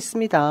총선이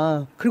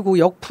있습니다. 그리고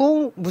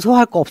역풍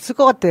무서워할 거 없을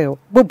것 같아요.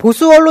 뭐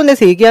보수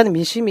언론에서 얘기하는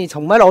민심이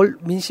정말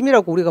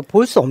민심이라고 우리가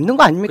볼 수 없는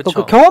거 아닙니까?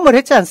 그쵸. 그 경험을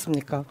했지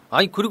않습니까?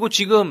 아니 그리고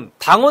지금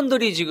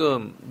당원들이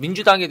지금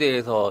민주당에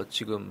대해서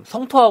지금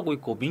성토하고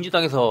있고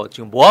민주당에서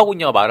지금 뭐 하고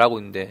있냐고 말하고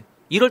있는데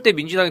이럴 때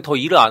민주당이 더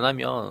일을 안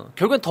하면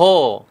결국엔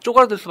더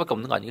쪼그라들 수밖에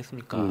없는 거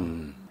아니겠습니까?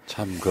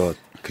 참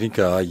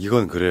그러니까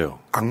이건 그래요.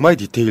 악마의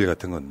디테일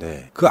같은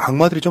건데 그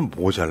악마들이 좀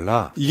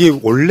모자라. 이게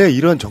원래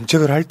이런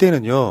정책을 할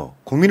때는요.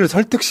 국민을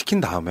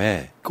설득시킨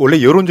다음에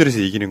원래 여론전에서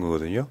이기는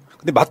거거든요.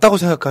 근데 맞다고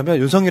생각하면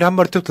윤석열이 한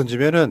마리 툭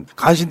던지면은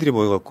간신들이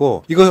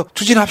모여갖고 이거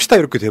추진합시다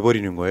이렇게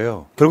돼버리는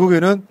거예요.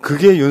 결국에는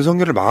그게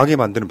윤석열을 망하게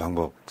만드는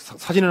방법.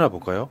 사진 하나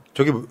볼까요?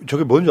 저게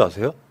뭔지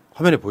아세요?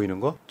 화면에 보이는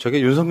거?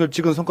 저게 윤석열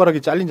찍은 손가락이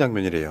잘린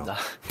장면이래요.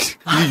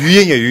 이게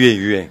유행이에요,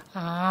 유행.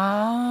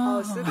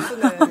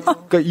 슬프네.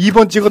 그러니까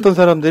 2번 찍었던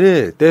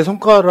사람들이 내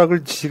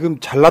손가락을 지금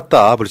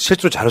잘랐다.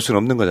 실제로 자를 수는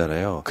없는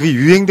거잖아요. 그게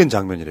유행된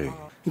장면이래요.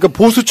 그러니까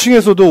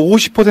보수층에서도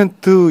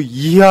 50%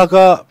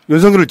 이하가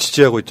윤석열을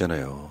지지하고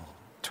있잖아요.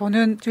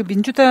 저는 지금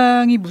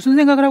민주당이 무슨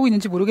생각을 하고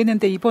있는지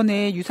모르겠는데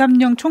이번에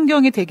유삼령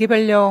총경의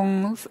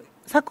대개발령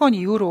사건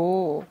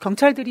이후로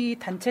경찰들이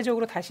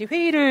단체적으로 다시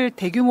회의를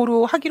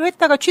대규모로 하기로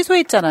했다가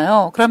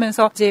취소했잖아요.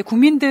 그러면서 이제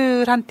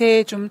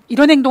국민들한테 좀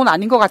이런 행동은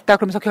아닌 것 같다.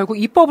 그러면서 결국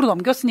입법으로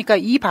넘겼으니까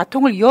이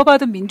바통을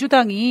이어받은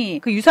민주당이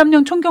그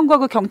유삼령 총경과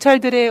그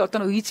경찰들의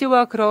어떤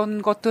의지와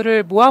그런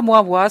것들을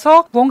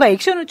모아서 뭔가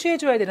액션을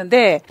취해줘야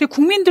되는데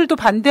국민들도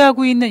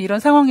반대하고 있는 이런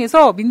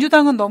상황에서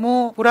민주당은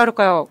너무 뭐라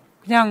그럴까요?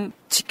 그냥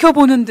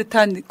지켜보는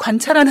듯한,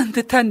 관찰하는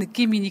듯한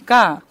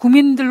느낌이니까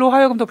국민들로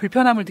하여금 더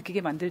불편함을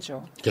느끼게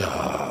만들죠.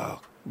 야,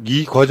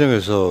 이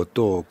과정에서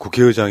또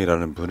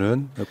국회의장이라는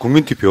분은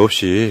국민투표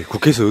없이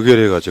국회에서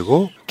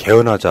의결해가지고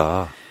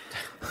개헌하자.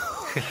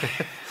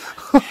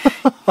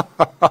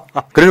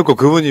 그래놓고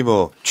그분이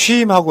뭐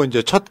취임하고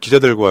이제 첫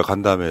기자들과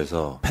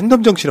간담회에서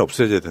팬덤 정신이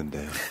없어져야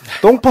되는데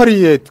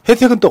똥파리의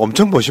혜택은 또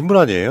엄청 보신 분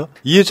아니에요?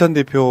 이해찬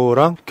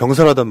대표랑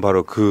경선하던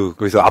바로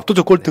거기서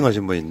압도적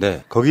꼴등하신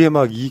분인데 거기에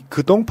막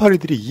그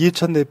똥파리들이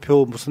이해찬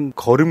대표 무슨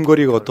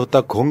걸음걸이가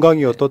어떻다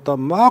건강이 어떻다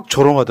막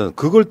조롱하던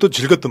그걸 또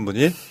즐겼던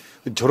분이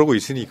저러고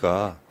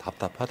있으니까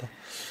답답하다.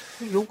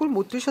 욕을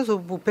못 드셔서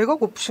뭐 배가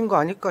고프신 거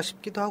아닐까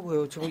싶기도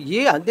하고요. 좀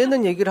이해 안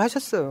되는 얘기를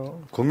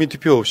하셨어요.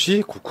 국민투표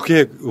없이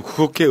국회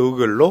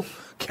의결로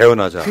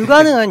개헌하자.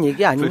 불가능한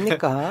얘기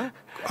아닙니까?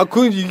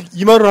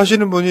 이 말을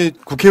하시는 분이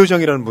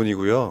국회의장이라는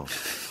분이고요.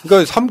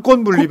 그러니까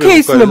삼권 분립에 국회에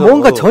있으면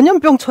뭔가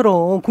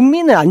전염병처럼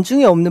국민의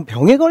안중에 없는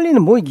병에 걸리는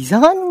뭐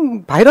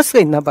이상한 바이러스가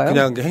있나 봐요.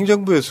 그냥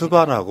행정부의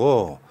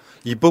수반하고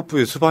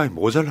입법부의 수반이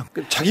모자란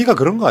자기가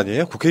그런 거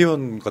아니에요?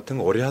 국회의원 같은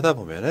거 오래 하다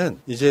보면은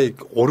이제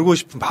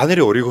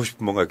마늘이 오르고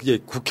싶은 뭔가 그게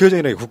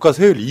국회의장이나 국가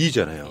서열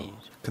 2위잖아요.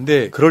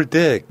 근데 그럴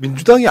때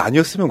민주당이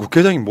아니었으면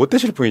국회의장이 못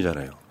되실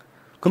분이잖아요.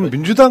 그럼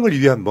민주당을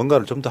위한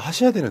뭔가를 좀 더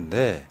하셔야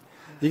되는데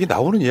이게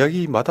나오는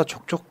이야기마다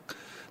족족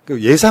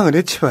예상은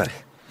했지만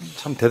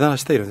참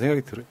대단하시다 이런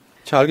생각이 들어요.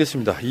 자,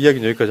 알겠습니다. 이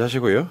이야기는 여기까지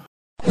하시고요.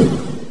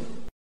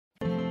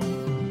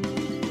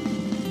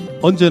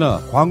 언제나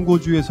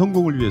광고주의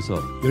성공을 위해서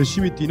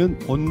열심히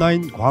뛰는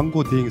온라인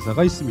광고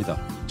대행사가 있습니다.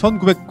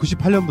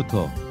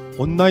 1998년부터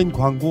온라인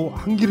광고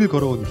한 길을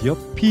걸어온 기업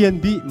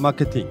P&B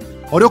마케팅.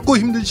 어렵고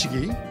힘든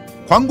시기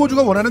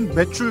광고주가 원하는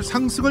매출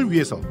상승을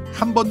위해서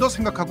한 번 더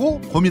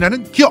생각하고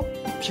고민하는 기업.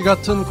 피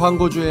같은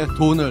광고주의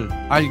돈을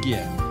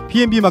알기에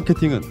P&B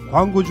마케팅은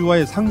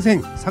광고주와의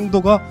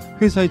상도가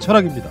회사의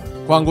철학입니다.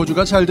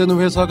 광고주가 잘 되는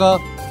회사가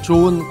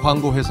좋은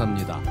광고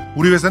회사입니다.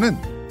 우리 회사는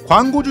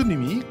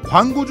광고주님이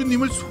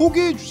광고주님을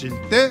소개해 주실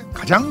때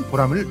가장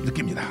보람을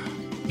느낍니다.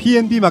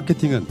 P&B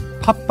마케팅은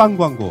팟빵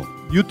광고,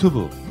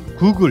 유튜브,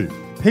 구글,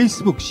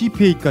 페이스북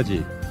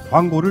CPA까지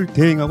광고를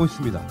대행하고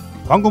있습니다.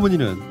 광고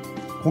문의는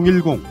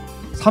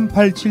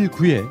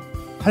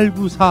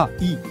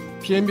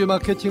 010-3879-8942. P&B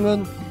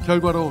마케팅은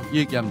결과로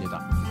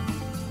얘기합니다.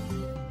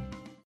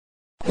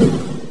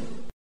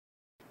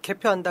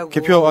 개표한다고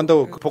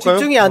볼까요?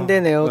 집중이 안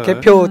되네요. 네.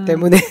 개표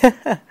때문에.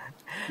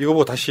 이거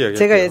보고 다시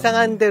이야기할게요. 제가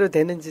예상한 대로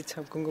되는지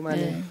참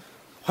궁금하네요. 네.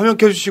 화면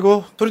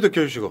켜주시고 소리도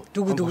켜주시고.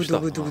 누구.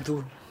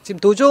 지금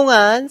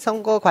도종환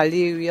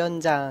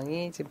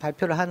선거관리위원장이 지금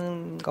발표를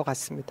하는 것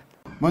같습니다.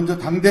 먼저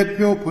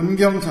당대표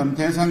본경선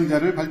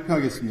대상자를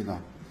발표하겠습니다.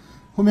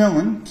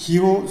 호명은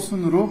기호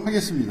순으로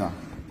하겠습니다.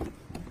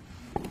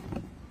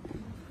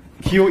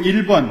 기호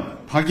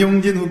 1번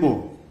박용진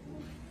후보,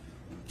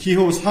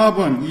 기호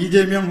 4번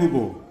이재명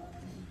후보,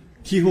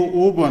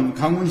 기호 5번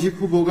강훈식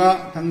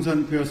후보가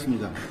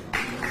당선되었습니다.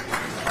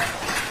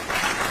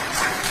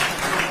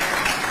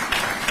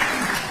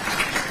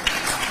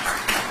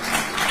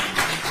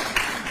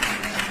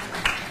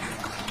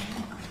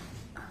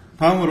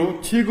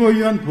 다음으로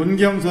최고위원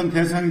본경선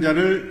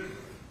대상자를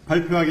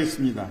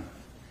발표하겠습니다.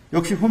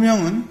 역시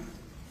호명은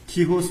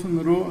기호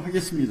순으로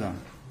하겠습니다.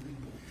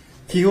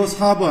 기호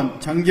 4번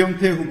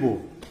장경태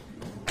후보,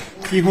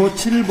 기호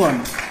 7번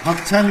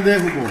박찬대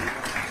후보,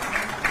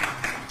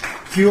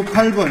 기호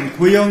 8번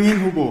고영인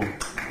후보,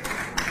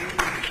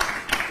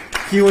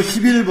 기호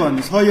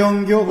 11번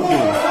서영교 후보,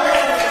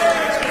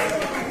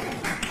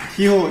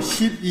 기호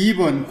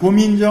 12번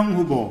고민정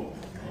후보,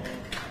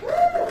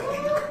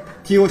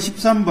 기호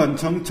 13번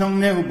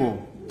정청래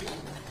후보,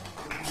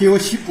 기호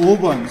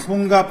 15번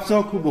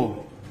송갑석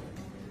후보,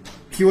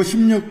 기호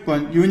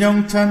 16번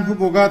윤영찬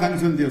후보가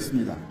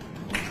당선되었습니다.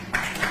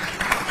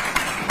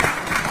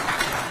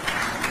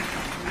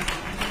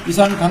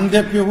 이상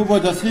당대표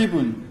후보자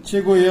 3분,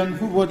 최고위원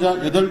후보자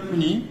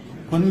 8분이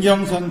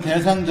본경선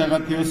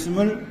대상자가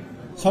되었음을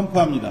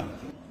선포합니다.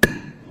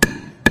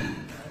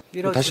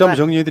 다시 한번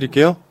정리해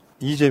드릴게요.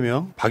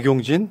 이재명,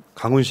 박용진,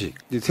 강훈식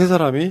이 세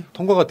사람이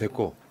통과가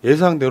됐고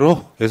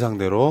예상대로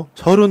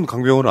 30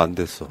 강병호는 안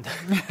됐어.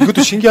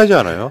 이것도 신기하지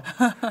않아요?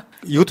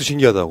 이것도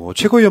신기하다고.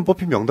 최고위원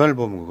뽑힌 명단을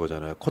보면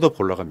그거잖아요. 컷업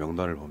올라간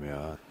명단을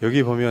보면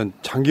여기 보면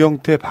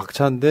장경태,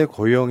 박찬대,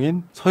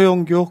 고영인,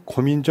 서영교,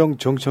 고민정,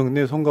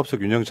 정청래,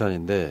 송갑석,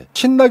 윤영찬인데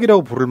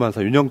친낙이라고 부를 만한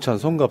사람 윤영찬,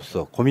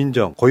 송갑석,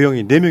 고민정,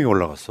 고영인 4명이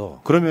올라갔어.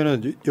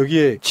 그러면은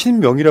여기에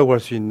친명이라고 할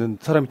수 있는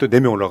사람이 또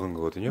 4명 올라간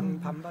거거든요.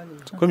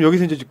 반반이죠. 그럼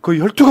여기서 이제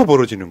거의 혈투가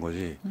벌어지는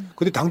거지.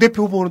 근데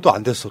당대표 후보는 또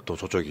안 됐어. 또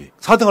저쪽이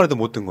 4등 안에도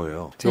못 든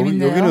거예요.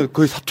 여기는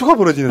거의 사투가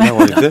벌어지는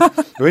상황인데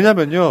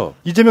왜냐면요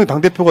이재명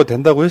당대표가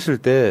된다고 했을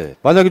때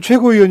만약에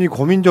최고위원이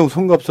고민정,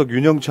 송갑석,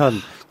 윤영찬,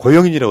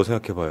 고영인이라고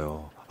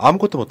생각해봐요.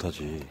 아무것도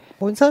못하지.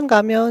 본선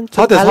가면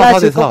좀 4대 4,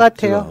 달라질 4대 4, 것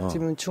같아요. 지금.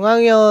 지금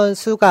중앙위원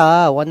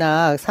수가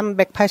워낙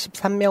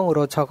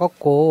 383명으로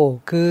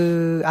적었고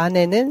그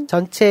안에는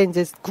전체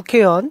이제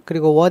국회의원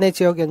그리고 원외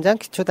지역위원장,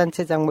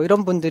 기초단체장 뭐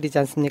이런 분들이지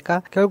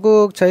않습니까?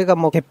 결국 저희가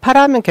뭐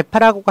개파라면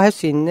개파라고 할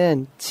수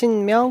있는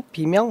친명,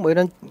 비명 뭐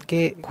이런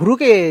게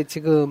고르게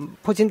지금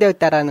포진되어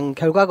있다라는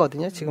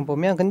결과거든요. 지금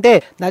보면.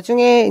 근데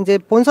나중에 이제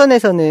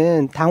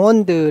본선에서는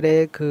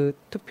당원들의 그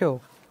투표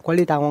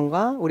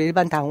권리당원과 우리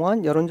일반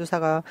당원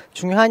여론조사가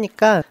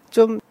중요하니까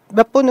좀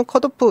몇 분은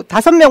컷오프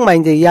 5명만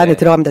이제 이 안에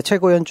들어갑니다.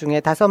 최고위원 중에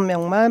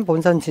 5명만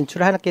본선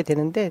진출을 하게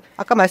되는데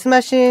아까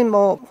말씀하신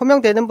뭐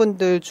호명되는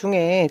분들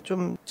중에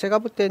좀 제가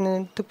볼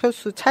때는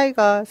득표수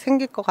차이가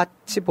생길 것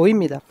같이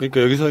보입니다.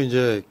 그러니까 여기서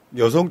이제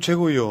여성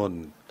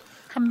최고위원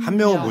한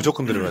명은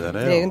무조건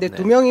들어가잖아요. 네, 근데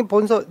 2명이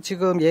본선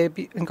지금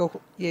예비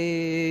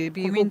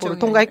후보로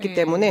통과했기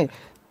때문에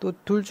또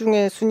둘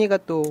중에 순위가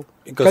또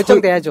그러니까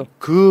결정돼야죠.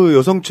 그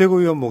여성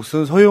최고위원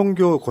몫은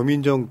서영교,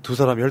 고민정 두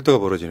사람이 혈투가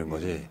벌어지는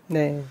거지.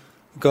 네.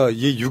 그러니까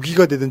이게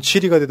 6위가 되든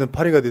 7위가 되든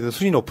 8위가 되든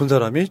순위 높은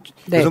사람이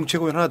여성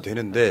최고위원 하나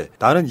되는데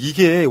나는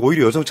이게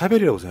오히려 여성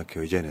차별이라고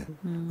생각해요. 이제는.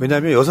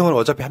 왜냐하면 여성은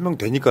어차피 한 명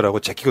되니까라고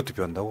제끼고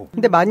투표한다고.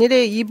 근데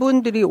만일에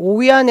이분들이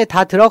 5위 안에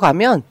다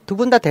들어가면 두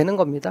분 다 되는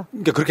겁니다.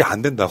 그러니까 그렇게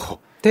안 된다고.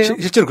 돼요?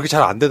 실제로 그렇게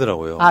잘 안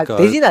되더라고요. 아, 그러니까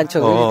되진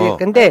않죠.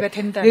 근데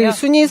이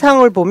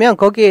순위상을 보면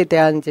거기에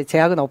대한 이제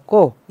제약은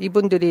없고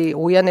이분들이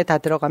 5위 안에 다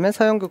들어가면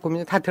서영교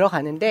고민정 다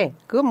들어가는데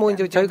그건 뭐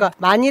이제 저희가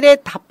만일에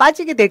다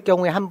빠지게 될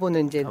경우에 한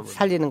분은 이제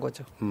살리는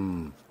거죠.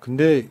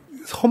 근데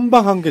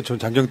선방한 게 전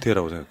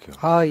장경태라고 생각해요.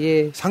 아,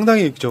 예.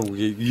 상당히 좀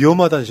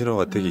위험하다는 신호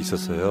같은 게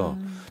있었어요.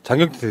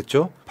 장경태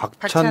됐죠?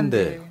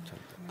 박찬대.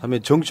 다음에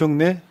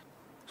정청래,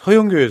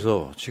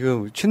 서영교에서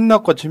지금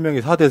친낙과 친명이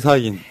 4대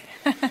 4인.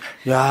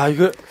 야,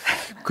 이거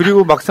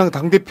그리고 막상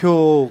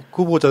당대표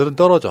후보자들은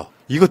떨어져.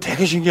 이거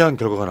되게 신기한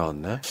결과가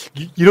나왔네.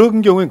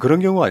 이런 경우엔 그런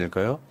경우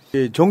아닐까요?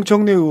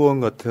 정청래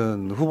의원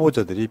같은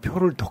후보자들이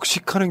표를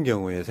독식하는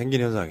경우에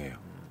생긴 현상이에요.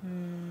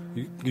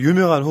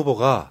 유명한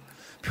후보가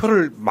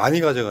표를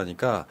많이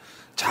가져가니까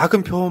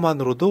작은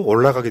표만으로도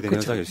올라가게 되는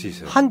현상일 수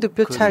있어요. 한두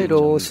표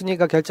차이로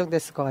순위가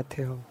결정됐을 것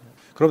같아요.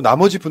 그럼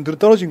나머지 분들은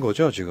떨어진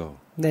거죠, 지금?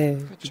 네.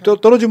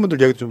 떨어진 분들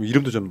얘기 좀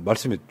이름도 좀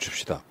말씀해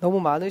줍시다. 너무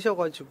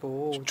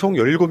많으셔가지고. 총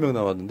 17명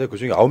나왔는데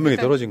그중에 9명이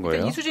떨어진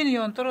거예요. 이수진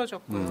의원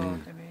떨어졌고요.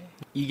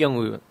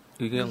 이경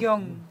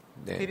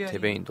대변인.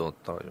 대변인도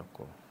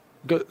떨어졌고.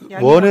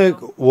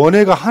 그러니까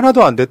원외가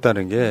하나도 안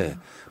됐다는 게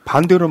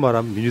반대로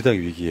말하면 민주당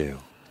위기예요.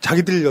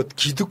 자기들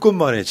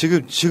기득권만 해.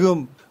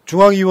 지금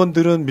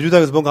중앙위원들은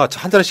민주당에서 뭔가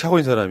한 자리씩 하고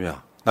있는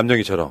사람이야.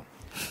 남영희처럼.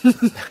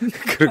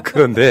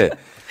 그런데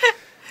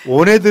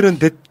원외들은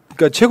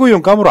그러니까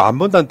최고위원 감으로 안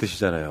본다는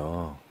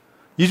뜻이잖아요.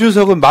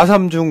 이준석은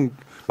마삼중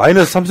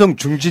마이너스 삼성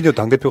중진여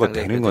당대표가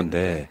되는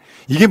건데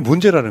이게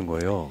문제라는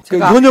거예요.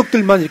 그러니까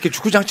현역들만 이렇게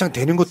주구장창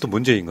되는 것도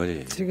문제인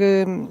거지.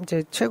 지금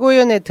이제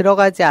최고위원회에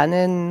들어가지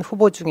않은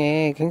후보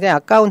중에 굉장히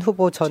아까운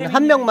후보 저는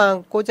한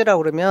명만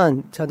꽂으라고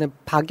그러면 저는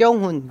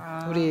박영훈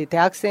우리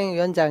대학생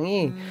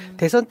위원장이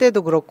대선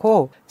때도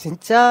그렇고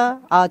진짜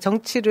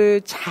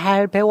정치를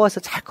잘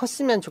배워서 잘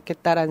컸으면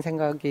좋겠다라는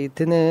생각이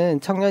드는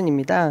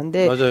청년입니다.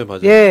 근데 맞아요.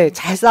 예,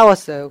 잘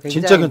싸웠어요. 굉장히.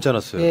 진짜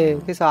괜찮았어요. 예,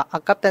 그래서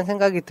아깝다는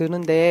생각이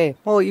드는데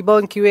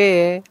이번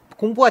기회에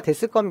공부가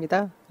됐을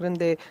겁니다.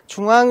 그런데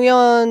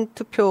중앙위원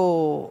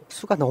투표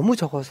수가 너무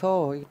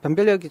적어서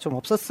변별력이 좀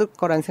없었을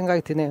거란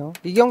생각이 드네요.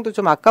 이경도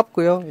좀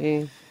아깝고요.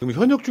 예. 그럼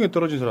현역 중에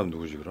떨어진 사람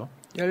누구지 그럼?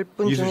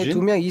 10분 중에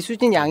 2명,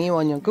 이수진,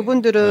 양이원영.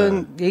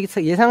 그분들은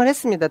예상을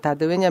했습니다,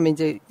 다들. 왜냐하면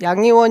이제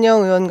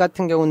양이원영 의원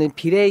같은 경우는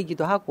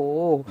비례이기도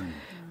하고,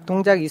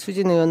 동작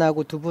이수진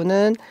의원하고 두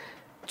분은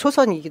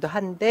초선이기도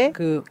한데,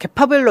 그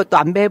개파별로 또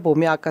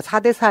안배해보면 아까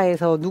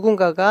 4대4에서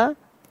누군가가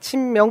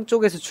친명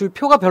쪽에서 줄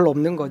표가 별로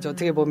없는 거죠,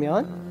 어떻게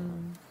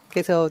보면.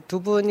 그래서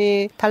두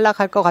분이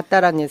탈락할 것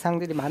같다라는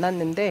예상들이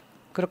많았는데,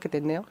 그렇게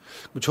됐네요.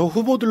 저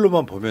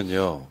후보들로만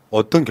보면요,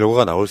 어떤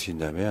결과가 나올 수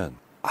있냐면,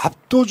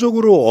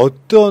 압도적으로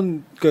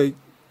어떤, 그러니까,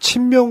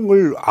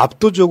 친명을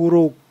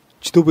압도적으로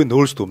지도부에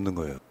넣을 수도 없는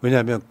거예요.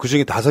 왜냐하면 그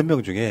중에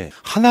 5명 중에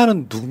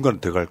하나는 누군가는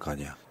들어갈 거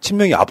아니야.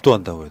 친명이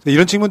압도한다고 해요.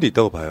 이런 측면도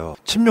있다고 봐요.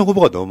 친명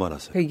후보가 너무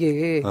많았어요.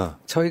 이게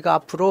저희가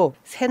앞으로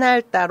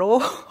새날 따로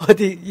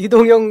어디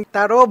이동형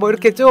따로 뭐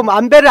이렇게 좀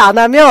안배를 안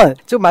하면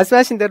좀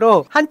말씀하신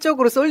대로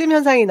한쪽으로 쏠림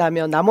현상이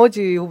나면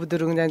나머지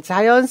후보들은 그냥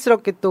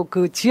자연스럽게 또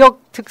그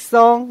지역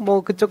특성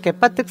뭐 그쪽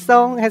개파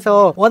특성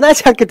해서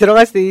원하지 않게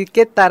들어갈 수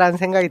있겠다라는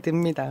생각이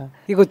듭니다.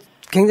 이거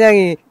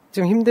굉장히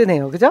좀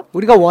힘드네요. 그죠?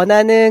 우리가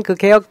원하는 그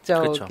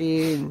개혁적인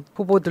그렇죠.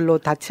 후보들로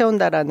다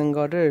채운다라는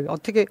거를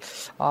어떻게,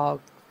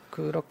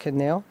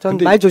 그렇겠네요. 전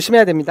말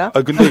조심해야 됩니다.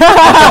 근데.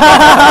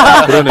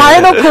 그러네. 다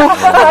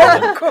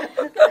해놓고.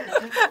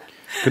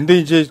 근데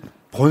이제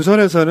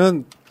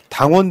본선에서는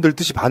당원들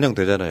뜻이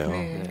반영되잖아요.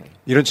 네.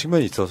 이런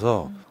측면이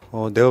있어서,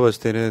 내가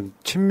봤을 때는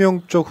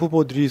친명 쪽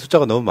후보들이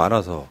숫자가 너무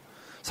많아서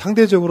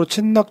상대적으로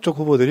친낙 쪽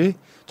후보들이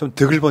좀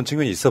득을 본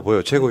측면이 있어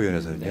보여요.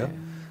 최고위원회에서는요.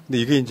 근데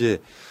이게 이제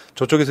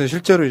저쪽에서는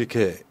실제로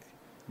이렇게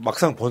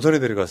막상 본선에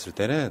들어갔을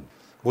때는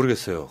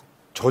모르겠어요.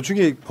 저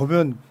중에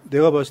보면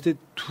내가 봤을 때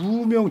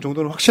 2명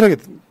정도는 확실하게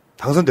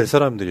당선될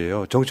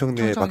사람들이에요.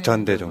 정청래,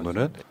 박찬대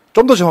정도는.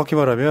 좀 더 정확히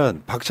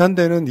말하면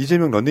박찬대는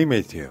이재명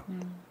런닝메이트예요.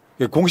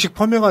 공식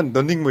퍼명한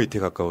런닝메이트에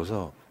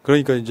가까워서.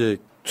 그러니까 이제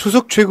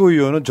수석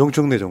최고위원은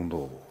정청래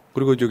정도.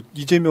 그리고 이제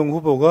이재명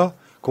후보가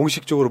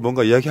공식적으로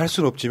뭔가 이야기할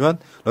수는 없지만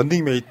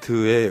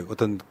런닝메이트의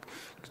어떤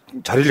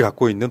자리를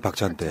갖고 있는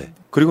박찬대.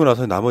 그리고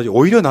나서 나머지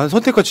오히려 나는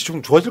선택까지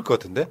좀 좋아질 것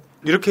같은데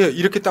이렇게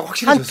딱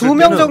확실히 한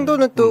 2명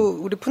정도는 또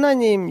우리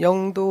푸나님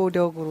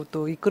영도력으로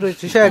또 이끌어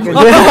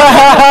주셔야겠네요.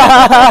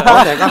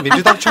 내가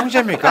민주당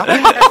총재입니까?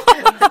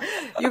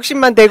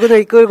 60만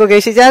대군을 이끌고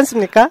계시지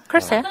않습니까?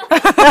 글쎄.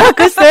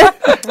 글쎄.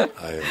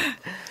 아유.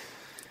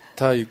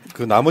 다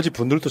그 나머지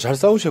분들도 잘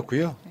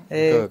싸우셨고요.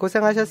 네, 그러니까,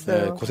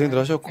 고생하셨어요. 네, 고생들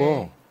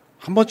하셨고.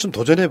 한 번쯤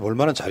도전해 볼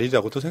만한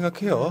자리라고도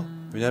생각해요.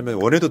 왜냐하면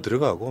원외도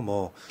들어가고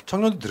뭐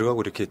청년도 들어가고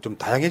이렇게 좀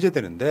다양해져야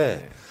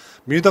되는데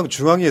민주당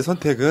중앙위의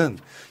선택은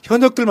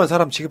현역들만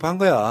사람 취급한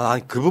거야.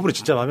 그 부분이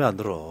진짜 마음에 안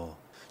들어.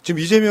 지금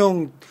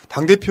이재명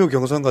당대표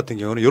경선 같은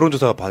경우는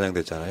여론조사가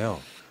반영됐잖아요.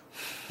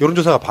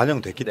 여론조사가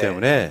반영됐기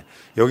때문에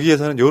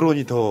여기에서는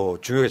여론이 더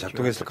중요하게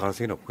작동했을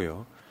가능성이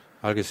높고요.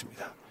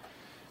 알겠습니다.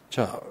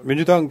 자,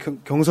 민주당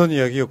경선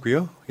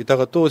이야기였고요.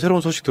 이따가 또 새로운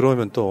소식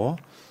들어오면 또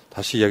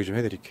다시 이야기 좀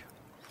해드릴게요.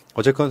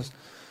 어쨌건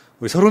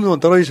우리 서른 의원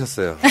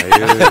떨어지셨어요.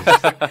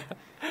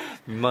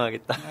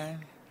 민망하겠다.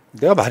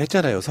 내가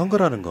말했잖아요.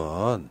 선거라는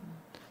건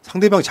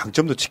상대방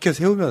장점도 지켜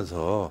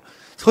세우면서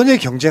선의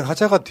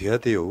경쟁하자가 돼야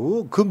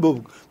돼요. 그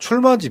뭐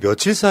출마한 지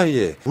며칠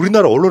사이에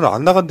우리나라 언론은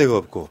안 나간 데가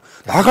없고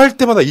나갈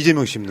때마다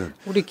이재명 씹는.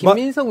 우리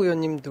김민석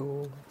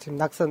의원님도 지금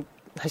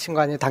낙선하신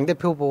거 아니에요?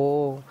 당대표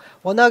후보.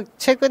 워낙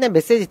최근에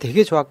메시지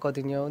되게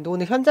좋았거든요. 근데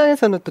오늘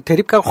현장에서는 또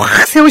대립각을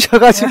확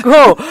세우셔가지고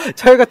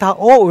저희가 다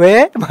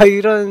왜? 막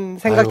이런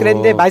생각들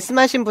했는데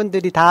말씀하신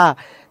분들이 다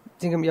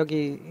지금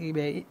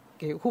여기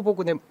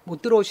후보군에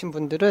못 들어오신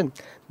분들은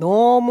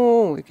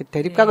너무 이렇게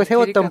대립각을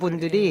세웠던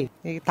분들이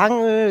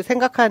당을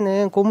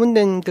생각하는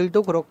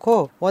고문님들도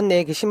그렇고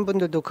원내에 계신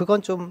분들도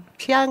그건 좀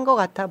피한 것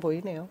같아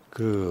보이네요.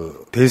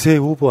 그 대세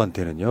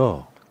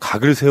후보한테는요.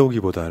 각을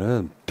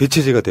세우기보다는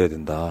대체제가 돼야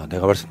된다.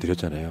 내가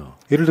말씀드렸잖아요.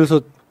 예를 들어서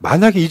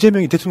만약에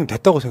이재명이 대통령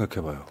됐다고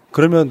생각해봐요.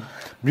 그러면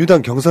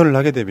민주당 경선을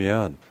하게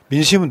되면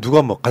민심은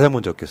누가 가장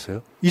먼저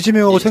얻겠어요?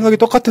 이재명하고 생각이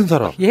똑같은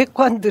사람.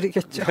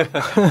 예관들이겠죠.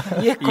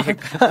 예관.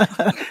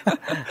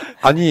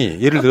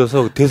 아니 예를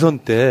들어서 대선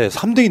때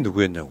 3등이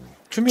누구였냐고.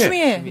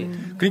 추미애.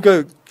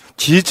 그러니까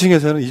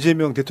지지층에서는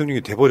이재명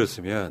대통령이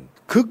돼버렸으면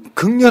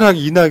극렬하게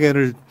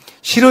이낙연을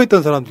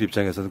싫어했던 사람들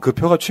입장에서는 그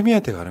표가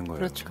추미애한테 가는 거예요.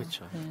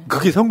 그렇죠.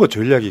 그게 선거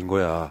전략인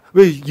거야.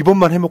 왜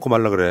이번만 해먹고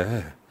말라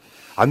그래.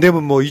 안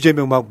되면 뭐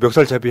이재명 막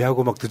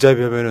멱살잡이하고 막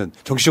드잡이하면은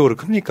정치적으로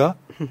큽니까?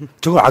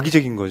 저건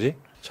악의적인 거지.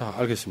 자,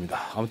 알겠습니다.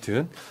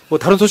 아무튼 뭐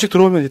다른 소식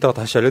들어오면 이따가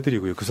다시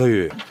알려드리고요. 그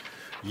사이에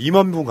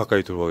 2만 분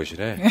가까이 들어와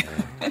계시네. 네.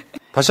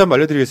 다시 한번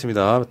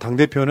알려드리겠습니다.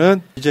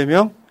 당대표는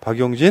이재명,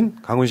 박용진,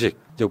 강훈식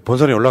이제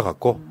본선에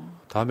올라갔고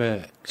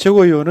다음에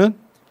최고위원은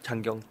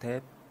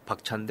장경태,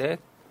 박찬대,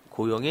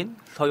 고영인,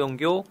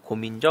 서영교,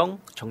 고민정,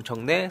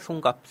 정청래,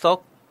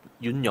 송갑석,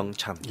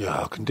 윤영찬.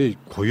 야, 근데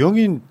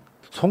고영인,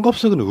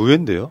 송갑석은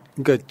의외인데요.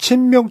 그러니까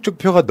친명 쪽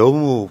표가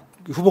너무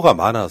후보가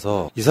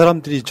많아서 이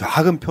사람들이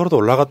작은 표로도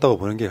올라갔다고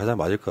보는 게 가장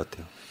맞을 것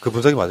같아요. 그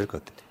분석이 맞을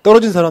것 같아요.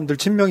 떨어진 사람들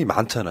친명이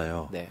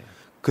많잖아요. 네.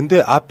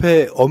 근데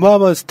앞에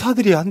어마어마한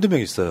스타들이 한두 명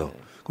있어요.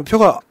 그럼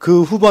표가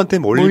그 후보한테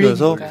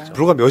몰리면서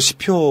불과 몇십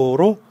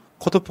표로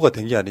컷오프가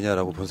된 게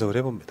아니냐라고 분석을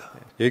해봅니다.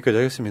 여기까지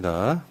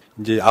하겠습니다.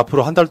 이제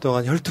앞으로 한 달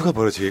동안 혈투가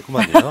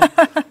벌어지겠구만요.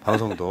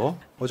 방송도.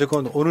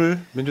 어쨌건 오늘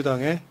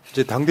민주당의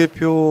이제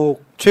당대표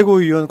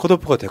최고위원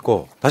컷오프가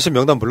됐고 다시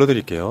명단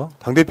불러드릴게요.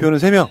 당대표는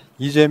 3명.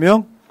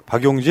 이재명,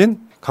 박용진,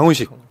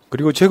 강훈식.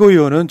 그리고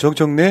최고위원은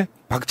정청래,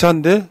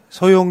 박찬대,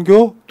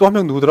 서영교, 또 한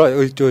명 누구더라?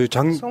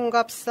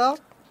 송갑석.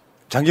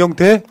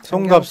 장경태,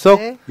 송갑석,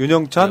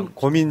 윤영찬,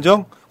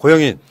 고민정,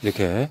 고영인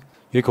이렇게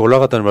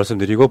올라갔다는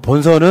말씀드리고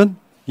본선은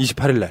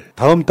 28일 날,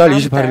 다음 달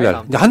 28일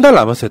날, 이제 한 달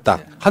남았어요,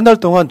 딱. 한 달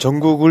동안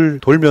전국을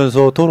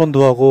돌면서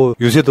토론도 하고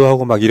유세도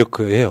하고 막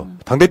이렇게 해요.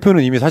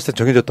 당대표는 이미 사실상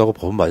정해졌다고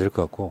보면 맞을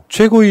것 같고,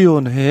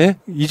 최고위원회에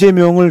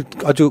이재명을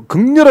아주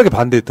극렬하게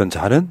반대했던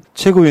자는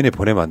최고위원회에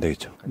보내면 안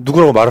되겠죠.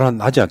 누구라고 말을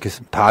하지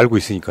않겠습니다. 다 알고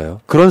있으니까요.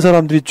 그런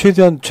사람들이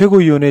최대한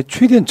최고위원회에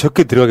최대한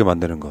적게 들어가게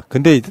만드는 것.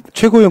 근데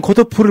최고위원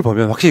컷오프를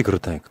보면 확실히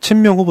그렇다니까.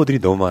 친명 후보들이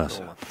너무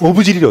많았어요.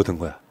 오브질이 얻은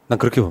거야. 난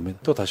그렇게 봅니다.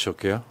 또 다시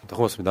올게요.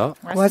 고맙습니다.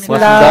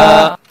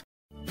 고맙습니다.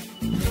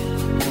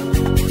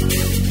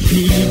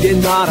 이게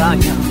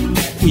나라냐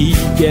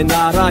이게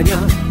나라냐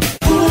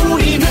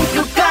우리는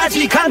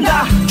끝까지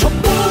간다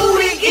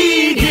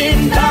촛불이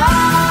이긴다.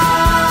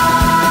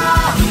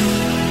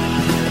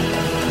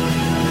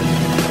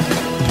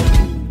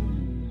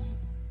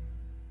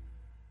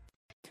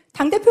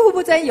 당대표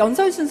후보자의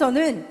연설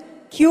순서는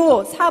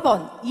기호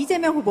 4번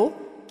이재명 후보,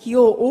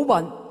 기호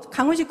 5번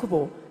강훈식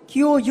후보,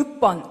 기호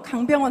 6번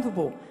강병원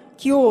후보,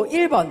 기호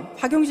 1번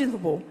박용진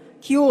후보,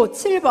 기호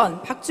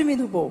 7번 박주민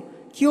후보,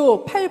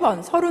 기호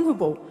 8번 서른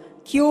후보,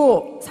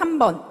 기호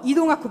 3번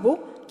이동학 후보,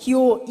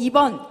 기호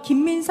 2번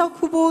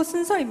김민석 후보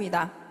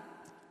순서입니다.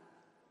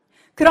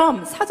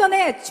 그럼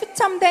사전에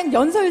추첨된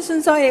연설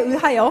순서에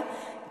의하여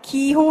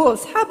기호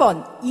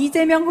 4번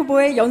이재명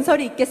후보의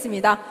연설이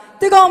있겠습니다.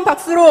 뜨거운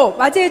박수로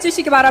맞이해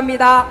주시기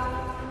바랍니다.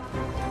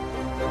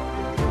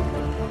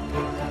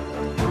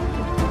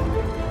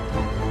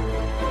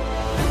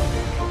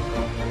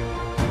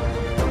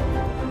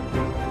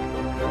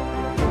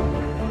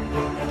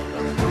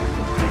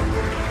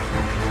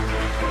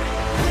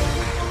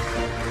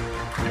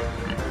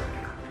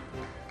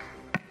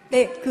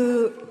 네,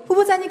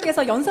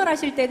 후보자님께서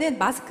연설하실 때는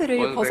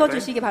마스크를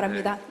벗어주시기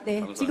바랍니다.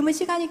 네, 지금은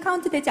시간이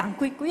카운트되지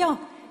않고 있고요.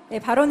 네,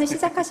 발언을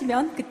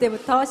시작하시면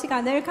그때부터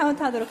시간을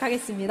카운트하도록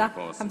하겠습니다.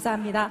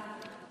 감사합니다.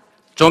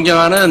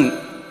 존경하는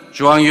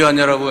중앙위원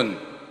여러분,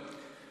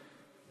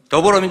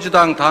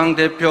 더불어민주당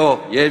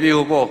당대표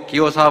예비후보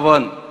기호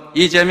 4번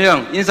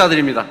이재명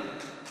인사드립니다.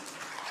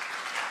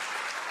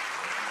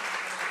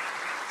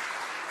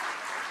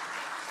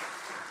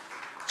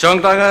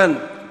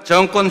 정당은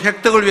정권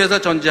획득을 위해서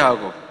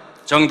존재하고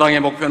정당의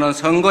목표는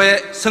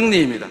선거의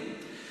승리입니다.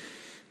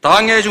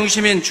 당의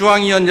중심인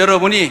중앙위원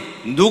여러분이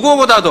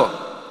누구보다도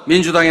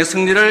민주당의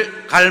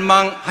승리를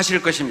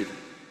갈망하실 것입니다.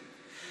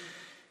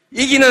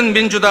 이기는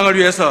민주당을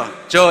위해서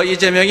저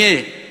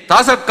이재명이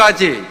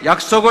 5가지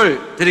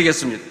약속을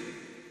드리겠습니다.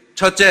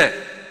 첫째,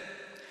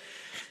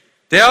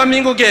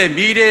 대한민국의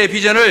미래의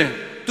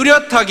비전을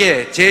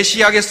뚜렷하게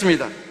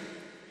제시하겠습니다.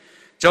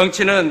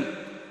 정치는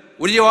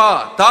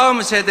우리와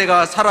다음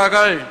세대가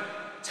살아갈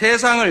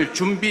세상을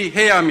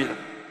준비해야 합니다.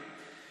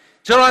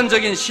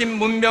 전환적인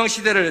신문명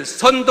시대를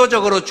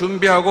선도적으로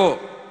준비하고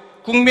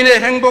국민의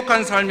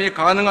행복한 삶이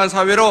가능한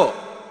사회로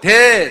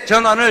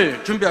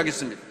대전환을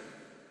준비하겠습니다.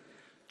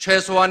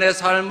 최소한의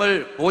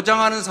삶을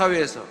보장하는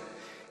사회에서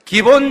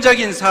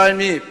기본적인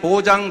삶이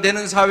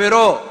보장되는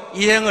사회로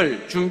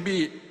이행을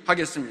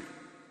준비하겠습니다.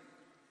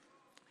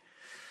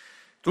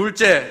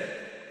 둘째,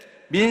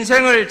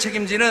 민생을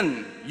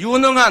책임지는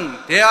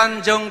유능한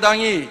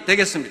대안정당이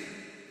되겠습니다.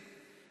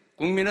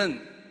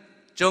 국민은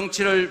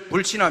정치를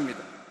불신합니다.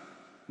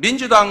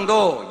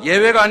 민주당도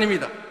예외가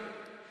아닙니다.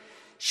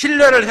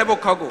 신뢰를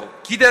회복하고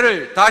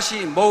기대를 다시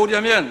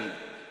모으려면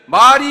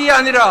말이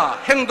아니라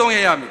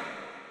행동해야 합니다.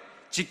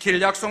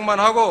 지킬 약속만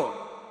하고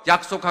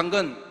약속한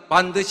건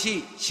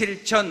반드시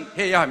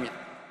실천해야 합니다.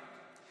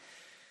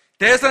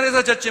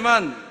 대선에서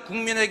졌지만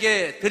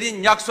국민에게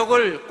드린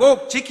약속을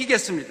꼭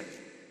지키겠습니다.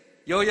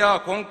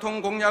 여야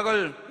공통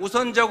공약을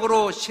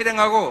우선적으로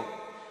실행하고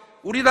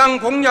우리 당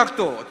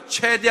공약도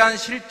최대한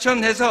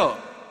실천해서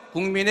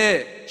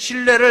국민의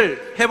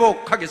신뢰를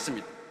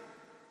회복하겠습니다.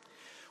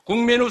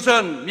 국민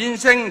우선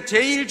민생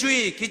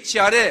제일주의 기치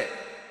아래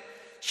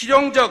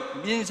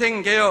실용적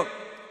민생개혁,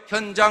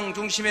 현장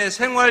중심의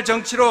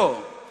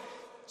생활정치로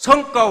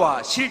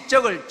성과와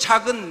실적을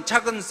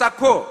차근차근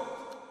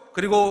쌓고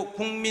그리고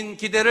국민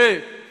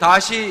기대를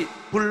다시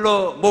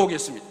불러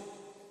모으겠습니다.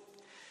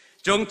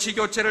 정치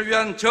교체를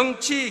위한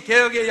정치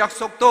개혁의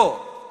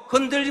약속도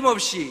흔들림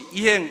없이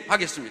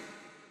이행하겠습니다.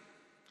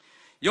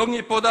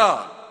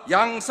 영입보다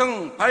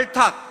양성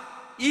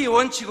발탁 이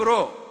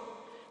원칙으로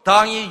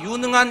당이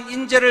유능한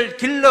인재를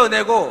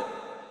길러내고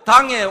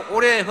당에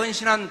오래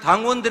헌신한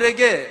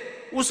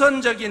당원들에게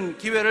우선적인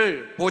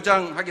기회를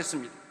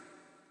보장하겠습니다.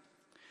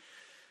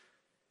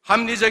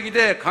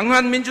 합리적이되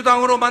강한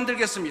민주당으로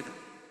만들겠습니다.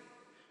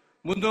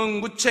 무능,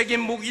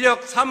 무책임,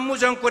 무기력,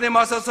 산무정권에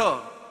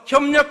맞서서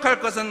협력할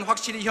것은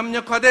확실히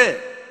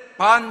협력하되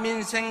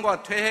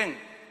반민생과 퇴행,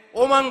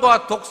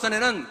 오만과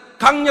독선에는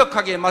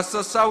강력하게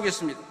맞서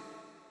싸우겠습니다.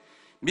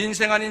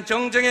 민생 아닌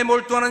정쟁에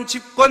몰두하는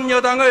집권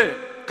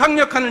여당을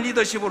강력한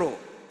리더십으로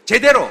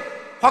제대로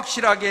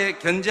확실하게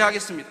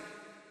견제하겠습니다.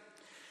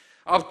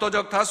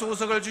 압도적 다수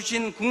의석을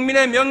주신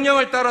국민의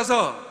명령을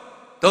따라서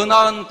더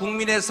나은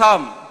국민의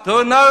삶,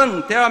 더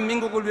나은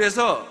대한민국을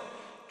위해서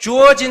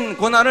주어진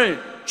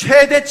권한을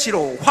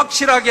최대치로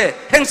확실하게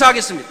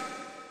행사하겠습니다.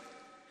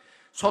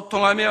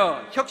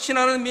 소통하며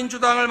혁신하는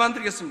민주당을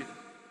만들겠습니다.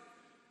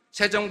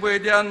 새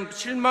정부에 대한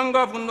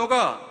실망과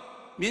분노가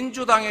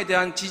민주당에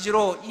대한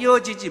지지로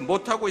이어지지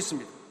못하고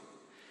있습니다.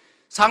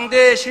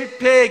 상대의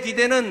실패에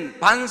기대는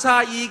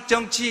반사이익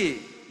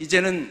정치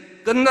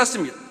이제는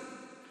끝났습니다.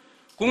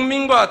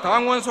 국민과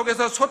당원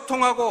속에서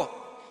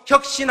소통하고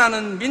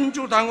혁신하는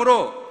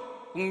민주당으로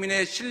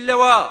국민의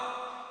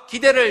신뢰와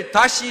기대를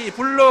다시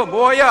불러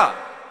모아야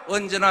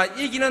언제나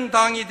이기는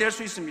당이 될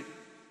수 있습니다.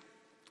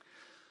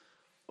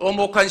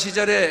 엄혹한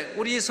시절에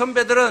우리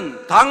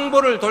선배들은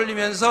당보를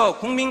돌리면서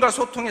국민과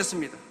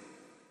소통했습니다.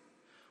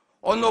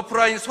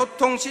 온오프라인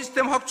소통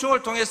시스템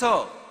확충을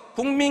통해서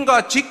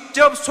국민과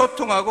직접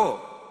소통하고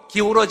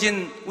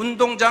기울어진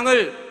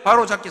운동장을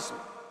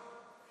바로잡겠습니다.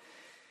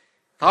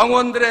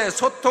 당원들의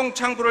소통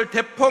창구를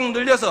대폭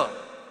늘려서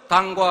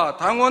당과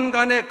당원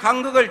간의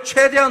간극을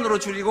최대한으로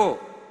줄이고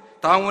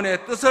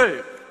당원의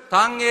뜻을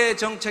당의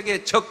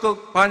정책에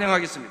적극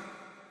반영하겠습니다.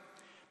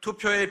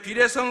 투표의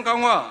비례성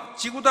강화,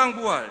 지구당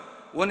부활,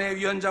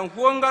 원외위원장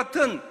후원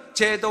같은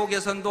제도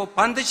개선도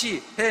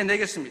반드시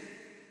해내겠습니다.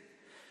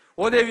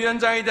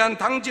 원외위원장에 대한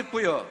당직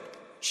부여,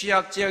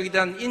 취약지역에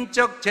대한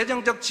인적,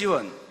 재정적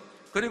지원,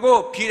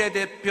 그리고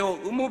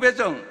비례대표 의무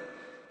배정,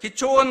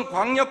 기초원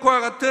광역화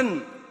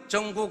같은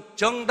전국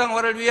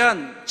정당화를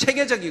위한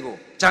체계적이고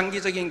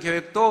장기적인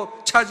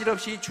계획도 차질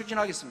없이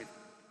추진하겠습니다.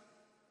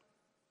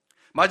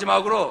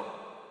 마지막으로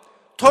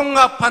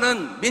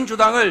통합하는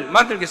민주당을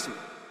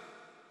만들겠습니다.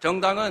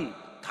 정당은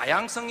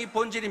다양성이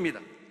본질입니다.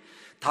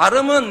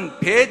 다름은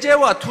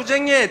배제와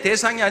투쟁의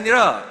대상이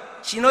아니라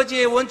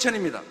시너지의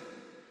원천입니다.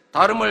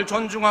 다름을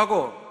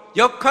존중하고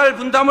역할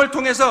분담을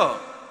통해서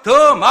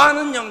더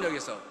많은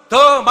영역에서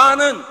더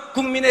많은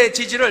국민의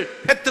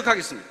지지를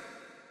획득하겠습니다.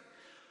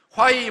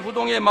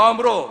 화이부동의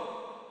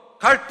마음으로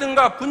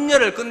갈등과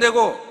분열을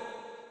끝내고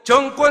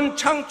정권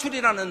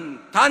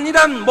창출이라는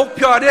단일한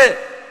목표 아래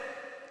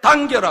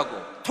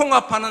단결하고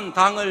통합하는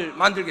당을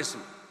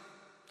만들겠습니다.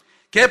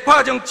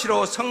 계파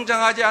정치로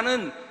성장하지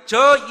않은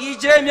저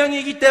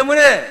이재명이기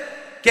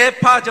때문에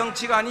계파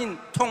정치가 아닌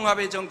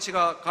통합의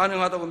정치가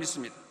가능하다고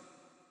믿습니다.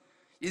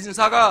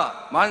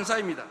 인사가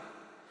만사입니다.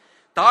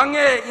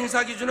 당의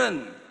인사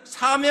기준은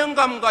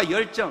사명감과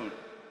열정,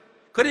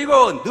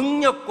 그리고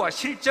능력과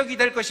실적이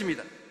될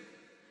것입니다.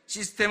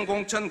 시스템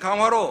공천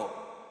강화로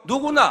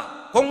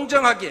누구나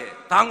공정하게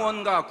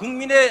당원과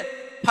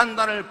국민의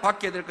판단을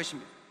받게 될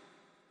것입니다.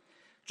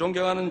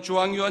 존경하는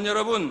중앙위원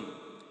여러분,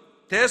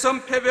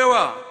 대선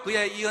패배와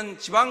그에 이은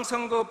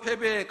지방선거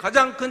패배의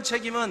가장 큰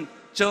책임은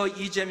저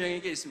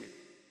이재명에게 있습니다.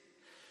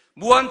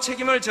 무한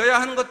책임을 져야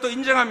하는 것도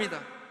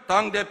인정합니다.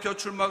 당대표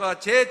출마가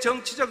제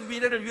정치적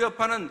미래를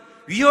위협하는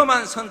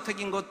위험한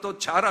선택인 것도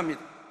잘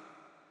압니다.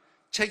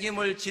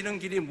 책임을 지는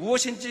길이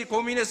무엇인지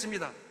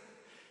고민했습니다.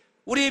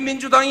 우리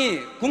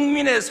민주당이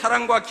국민의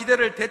사랑과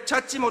기대를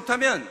되찾지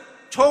못하면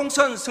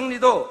총선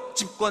승리도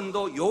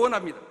집권도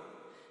요원합니다.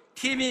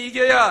 팀이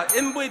이겨야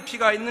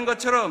MVP가 있는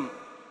것처럼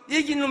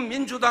이기는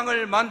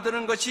민주당을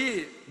만드는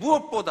것이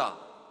무엇보다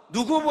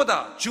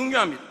누구보다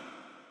중요합니다.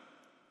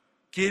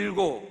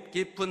 길고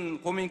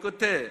깊은 고민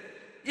끝에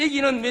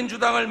이기는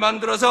민주당을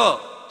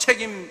만들어서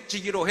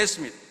책임지기로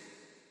했습니다.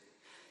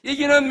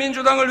 이기는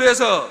민주당을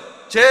위해서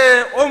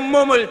제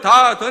온몸을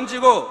다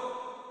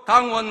던지고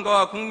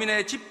당원과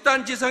국민의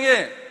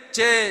집단지성에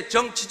제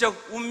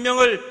정치적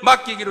운명을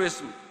맡기기로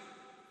했습니다.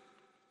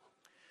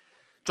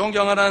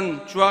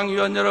 존경하는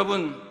중앙위원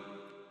여러분,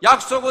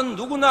 약속은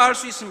누구나 할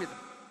수 있습니다.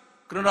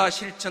 그러나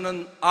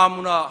실천은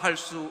아무나 할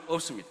수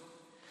없습니다.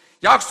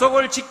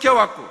 약속을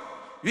지켜왔고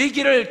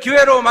위기를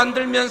기회로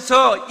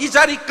만들면서 이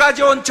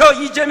자리까지 온 저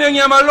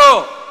이재명이야말로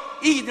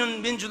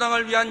이기는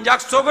민주당을 위한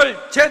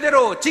약속을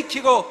제대로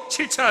지키고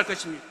실천할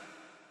것입니다.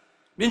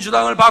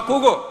 민주당을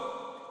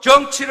바꾸고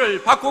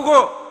정치를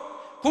바꾸고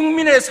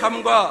국민의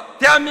삶과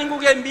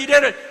대한민국의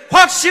미래를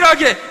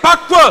확실하게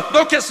바꿔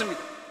놓겠습니다.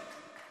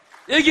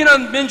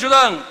 이기는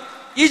민주당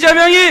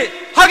이재명이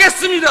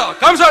하겠습니다.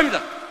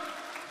 감사합니다.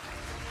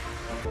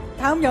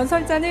 다음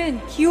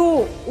연설자는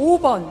기호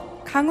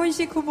 5번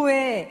강훈식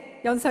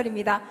후보의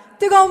연설입니다.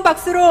 뜨거운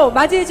박수로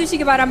맞이해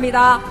주시기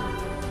바랍니다.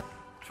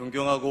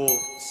 존경하고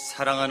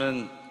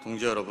사랑하는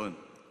동지 여러분,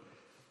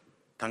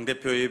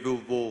 당대표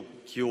예비후보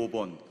기호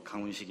 5번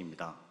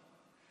강훈식입니다.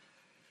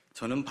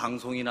 저는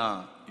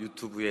방송이나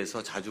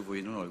유튜브에서 자주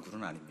보이는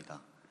얼굴은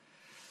아닙니다.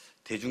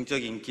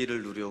 대중적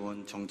인기를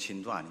누려온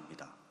정치인도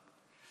아닙니다.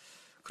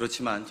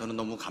 그렇지만 저는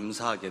너무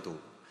감사하게도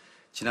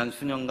지난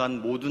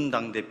수년간 모든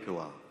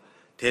당대표와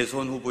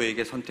대선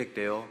후보에게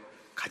선택되어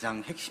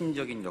가장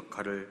핵심적인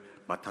역할을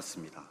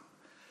맡았습니다.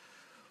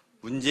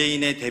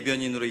 문재인의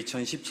대변인으로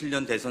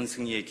 2017년 대선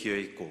승리에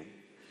기여했고,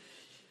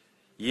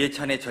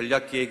 이해찬의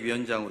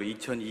전략기획위원장으로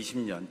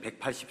 2020년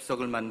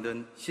 180석을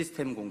만든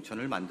시스템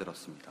공천을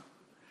만들었습니다.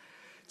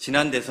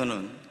 지난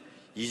대선은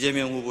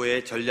이재명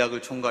후보의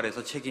전략을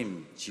총괄해서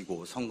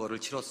책임지고 선거를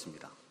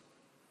치렀습니다.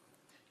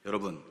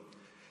 여러분,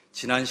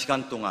 지난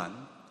시간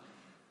동안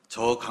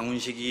저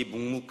강훈식이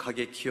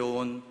묵묵하게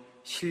키워온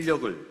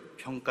실력을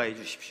평가해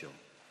주십시오.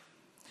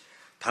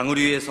 당을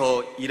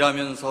위해서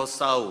일하면서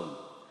쌓아온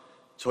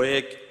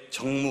저의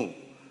정무,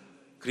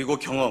 그리고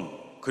경험,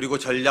 그리고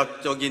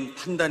전략적인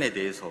판단에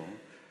대해서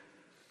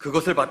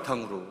그것을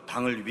바탕으로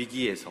당을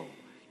위기에서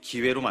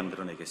기회로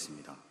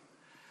만들어내겠습니다.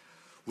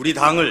 우리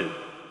당을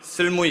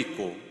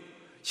쓸모있고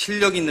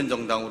실력 있는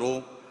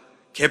정당으로,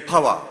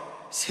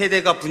 계파와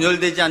세대가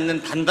분열되지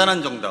않는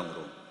단단한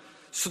정당으로,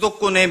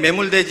 수도권에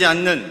매몰되지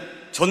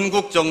않는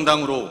전국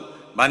정당으로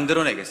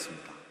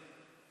만들어내겠습니다.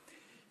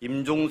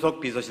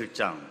 임종석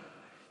비서실장,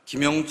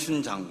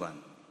 김영춘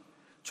장관,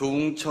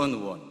 조웅천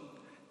의원,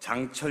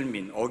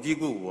 장철민,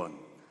 어기구 의원,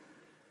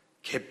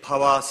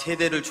 계파와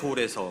세대를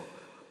초월해서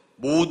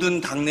모든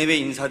당내외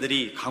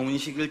인사들이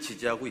강훈식을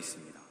지지하고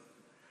있습니다.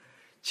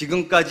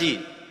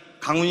 지금까지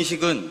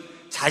강훈식은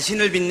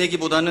자신을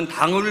빛내기보다는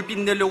당을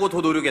빛내려고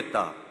더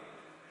노력했다,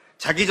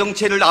 자기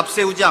정체를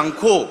앞세우지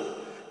않고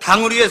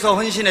당을 위해서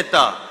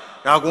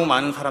헌신했다라고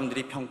많은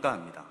사람들이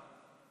평가합니다.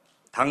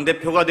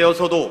 당대표가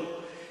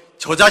되어서도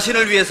저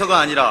자신을 위해서가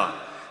아니라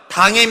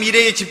당의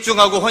미래에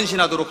집중하고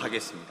헌신하도록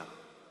하겠습니다.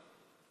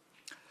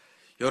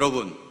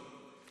 여러분,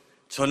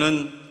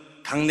 저는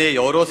당내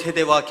여러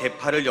세대와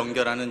계파를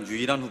연결하는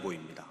유일한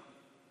후보입니다.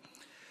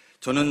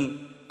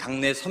 저는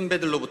당내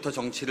선배들로부터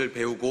정치를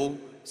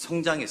배우고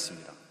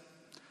성장했습니다.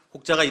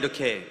 혹자가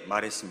이렇게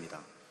말했습니다.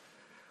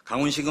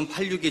 강훈식은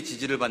 86의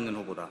지지를 받는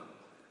후보다.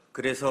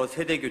 그래서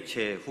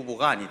세대교체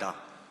후보가 아니다.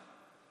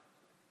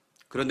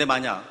 그런데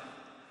만약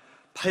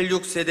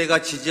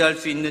 86세대가 지지할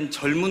수 있는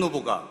젊은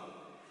후보가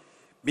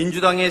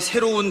민주당의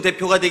새로운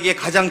대표가 되기에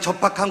가장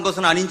적합한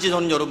것은 아닌지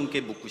저는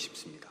여러분께 묻고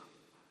싶습니다.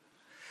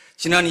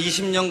 지난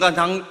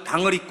 20년간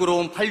당을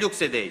이끌어온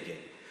 86세대에게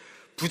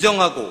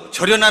부정하고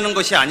절연하는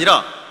것이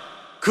아니라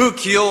그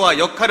기여와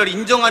역할을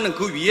인정하는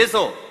그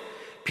위에서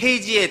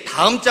페이지의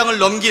다음 장을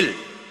넘길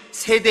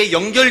세대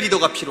연결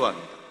리더가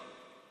필요합니다.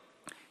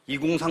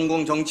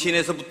 2030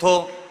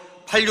 정치인에서부터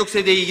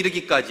 86세대에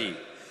이르기까지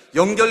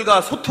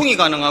연결과 소통이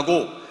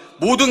가능하고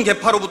모든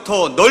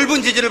계파로부터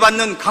넓은 지지를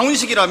받는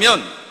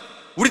강훈식이라면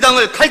우리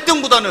당을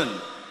갈등보다는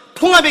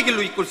통합의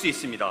길로 이끌 수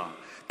있습니다.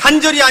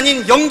 단절이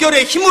아닌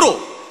연결의 힘으로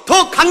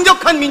더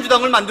강력한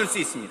민주당을 만들 수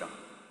있습니다.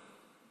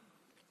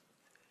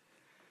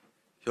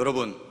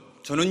 여러분,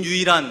 저는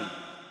유일한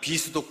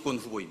비수도권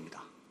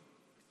후보입니다.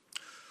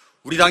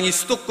 우리 당이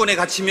수도권에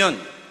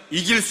갇히면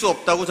이길 수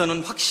없다고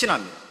저는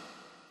확신합니다.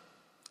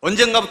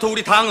 언젠가부터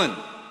우리 당은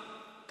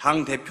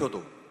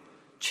당대표도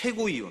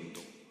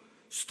최고의원도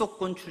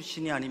수도권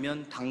출신이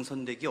아니면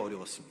당선되기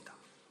어려웠습니다.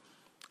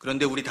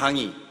 그런데 우리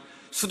당이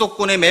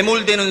수도권에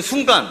매몰되는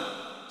순간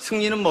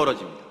승리는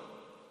멀어집니다.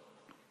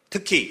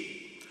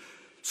 특히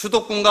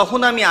수도권과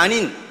호남이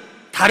아닌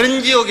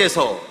다른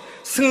지역에서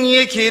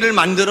승리의 기회를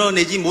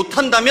만들어내지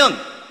못한다면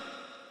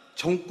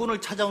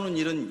정권을 찾아오는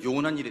일은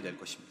요원한 일이 될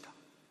것입니다.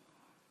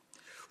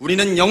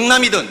 우리는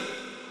영남이든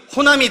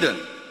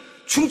호남이든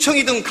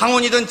충청이든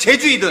강원이든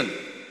제주이든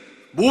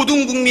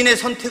모든 국민의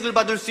선택을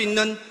받을 수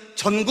있는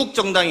전국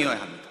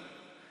정당이어야 합니다.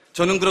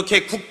 저는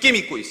그렇게 굳게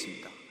믿고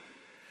있습니다.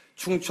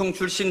 충청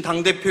출신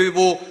당대표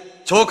후보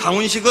저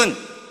강훈식은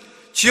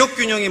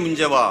지역균형의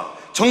문제와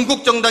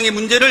전국 정당의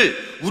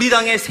문제를 우리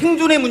당의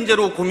생존의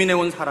문제로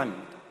고민해온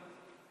사람입니다.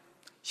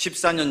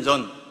 14년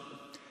전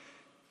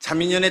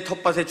자민련의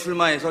텃밭에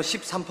출마해서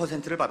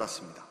 13%를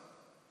받았습니다.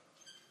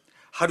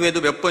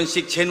 하루에도 몇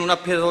번씩 제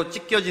눈앞에서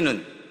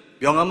찢겨지는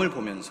명함을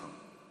보면서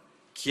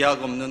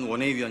기약 없는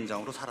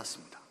원외위원장으로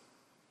살았습니다.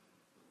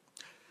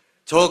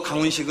 저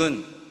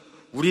강훈식은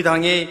우리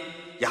당의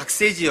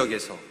약세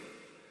지역에서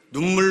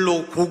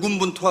눈물로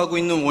고군분투하고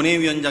있는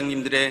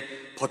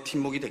원외위원장님들의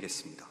버팀목이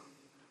되겠습니다.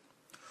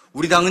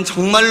 우리 당은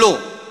정말로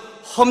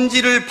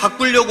험지를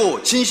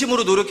바꾸려고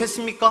진심으로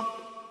노력했습니까?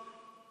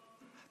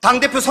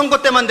 당대표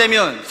선거 때만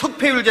되면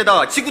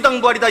석패율제다,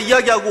 지구당부하리다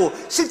이야기하고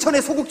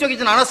실천에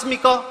소극적이진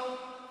않았습니까?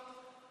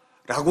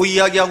 라고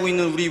이야기하고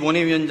있는 우리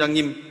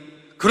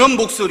원외위원장님, 그런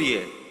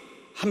목소리에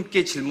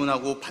함께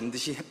질문하고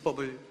반드시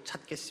해법을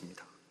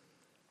찾겠습니다.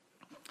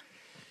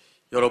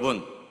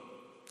 여러분,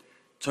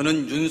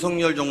 저는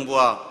윤석열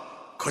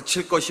정부와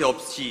거칠 것이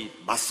없이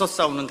맞서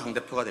싸우는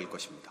당대표가 될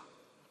것입니다.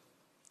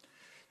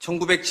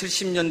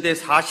 1970년대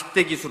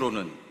 40대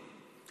기수로는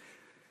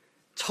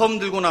처음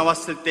들고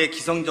나왔을 때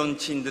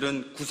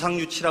기성정치인들은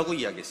구상유치라고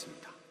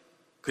이야기했습니다.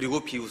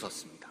 그리고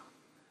비웃었습니다.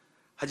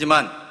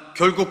 하지만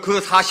결국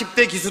그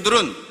 40대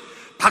기수들은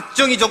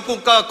박정희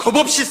정권과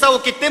겁없이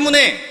싸웠기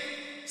때문에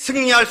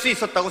승리할 수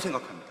있었다고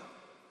생각합니다.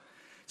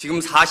 지금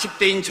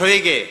 40대인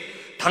저에게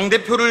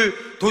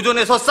당대표를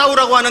도전해서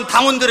싸우라고 하는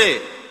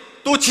당원들의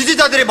또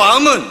지지자들의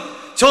마음은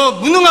저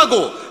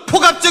무능하고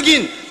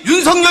포갑적인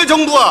윤석열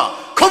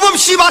정부와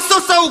겁없이 맞서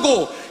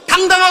싸우고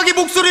당당하게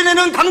목소리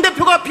내는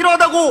당대표가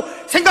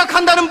필요하다고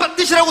생각한다는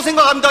뜻이라고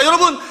생각합니다.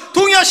 여러분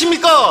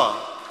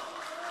동의하십니까?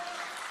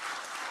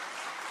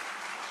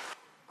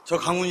 저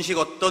강훈식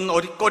어떤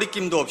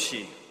꺼리낌도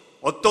없이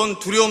어떤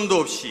두려움도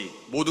없이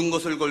모든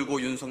것을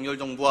걸고 윤석열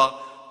정부와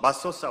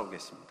맞서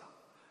싸우겠습니다.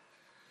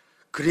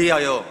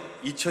 그리하여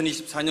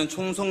 2024년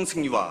총선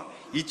승리와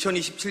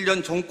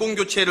 2027년 정권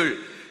교체를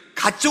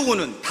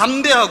가져오는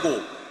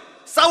담대하고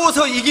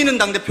싸워서 이기는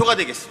당대표가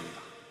되겠습니다.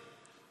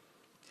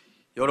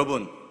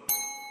 여러분,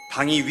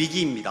 당이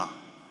위기입니다.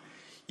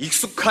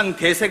 익숙한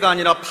대세가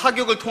아니라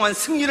파격을 통한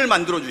승리를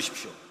만들어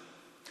주십시오.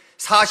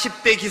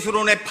 40대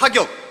기술원의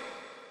파격,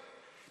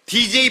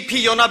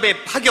 DJP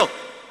연합의 파격,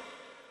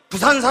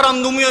 부산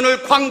사람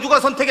노무현을 광주가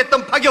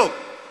선택했던 파격,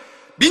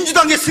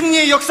 민주당의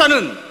승리의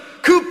역사는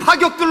그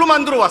파격들로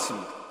만들어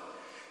왔습니다.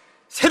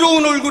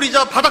 새로운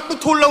얼굴이자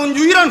바닥부터 올라온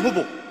유일한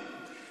후보,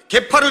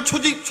 계파를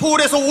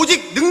초월해서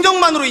오직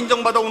능력만으로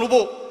인정받아온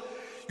후보,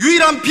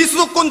 유일한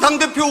비수도권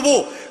당대표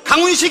후보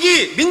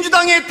강훈식이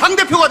민주당의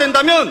당대표가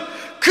된다면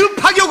그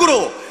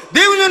파격으로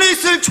내후년에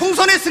있을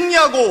총선에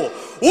승리하고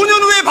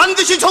 5년 후에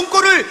반드시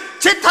정권을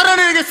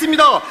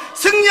재탈환해야겠습니다.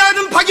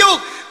 승리하는 파격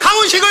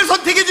강훈식을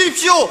선택해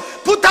주십시오.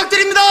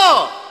 부탁드립니다.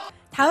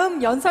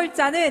 다음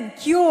연설자는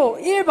기호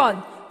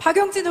 1번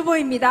박용진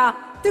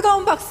후보입니다.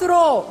 뜨거운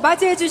박수로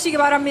맞이해 주시기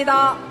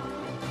바랍니다.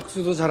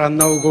 박수도 잘 안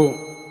나오고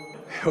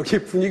여기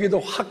분위기도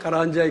확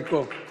가라앉아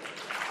있고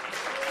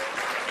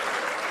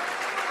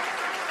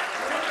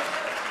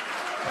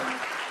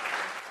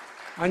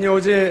아니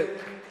어제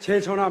제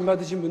전화 안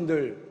받으신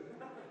분들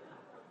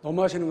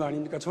너무하시는 거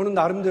아닙니까? 저는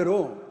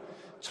나름대로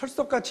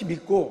철석같이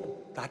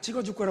믿고 나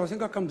찍어줄 거라고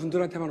생각한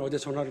분들한테만 어제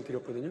전화를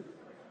드렸거든요.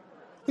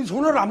 근데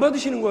전화를 안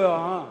받으시는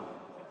거야.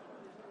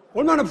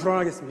 얼마나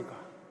불안하겠습니까?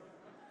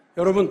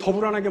 여러분 더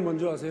불안하게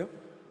뭔지 아세요?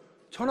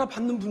 전화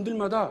받는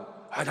분들마다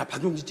나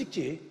박용진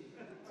찍지.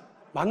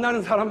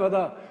 만나는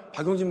사람마다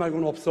박용진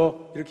말고는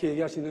없어. 이렇게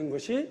얘기하시는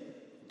것이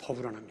더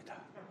불안합니다.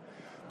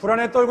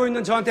 불안에 떨고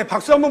있는 저한테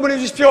박수 한번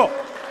보내주십시오.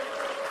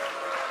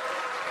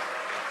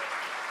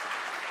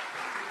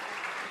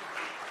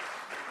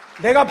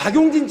 내가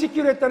박용진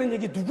찍기로 했다는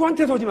얘기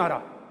누구한테도 하지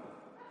마라.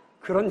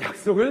 그런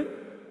약속을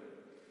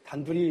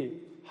단둘이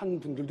한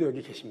분들도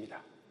여기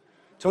계십니다.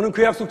 저는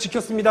그 약속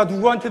지켰습니다.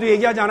 누구한테도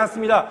얘기하지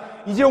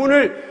않았습니다. 이제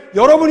오늘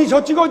여러분이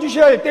저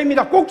찍어주셔야 할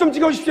때입니다. 꼭 좀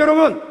찍어주십시오,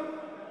 여러분.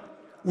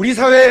 우리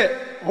사회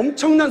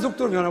엄청난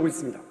속도로 변하고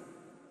있습니다.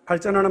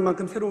 발전하는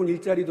만큼 새로운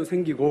일자리도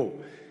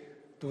생기고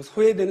또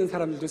소외되는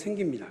사람들도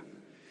생깁니다.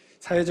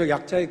 사회적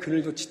약자의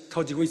그늘도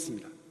짙어지고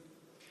있습니다.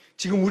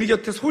 지금 우리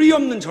곁에 소리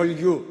없는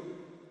절규,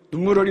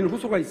 눈물 어린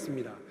호소가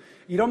있습니다.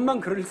 이런만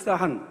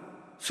그럴싸한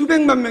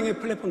수백만 명의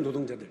플랫폼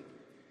노동자들,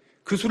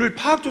 그 수를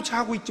파악조차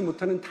하고 있지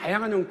못하는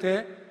다양한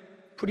형태의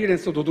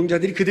프리랜서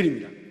노동자들이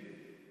그들입니다.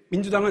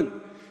 민주당은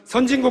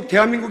선진국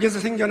대한민국에서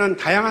생겨난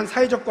다양한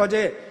사회적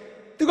과제에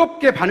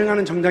뜨겁게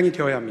반응하는 정당이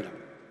되어야 합니다.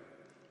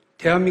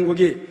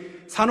 대한민국이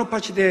산업화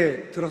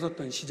시대에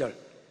들어섰던 시절,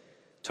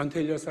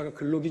 전태일 열사가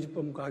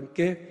근로기준법과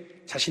함께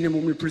자신의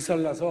몸을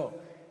불살라서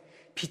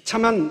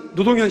비참한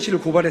노동 현실을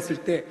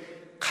고발했을 때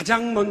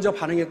가장 먼저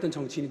반응했던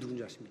정치인이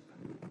누군지 아십니까?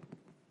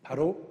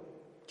 바로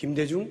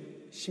김대중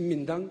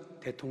신민당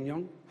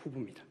대통령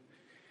후보입니다.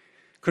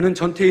 그는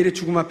전태일의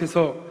죽음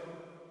앞에서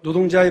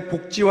노동자의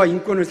복지와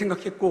인권을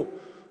생각했고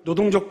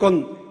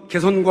노동조건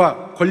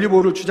개선과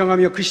권리보호를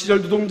주장하며 그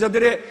시절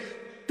노동자들의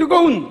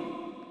뜨거운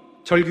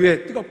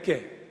절규에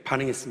뜨겁게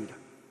반응했습니다.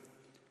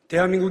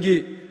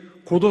 대한민국이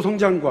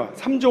고도성장과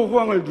 3조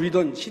호황을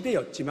누리던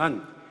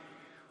시대였지만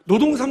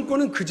노동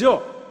 3권은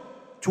그저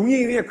종이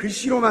위에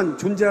글씨로만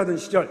존재하던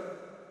시절,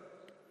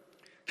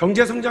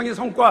 경제성장의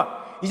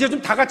성과 이제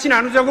좀 다 같이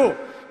나누자고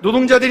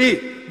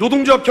노동자들이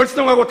노동조합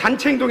결성하고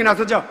단체 행동에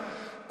나서자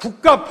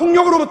국가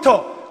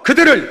폭력으로부터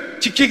그들을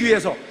지키기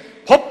위해서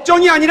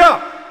법정이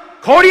아니라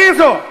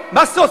거리에서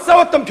맞서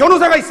싸웠던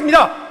변호사가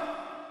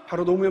있습니다.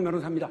 바로 노무현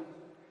변호사입니다.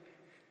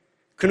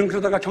 그는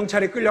그러다가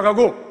경찰에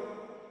끌려가고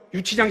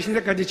유치장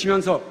신세까지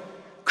지면서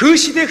그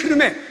시대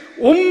흐름에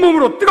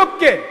온몸으로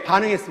뜨겁게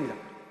반응했습니다.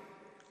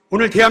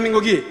 오늘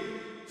대한민국이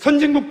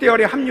선진국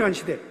대열에 합류한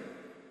시대,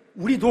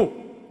 우리도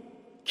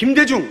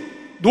김대중,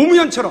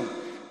 노무현처럼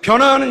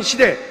변화하는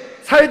시대,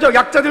 사회적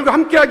약자들과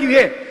함께하기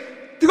위해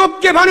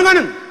뜨겁게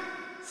반응하는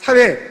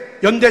사회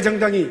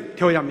연대정당이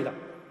되어야 합니다.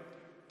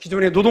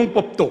 기존의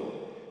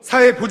노동법도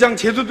사회보장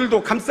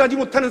제도들도 감싸지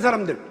못하는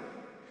사람들,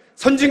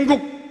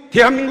 선진국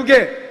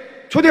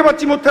대한민국에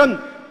초대받지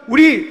못한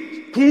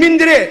우리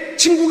국민들의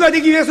친구가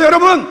되기 위해서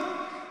여러분,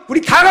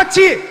 우리 다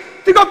같이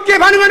뜨겁게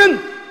반응하는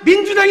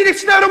민주당이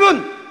됩시다.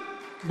 여러분,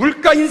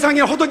 물가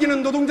인상에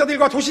허덕이는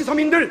노동자들과 도시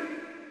서민들,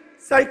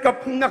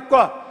 쌀값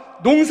폭락과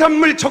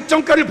농산물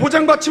적정가를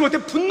보장받지 못해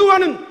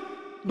분노하는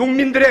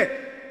농민들의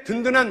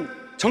든든한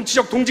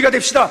정치적 동지가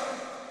됩시다.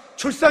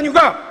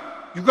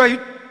 출산휴가,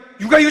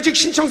 육아휴직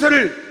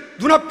신청서를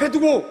눈앞에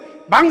두고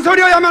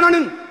망설여야만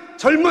하는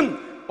젊은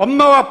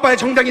엄마와 아빠의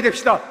정당이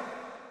됩시다.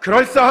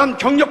 그럴싸한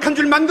경력한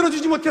줄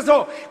만들어주지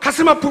못해서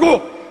가슴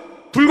아프고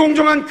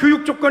불공정한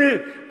교육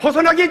조건을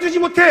벗어나게 해주지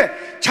못해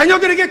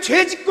자녀들에게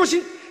죄 짓고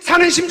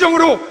사는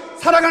심정으로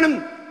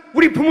살아가는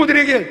우리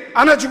부모들에게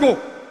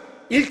안아주고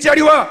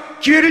일자리와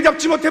기회를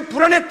잡지 못해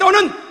불안에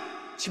떠는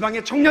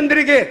지방의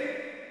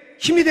청년들에게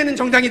힘이 되는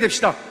정당이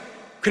됩시다.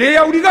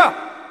 그래야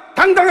우리가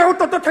당당하고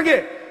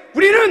떳떳하게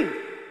우리는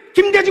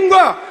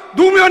김대중과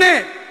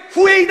노무현의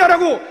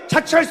후예이다라고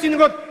자처할 수 있는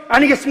것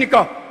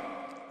아니겠습니까?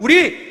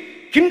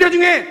 우리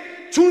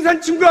김대중의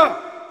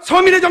중산층과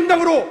서민의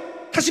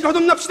정당으로 다시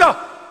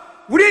거듭납시다.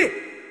 우리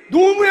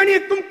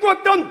노무현이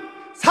꿈꾸었던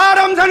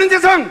사람 사는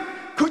세상,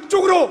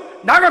 그쪽으로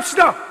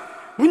나갑시다.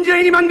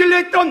 문재인이 만들려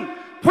했던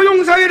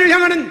포용사회를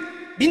향하는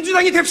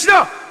민주당이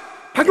됩시다.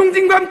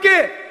 박용진과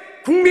함께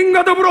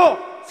국민과 더불어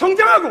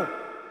성장하고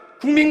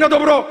국민과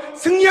더불어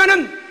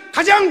승리하는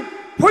가장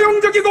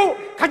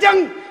포용적이고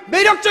가장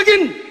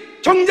매력적인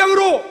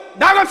정당으로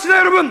나갑시다.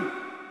 여러분,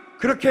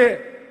 그렇게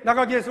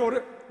나가기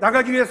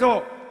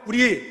위해서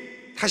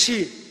우리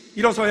다시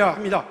일어서야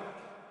합니다.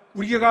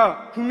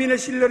 우리가 국민의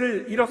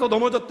신뢰를 잃어서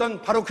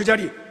넘어졌던 바로 그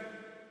자리,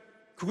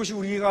 그것이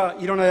우리가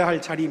일어나야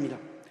할 자리입니다.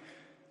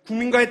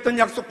 국민과 했던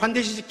약속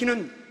반드시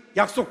지키는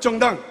약속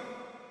정당,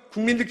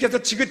 국민들께서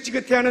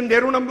지긋지긋해하는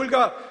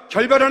내로남불과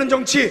결별하는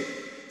정치,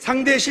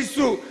 상대의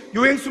실수,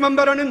 요행수만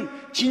바라는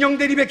진영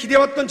대립에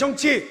기대왔던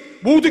정치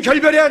모두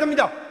결별해야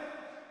합니다.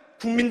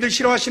 국민들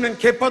싫어하시는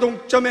개파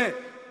동점의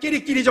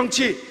끼리끼리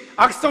정치,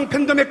 악성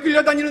팬덤에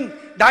끌려다니는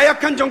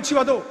나약한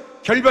정치와도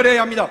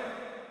결별해야 합니다.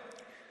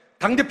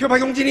 당대표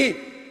박용진이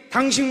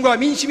당신과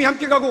민심이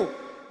함께 가고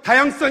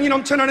다양성이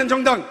넘쳐나는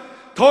정당,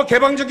 더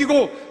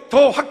개방적이고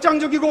더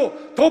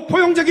확장적이고 더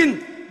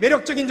포용적인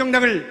매력적인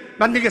정당을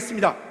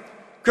만들겠습니다.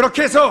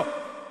 그렇게 해서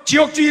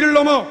지역주의를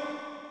넘어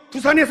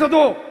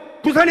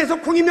부산에서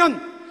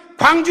콩이면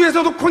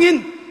광주에서도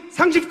콩인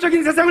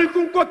상식적인 세상을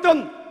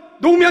꿈꿨던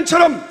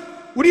노무현처럼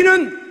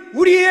우리는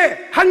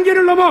우리의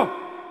한계를 넘어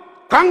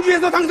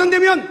광주에서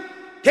당선되면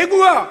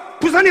대구와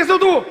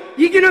부산에서도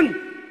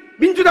이기는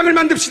민주당을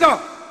만듭시다.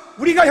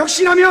 우리가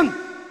혁신하면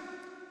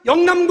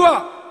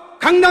영남과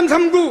강남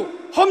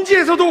 3구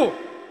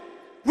험지에서도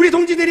우리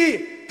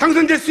동지들이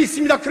당선될 수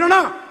있습니다.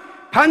 그러나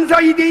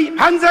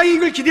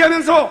반사이익을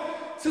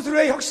기대하면서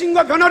스스로의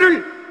혁신과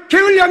변화를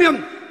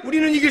게을리하면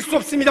우리는 이길 수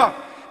없습니다.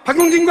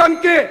 박용진과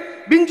함께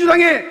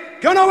민주당의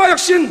변화와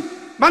혁신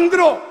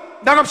만들어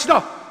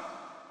나갑시다.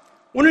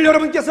 오늘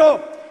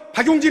여러분께서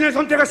박용진을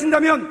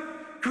선택하신다면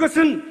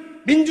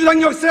그것은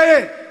민주당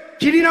역사에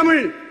길이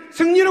남을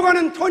승리로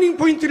가는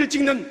터닝포인트를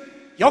찍는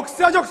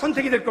역사적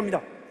선택이 될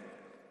겁니다.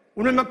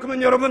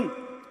 오늘만큼은 여러분,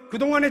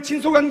 그동안의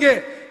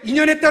친소관계,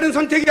 인연에 따른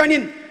선택이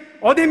아닌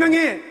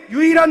어대명의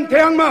유일한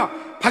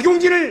대항마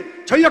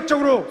박용진을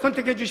전략적으로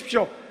선택해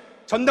주십시오.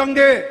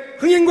 전당대회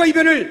흥행과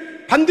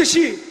이변을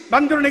반드시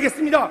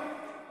만들어내겠습니다.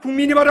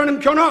 국민이 바라는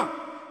변화,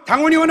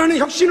 당원이 원하는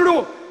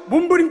혁신으로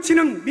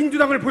몸부림치는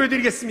민주당을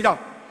보여드리겠습니다.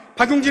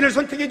 박용진을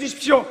선택해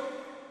주십시오.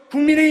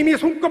 국민의힘이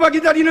손꼽아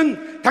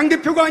기다리는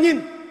당대표가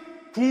아닌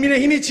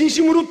국민의힘이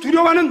진심으로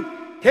두려워하는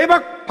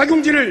대박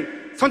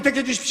박용진을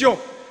선택해 주십시오.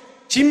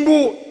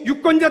 진보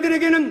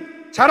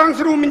유권자들에게는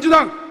자랑스러운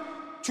민주당,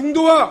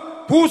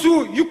 중도와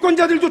보수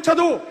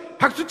유권자들조차도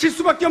박수칠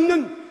수밖에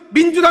없는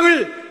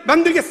민주당을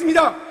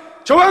만들겠습니다.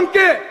 저와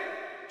함께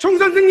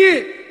총선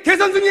승리,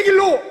 대선 승리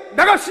길로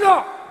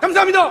나갑시다.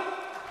 감사합니다.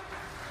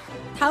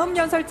 다음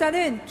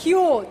연설자는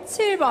기호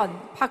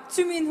 7번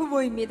박주민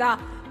후보입니다.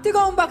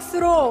 뜨거운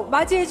박수로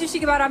맞이해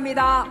주시기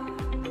바랍니다.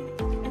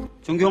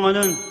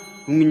 존경하는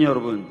국민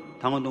여러분,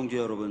 당원 동지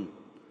여러분,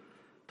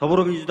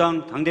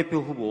 더불어민주당 당대표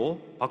후보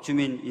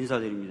박주민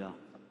인사드립니다.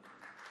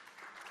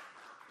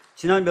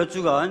 지난 몇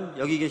주간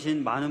여기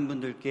계신 많은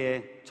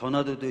분들께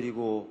전화도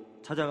드리고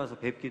찾아가서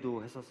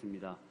뵙기도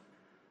했었습니다.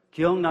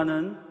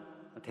 기억나는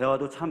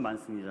대화도 참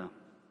많습니다.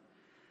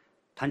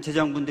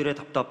 단체장분들의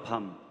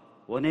답답함,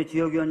 원외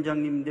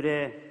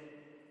지역위원장님들의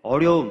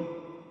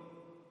어려움,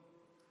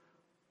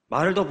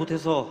 말을 더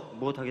못해서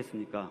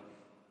무엇하겠습니까?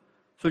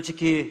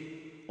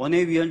 솔직히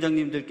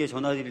원외위원장님들께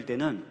전화드릴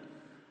때는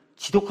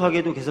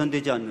지독하게도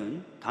개선되지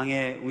않는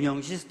당의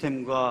운영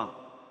시스템과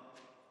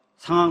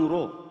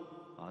상황으로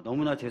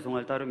너무나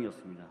죄송할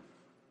따름이었습니다.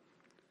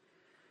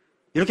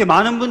 이렇게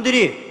많은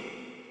분들이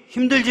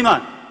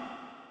힘들지만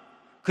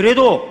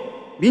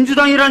그래도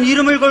민주당이라는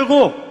이름을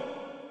걸고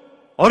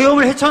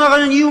어려움을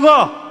헤쳐나가는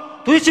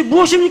이유가 도대체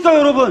무엇입니까,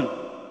 여러분?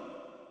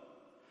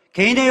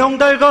 개인의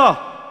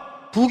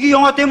영달과 부귀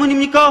영화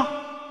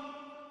때문입니까?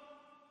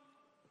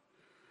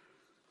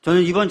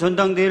 저는 이번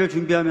전당대회를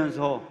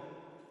준비하면서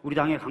우리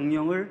당의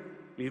강령을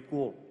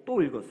읽고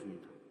또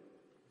읽었습니다.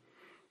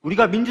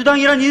 우리가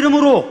민주당이란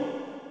이름으로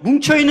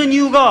뭉쳐있는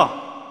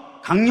이유가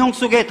강령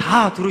속에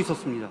다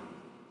들어있었습니다.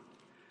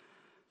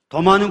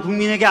 더 많은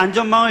국민에게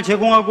안전망을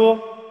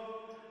제공하고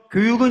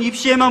교육은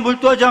입시에만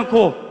몰두하지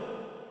않고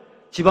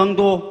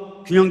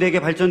지방도 균형되게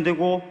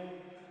발전되고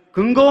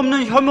근거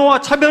없는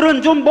혐오와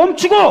차별은 좀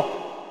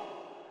멈추고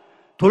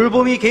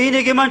돌봄이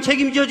개인에게만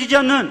책임져지지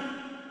않는,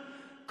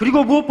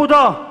 그리고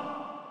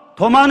무엇보다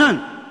더 많은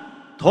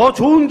더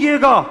좋은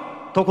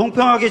기회가 더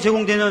공평하게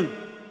제공되는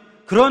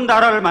그런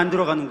나라를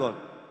만들어가는 것,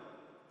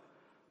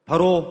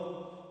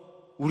 바로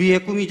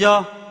우리의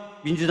꿈이자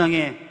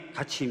민주당의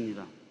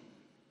가치입니다.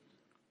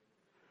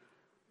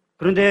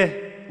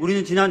 그런데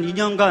우리는 지난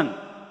 2년간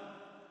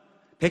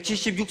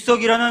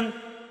 176석이라는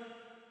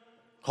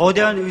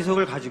거대한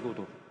의석을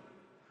가지고도,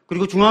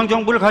 그리고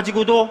중앙정부를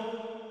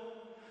가지고도,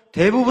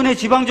 대부분의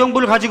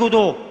지방정부를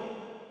가지고도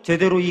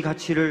제대로 이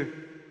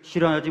가치를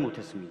실현하지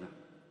못했습니다.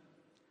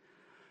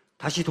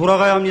 다시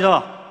돌아가야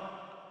합니다.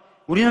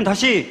 우리는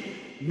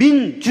다시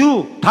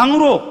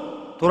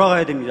민주당으로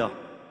돌아가야 됩니다.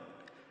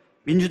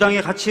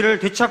 민주당의 가치를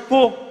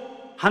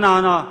되찾고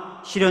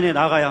하나하나 실현해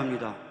나가야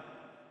합니다.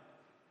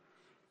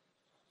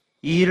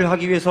 이 일을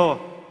하기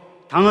위해서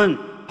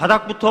당은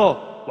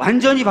바닥부터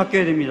완전히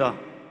바뀌어야 됩니다.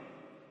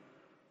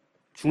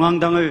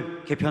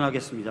 중앙당을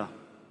개편하겠습니다.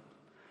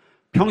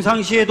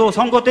 평상시에도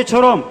선거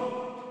때처럼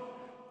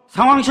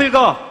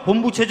상황실과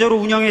본부체제로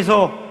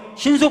운영해서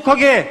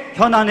신속하게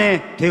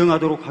현안에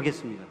대응하도록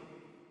하겠습니다.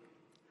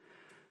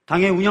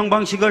 당의 운영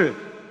방식을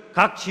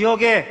각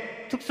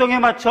지역의 특성에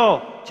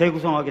맞춰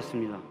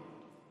재구성하겠습니다.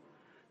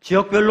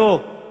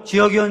 지역별로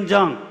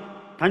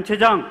지역위원장,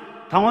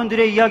 단체장,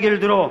 당원들의 이야기를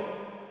들어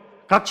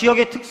각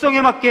지역의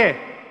특성에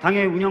맞게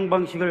당의 운영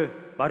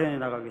방식을 마련해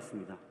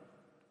나가겠습니다.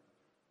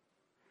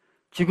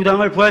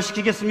 지구당을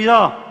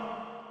부활시키겠습니다.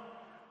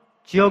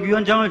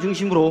 지역위원장을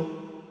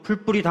중심으로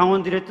풀뿌리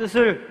당원들의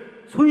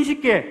뜻을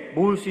손쉽게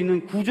모을 수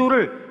있는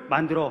구조를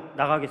만들어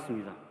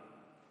나가겠습니다.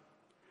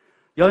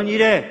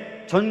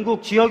 연일에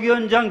전국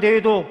지역위원장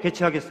대회도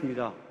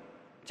개최하겠습니다.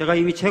 제가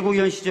이미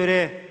최고의원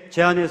시절에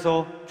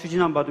제안해서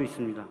추진한 바도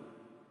있습니다.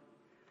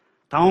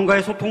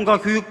 당원과의 소통과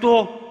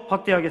교육도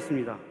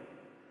확대하겠습니다.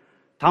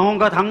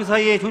 당원과 당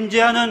사이에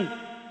존재하는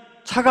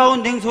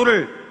차가운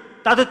냉소를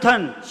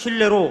따뜻한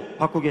신뢰로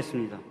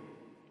바꾸겠습니다.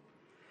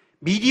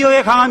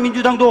 미디어에 강한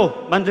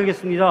민주당도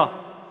만들겠습니다.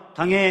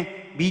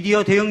 당의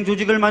미디어 대응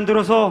조직을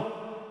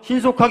만들어서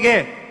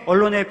신속하게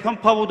언론의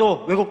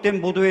편파보도,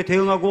 왜곡된 보도에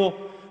대응하고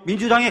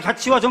민주당의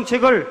가치와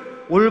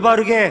정책을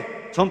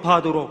올바르게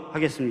전파하도록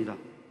하겠습니다.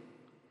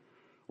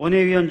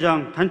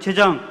 원외위원장,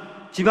 단체장,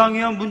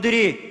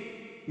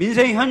 지방위원분들이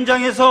민생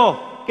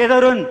현장에서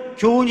깨달은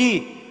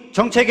교훈이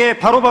정책에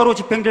바로바로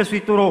집행될 수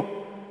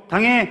있도록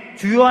당의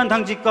주요한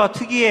당직과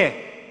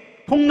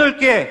특위에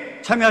폭넓게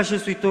참여하실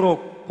수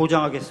있도록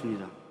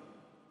보장하겠습니다.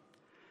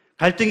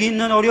 갈등이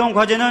있는 어려운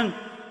과제는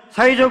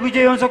사회적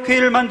의제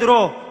연석회의를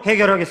만들어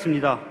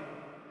해결하겠습니다.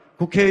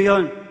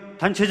 국회의원,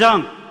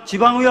 단체장,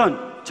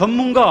 지방의원,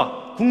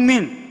 전문가,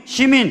 국민,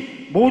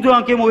 시민 모두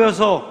함께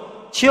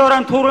모여서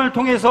치열한 토론을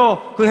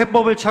통해서 그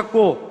해법을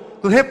찾고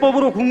그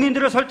해법으로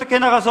국민들을 설득해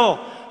나가서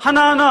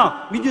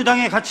하나하나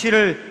민주당의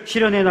가치를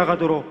실현해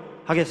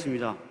나가도록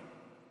하겠습니다.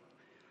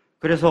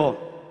 그래서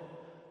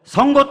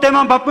선거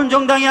때만 바쁜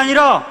정당이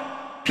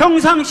아니라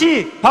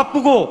평상시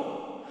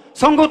바쁘고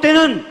선거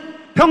때는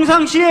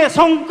평상시의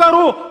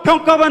성과로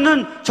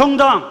평가받는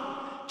정당,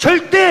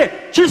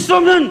 절대 질 수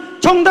없는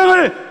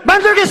정당을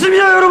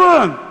만들겠습니다,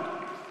 여러분!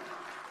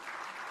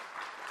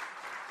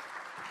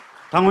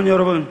 당원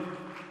여러분,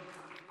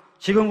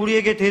 지금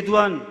우리에게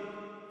대두한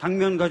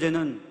당면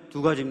과제는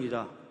두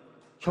가지입니다.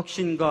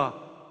 혁신과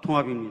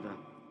통합입니다.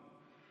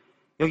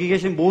 여기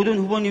계신 모든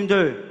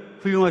후보님들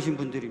훌륭하신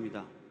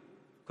분들입니다.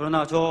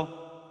 그러나 저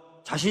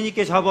자신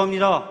있게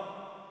자부합니다.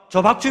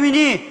 저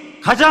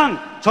박주민이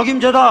가장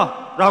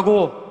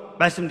적임자다라고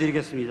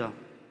말씀드리겠습니다.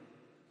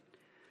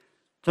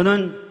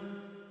 저는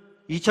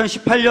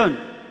 2018년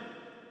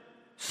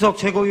수석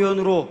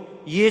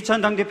최고위원으로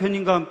이해찬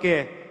당대표님과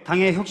함께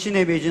당의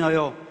혁신에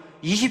매진하여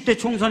 20대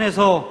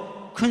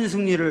총선에서 큰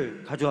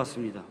승리를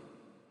가져왔습니다.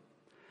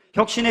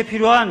 혁신에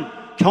필요한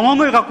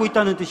경험을 갖고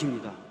있다는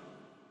뜻입니다.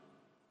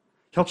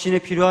 혁신에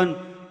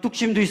필요한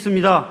뚝심도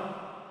있습니다.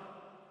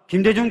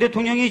 김대중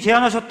대통령이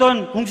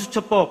제안하셨던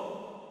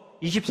공수처법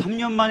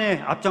 23년 만에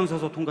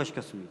앞장서서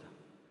통과시켰습니다.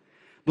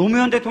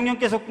 노무현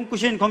대통령께서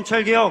꿈꾸신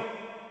검찰개혁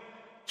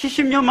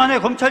 70년 만에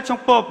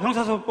검찰청법,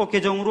 형사소송법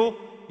개정으로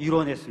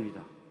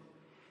이루어냈습니다.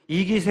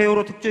 2기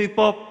세월호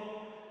특조위법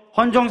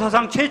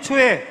헌정사상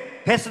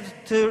최초의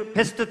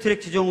패스트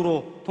트랙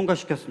지정으로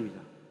통과시켰습니다.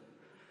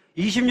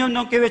 20년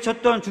넘게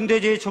외쳤던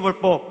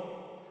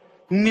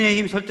중대재해처벌법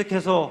국민의힘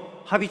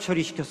설득해서 합의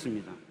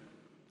처리시켰습니다.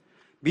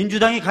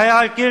 민주당이 가야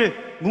할 길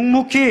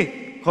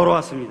묵묵히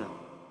걸어왔습니다.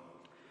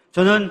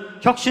 저는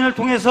혁신을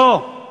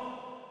통해서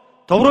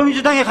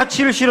더불어민주당의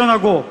가치를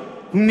실현하고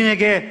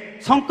국민에게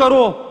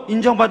성과로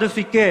인정받을 수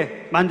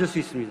있게 만들 수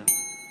있습니다.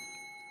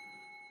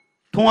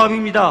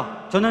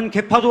 통합입니다. 저는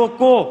계파도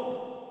없고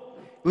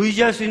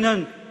의지할 수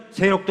있는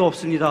세력도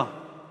없습니다.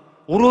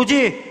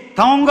 오로지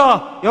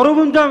당원과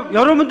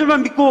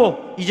여러분들만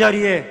믿고 이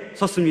자리에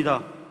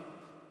섰습니다.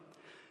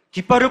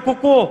 깃발을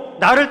꽂고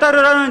나를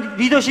따르라는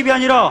리더십이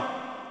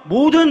아니라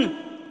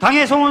모든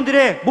당의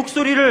성원들의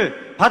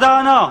목소리를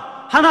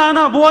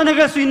하나하나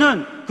모아내갈 수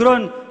있는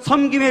그런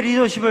섬김의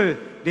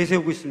리더십을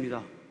내세우고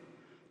있습니다.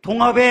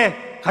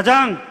 통합의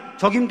가장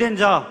적임된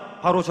자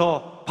바로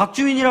저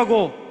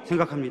박주민이라고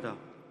생각합니다.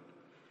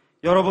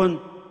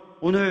 여러분,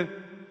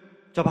 오늘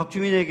저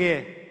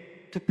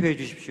박주민에게 투표해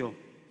주십시오.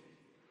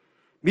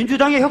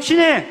 민주당의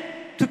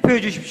혁신에 투표해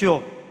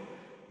주십시오.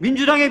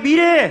 민주당의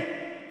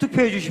미래에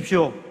투표해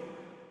주십시오.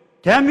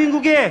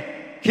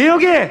 대한민국의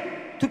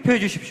개혁에 투표해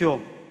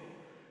주십시오.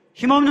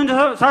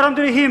 힘없는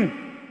사람들의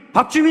힘,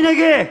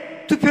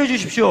 박주민에게 투표해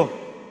주십시오.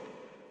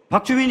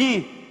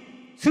 박주민이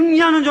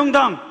승리하는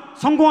정당,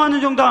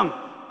 성공하는 정당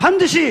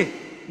반드시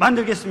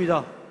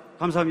만들겠습니다.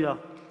 감사합니다.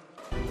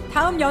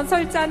 다음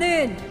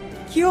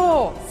연설자는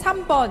기호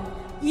 3번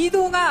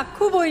이동학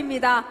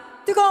후보입니다.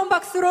 뜨거운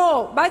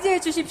박수로 맞이해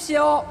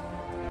주십시오.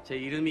 제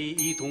이름이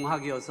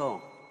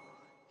이동학이어서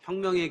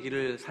혁명의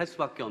길을 살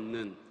수밖에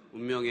없는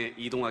운명의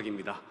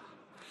이동학입니다.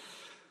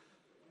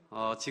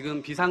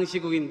 지금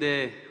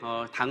비상시국인데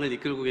당을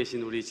이끌고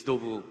계신 우리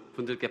지도부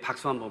분들께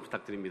박수 한번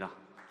부탁드립니다.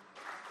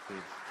 네.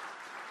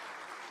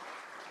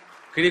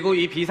 그리고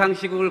이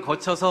비상시국을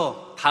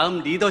거쳐서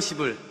다음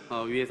리더십을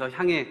위해서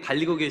향해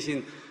달리고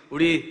계신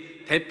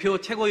우리 대표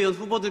최고의원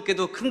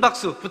후보들께도 큰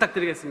박수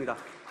부탁드리겠습니다.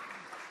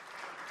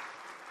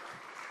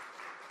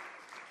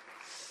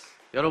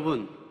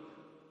 여러분,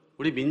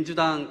 우리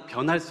민주당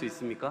변할 수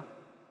있습니까?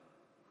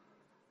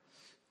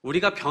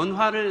 우리가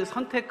변화를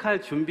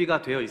선택할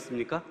준비가 되어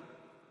있습니까?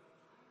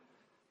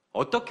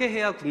 어떻게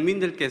해야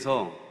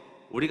국민들께서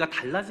우리가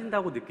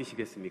달라진다고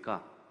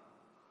느끼시겠습니까?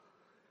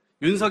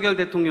 윤석열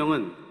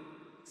대통령은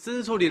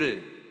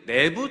쓴소리를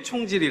내부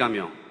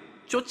총질이라며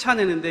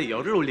쫓아내는데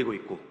열을 올리고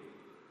있고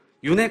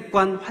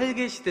윤핵관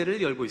활개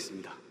시대를 열고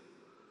있습니다.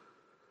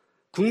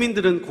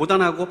 국민들은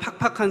고단하고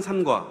팍팍한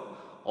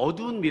삶과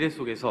어두운 미래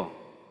속에서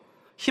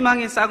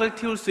희망의 싹을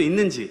틔울 수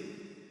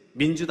있는지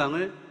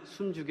민주당을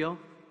숨죽여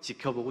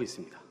지켜보고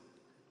있습니다.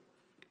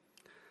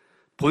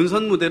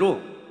 본선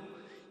무대로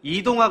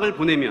이동학을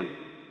보내면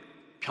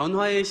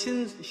변화의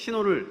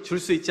신호를 줄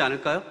수 있지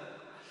않을까요?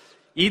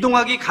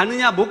 이동학이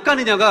가느냐 못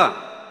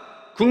가느냐가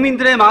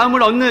국민들의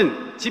마음을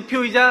얻는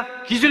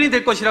지표이자 기준이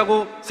될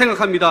것이라고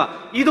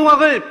생각합니다.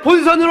 이동학을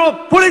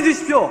본선으로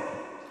보내주십시오.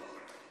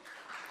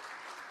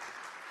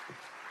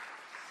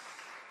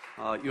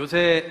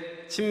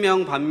 요새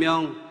친명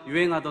반명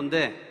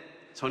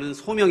유행하던데 저는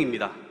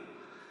소명입니다.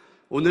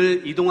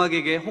 오늘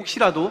이동학에게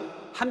혹시라도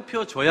한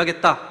표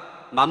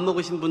줘야겠다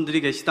맘먹으신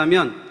분들이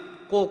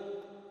계시다면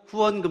꼭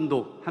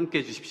후원금도 함께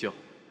해주십시오.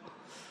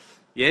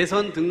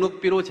 예선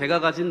등록비로 제가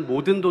가진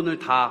모든 돈을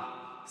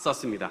다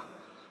썼습니다.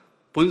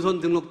 본선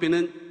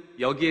등록비는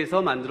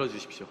여기에서 만들어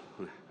주십시오.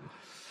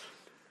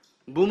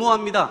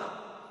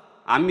 무모합니다.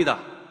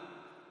 압니다.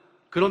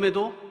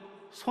 그럼에도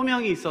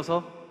소명이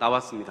있어서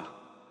나왔습니다.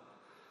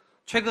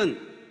 최근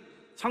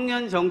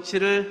청년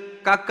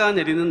정치를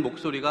깎아내리는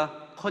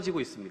목소리가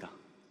커지고 있습니다.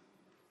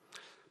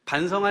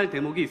 반성할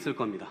대목이 있을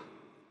겁니다.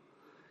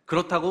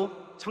 그렇다고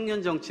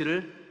청년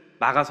정치를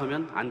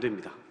막아서면 안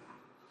됩니다.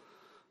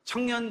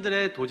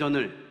 청년들의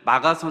도전을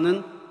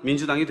막아서는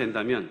민주당이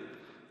된다면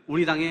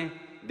우리 당의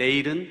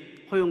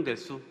내일은 허용될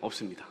수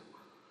없습니다.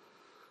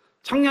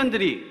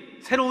 청년들이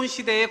새로운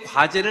시대의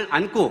과제를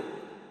안고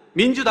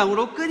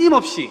민주당으로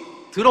끊임없이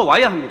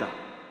들어와야 합니다.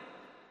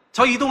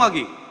 저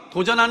이동학이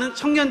도전하는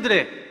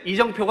청년들의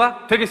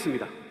이정표가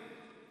되겠습니다.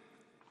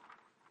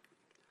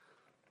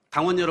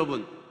 당원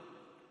여러분,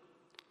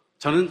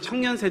 저는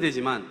청년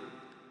세대지만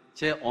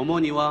제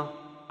어머니와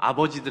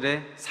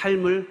아버지들의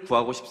삶을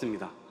구하고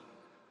싶습니다.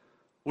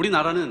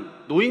 우리나라는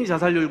노인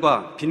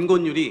자살률과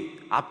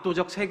빈곤율이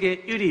압도적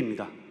세계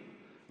 1위입니다.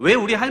 왜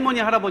우리 할머니,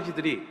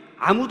 할아버지들이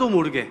아무도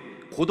모르게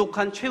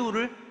고독한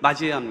최후를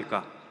맞이해야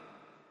합니까?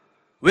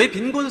 왜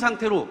빈곤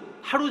상태로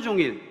하루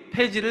종일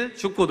폐지를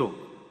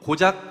줍고도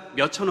고작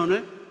몇천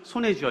원을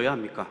손에 쥐어야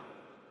합니까?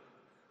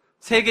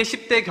 세계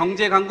 10대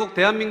경제 강국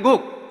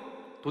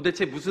대한민국,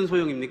 도대체 무슨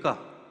소용입니까?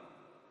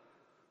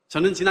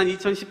 저는 지난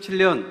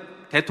 2017년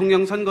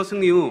대통령 선거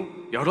승리 후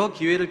여러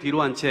기회를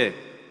뒤로한 채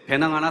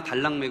배낭 하나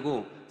달랑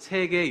메고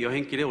세계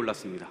여행길에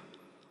올랐습니다.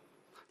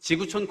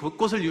 지구촌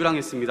곳곳을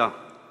유랑했습니다.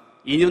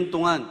 2년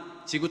동안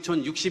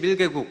지구촌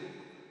 61개국,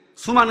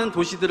 수많은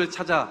도시들을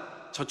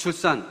찾아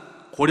저출산,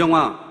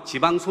 고령화,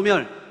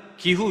 지방소멸,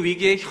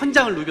 기후위기의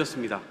현장을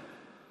누볐습니다.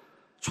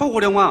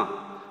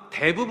 초고령화,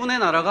 대부분의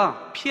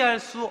나라가 피할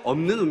수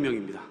없는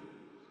운명입니다.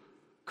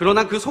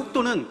 그러나 그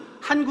속도는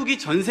한국이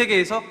전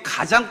세계에서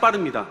가장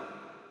빠릅니다.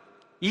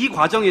 이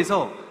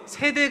과정에서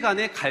세대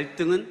간의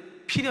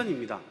갈등은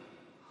필연입니다.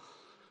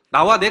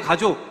 나와 내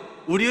가족,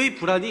 우리의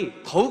불안이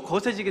더욱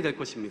거세지게 될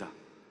것입니다.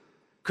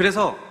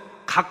 그래서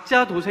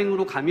각자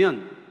도생으로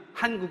가면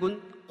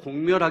한국은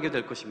공멸하게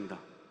될 것입니다.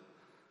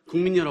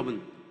 국민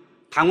여러분,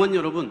 당원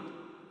여러분,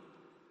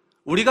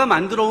 우리가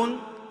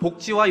만들어온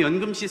복지와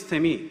연금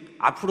시스템이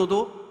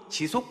앞으로도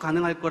지속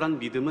가능할 거란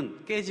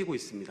믿음은 깨지고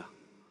있습니다.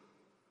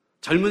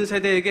 젊은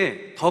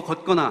세대에게 더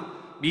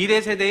걷거나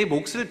미래 세대의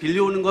몫을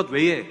빌려오는 것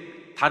외에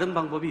다른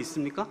방법이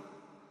있습니까?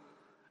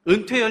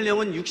 은퇴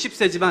연령은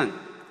 60세지만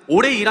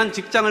오래 일한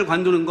직장을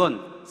관두는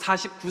건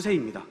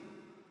 49세입니다.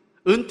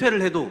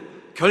 은퇴를 해도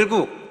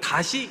결국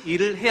다시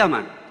일을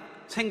해야만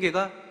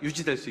생계가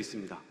유지될 수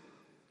있습니다.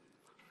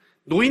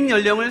 노인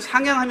연령을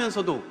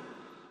상향하면서도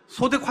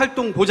소득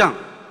활동 보장,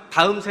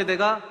 다음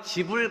세대가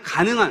지불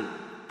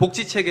가능한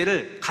복지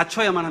체계를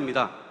갖춰야만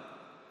합니다.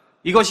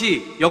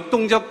 이것이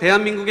역동적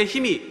대한민국의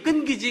힘이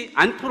끊기지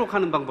않도록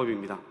하는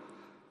방법입니다.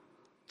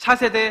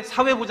 차세대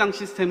사회보장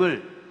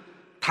시스템을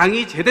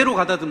당이 제대로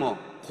가다듬어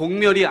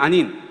공멸이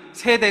아닌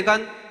세대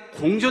간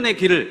공존의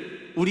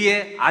길을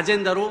우리의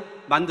아젠다로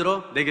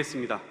만들어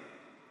내겠습니다.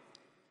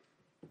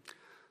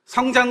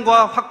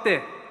 성장과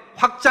확대,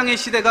 확장의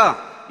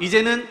시대가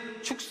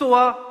이제는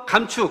축소와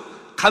감축,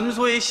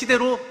 감소의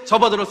시대로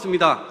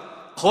접어들었습니다.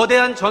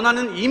 거대한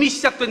전환은 이미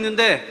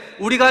시작됐는데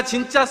우리가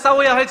진짜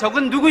싸워야 할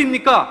적은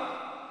누구입니까?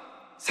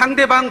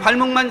 상대방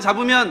발목만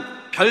잡으면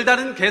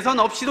별다른 개선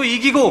없이도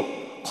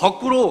이기고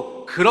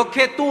거꾸로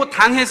그렇게 또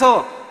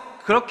당해서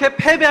그렇게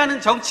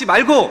패배하는 정치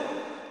말고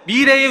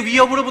미래의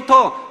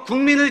위협으로부터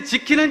국민을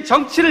지키는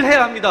정치를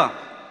해야 합니다.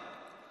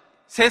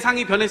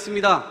 세상이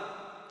변했습니다.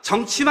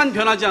 정치만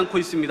변하지 않고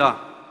있습니다.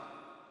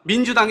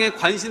 민주당의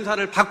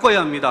관심사를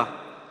바꿔야 합니다.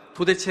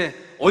 도대체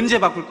언제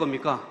바꿀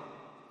겁니까?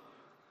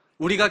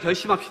 우리가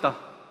결심합시다.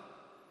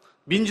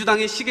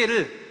 민주당의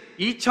시계를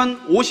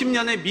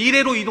 2050년의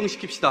미래로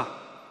이동시킵시다.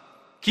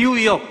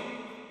 기후위협,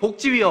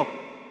 복지위협,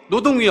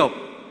 노동위협,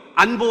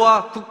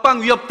 안보와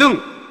국방위협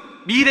등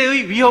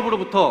미래의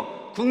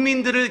위협으로부터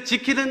국민들을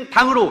지키는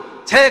당으로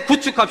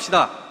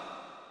재구축합시다.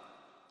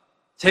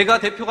 제가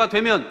대표가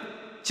되면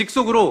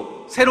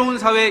직속으로 새로운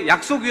사회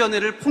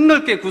약속위원회를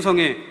폭넓게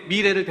구성해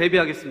미래를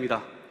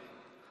대비하겠습니다.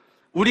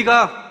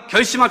 우리가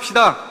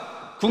결심합시다.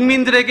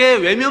 국민들에게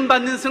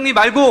외면받는 승리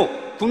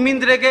말고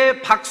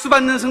국민들에게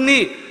박수받는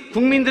승리,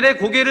 국민들의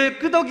고개를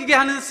끄덕이게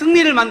하는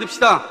승리를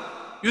만듭시다.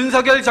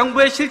 윤석열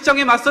정부의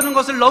실정에 맞서는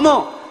것을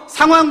넘어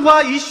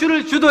상황과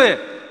이슈를 주도해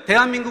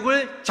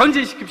대한민국을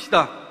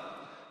전진시킵시다.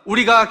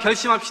 우리가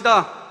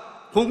결심합시다.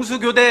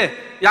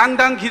 공수교대,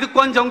 양당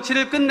기득권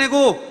정치를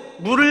끝내고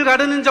물을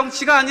가르는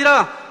정치가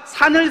아니라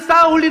산을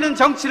쌓아 올리는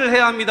정치를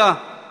해야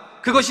합니다.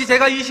 그것이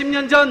제가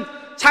 20년 전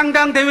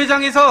창당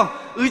대회장에서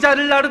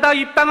의자를 나르다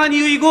입당한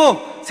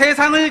이유이고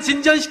세상을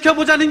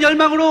진전시켜보자는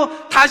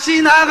열망으로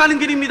다시 나아가는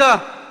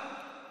길입니다.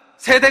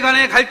 세대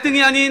간의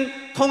갈등이 아닌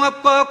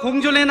통합과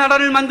공존의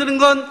나라를 만드는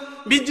건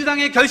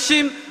민주당의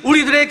결심,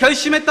 우리들의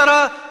결심에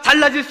따라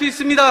달라질 수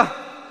있습니다.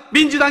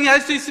 민주당이 할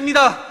수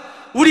있습니다.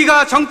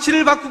 우리가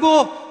정치를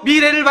바꾸고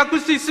미래를 바꿀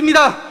수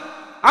있습니다.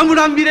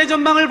 암울한 미래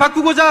전망을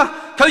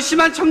바꾸고자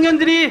결심한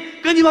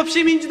청년들이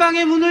끊임없이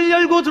민주당의 문을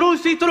열고 들어올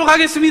수 있도록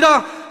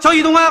하겠습니다. 저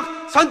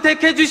이동학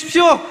선택해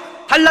주십시오.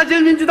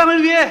 달라질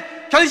민주당을 위해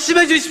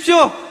결심해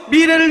주십시오.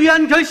 미래를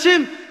위한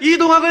결심,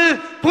 이동학을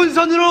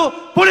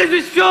본선으로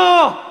보내주십시오.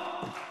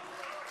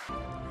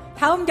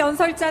 다음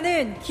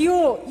연설자는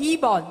기호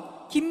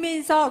 2번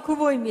김민석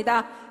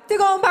후보입니다.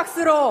 뜨거운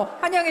박수로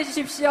환영해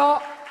주십시오.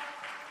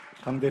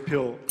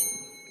 당대표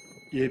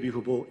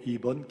예비후보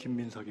 2번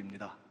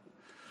김민석입니다.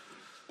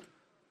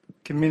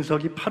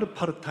 김민석이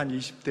파릇파릇한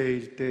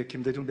 20대일 때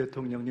김대중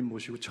대통령님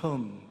모시고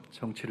처음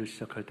정치를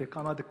시작할 때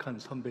까마득한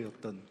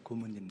선배였던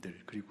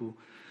고모님들, 그리고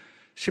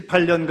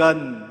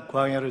 18년간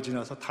광야를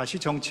지나서 다시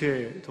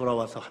정치에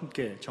돌아와서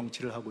함께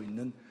정치를 하고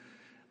있는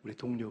우리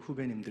동료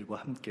후배님들과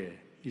함께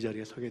이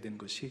자리에 서게 된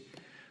것이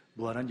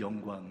무한한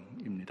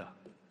영광입니다.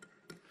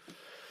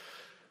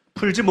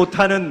 풀지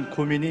못하는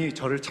고민이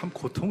저를 참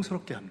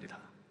고통스럽게 합니다.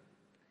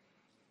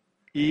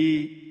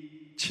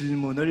 이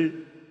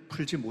질문을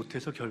풀지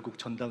못해서 결국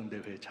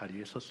전당대회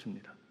자리에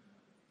섰습니다.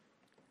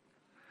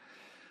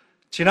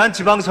 지난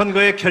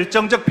지방선거의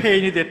결정적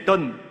패인이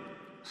됐던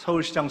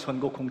서울시장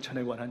선거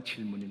공천에 관한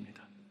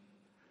질문입니다.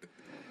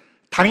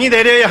 당이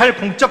내려야 할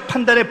공적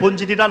판단의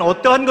본질이란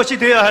어떠한 것이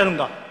되어야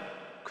하는가?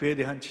 그에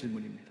대한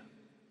질문입니다.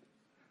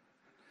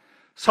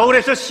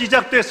 서울에서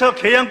시작돼서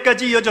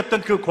개항까지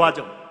이어졌던 그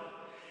과정,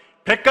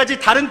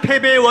 100가지 다른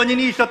패배의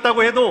원인이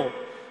있었다고 해도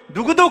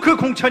누구도 그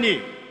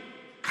공천이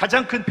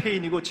가장 큰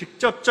패인이고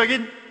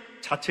직접적인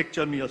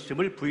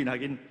자책점이었음을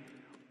부인하긴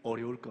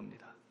어려울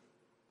겁니다.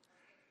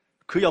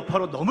 그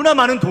여파로 너무나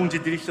많은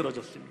동지들이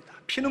쓰러졌습니다.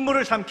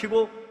 피눈물을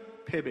삼키고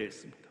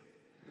패배했습니다.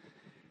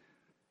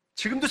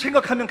 지금도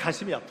생각하면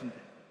가슴이 아픈데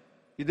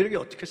이들에게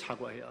어떻게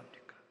사과해야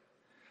합니까?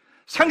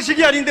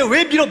 상식이 아닌데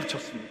왜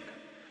밀어붙였습니까?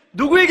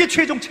 누구에게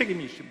최종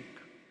책임이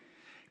있습니까?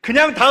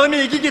 그냥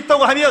다음에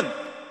이기겠다고 하면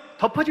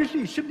덮어질 수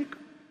있습니까?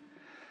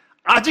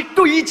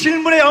 아직도 이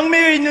질문에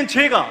얽매여 있는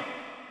제가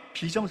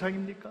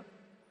비정상입니까?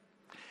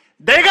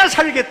 내가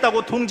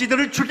살겠다고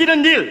동지들을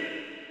죽이는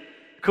일,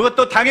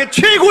 그것도 당의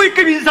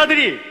최고위급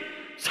인사들이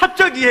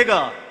사적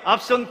이해가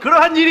앞선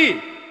그러한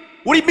일이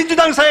우리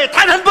민주당사에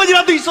단 한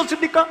번이라도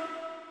있었습니까?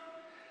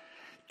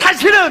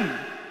 다시는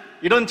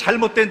이런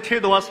잘못된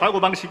태도와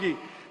사고방식이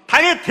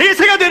당의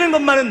대세가 되는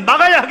것만은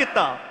막아야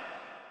하겠다.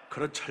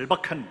 그런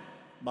절박한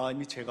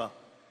마음이 제가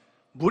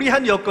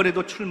무리한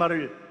여건에도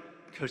출마를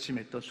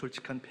결심했던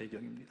솔직한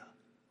배경입니다.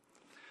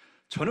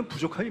 저는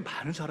부족함이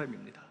많은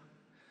사람입니다.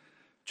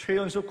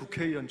 최연소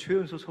국회의원,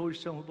 최연소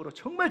서울시장 후보로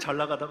정말 잘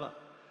나가다가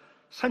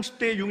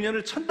 30대의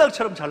 6년을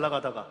천당처럼 잘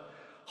나가다가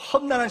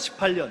험난한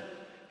 18년,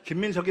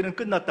 김민석이는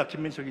끝났다,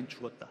 김민석이는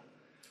죽었다.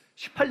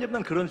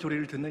 18년만 그런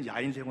소리를 듣는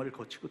야인 생활을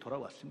거치고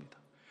돌아왔습니다.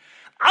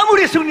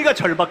 아무리 승리가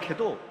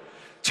절박해도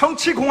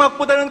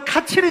정치공학보다는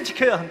가치를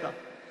지켜야 한다.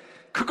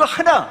 그거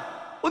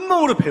하나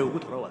온몸으로 배우고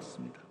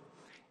돌아왔습니다.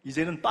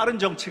 이제는 빠른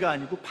정치가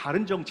아니고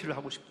바른 정치를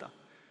하고 싶다.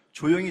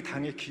 조용히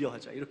당에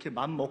기여하자. 이렇게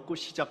맘 먹고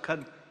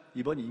시작한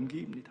이번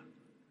임기입니다.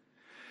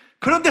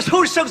 그런데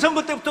서울시장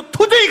선거 때부터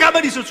도저히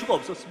가만히 있을 수가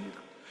없었습니다.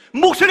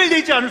 목소리를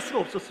내지 않을 수가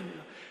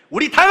없었습니다.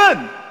 우리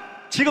당은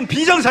지금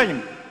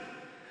비정상입니다.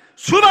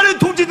 수많은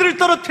동지들을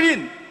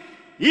떨어뜨린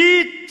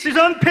이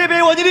지선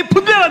패배의 원인이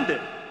분명한데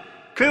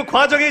그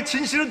과정의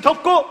진실은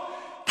덮고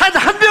단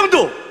한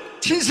명도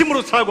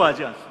진심으로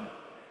사과하지 않습니다.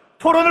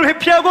 토론을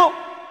회피하고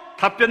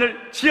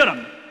답변을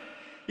지연합니다.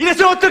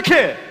 이래서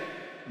어떻게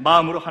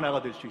마음으로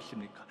하나가 될 수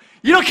있습니까?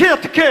 이렇게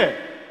어떻게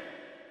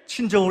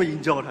친정으로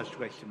인정을 할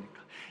수가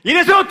있습니까?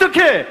 이래서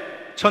어떻게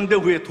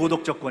전대후의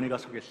도덕적 권위가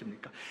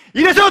서겠습니까?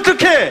 이래서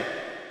어떻게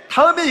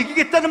다음에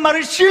이기겠다는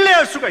말을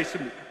신뢰할 수가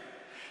있습니까?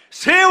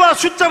 세와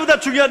숫자보다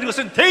중요한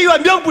것은 대의와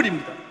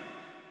명분입니다.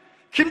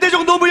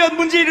 김대중, 노무현,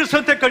 문재인을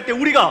선택할 때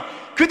우리가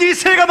그들이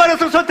세가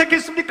많아서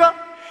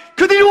선택했습니까?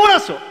 그들이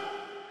옳아서,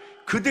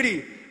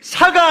 그들이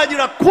사가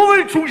아니라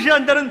공을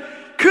중시한다는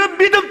그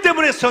믿음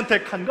때문에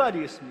선택한 거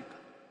아니겠습니까?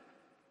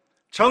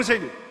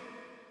 정세균,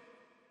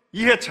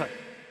 이해찬,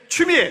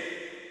 추미애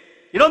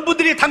이런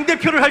분들이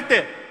당대표를 할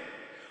때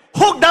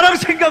혹 나랑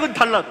생각은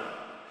달라도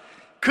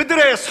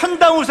그들의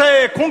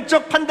선당우사의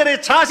공적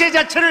판단의 자세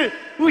자체를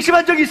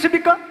의심한 적이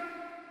있습니까?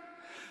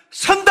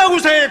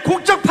 선당우사의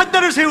공적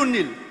판단을 세운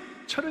일,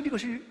 저는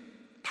이것이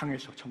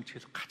당에서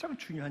정치에서 가장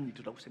중요한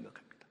일이라고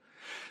생각합니다.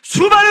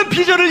 수많은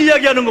비전을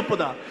이야기하는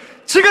것보다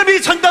지금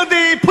이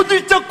전당대회의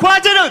본질적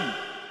과제는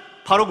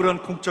바로 그런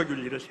공적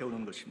윤리를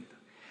세우는 것입니다.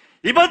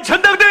 이번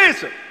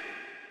전당대회에서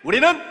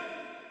우리는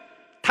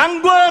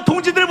당과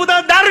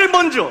동지들보다 나를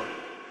먼저,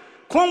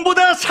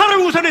 공보다 사를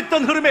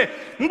우선했던 흐름에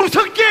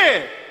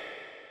무섭게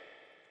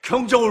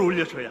경종을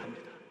울려줘야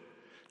합니다.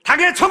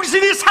 당의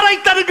정신이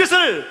살아있다는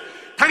것을,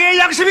 당의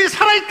양심이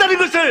살아있다는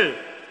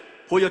것을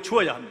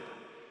보여주어야 합니다.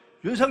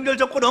 윤석열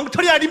정권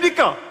엉터리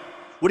아닙니까?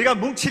 우리가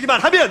뭉치기만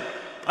하면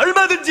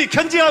얼마든지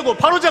견제하고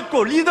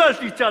바로잡고 리더할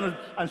수 있지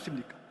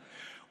않습니까?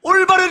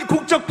 올바른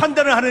공적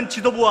판단을 하는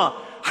지도부와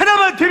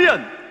하나만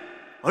되면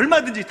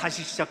얼마든지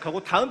다시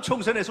시작하고 다음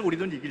총선에서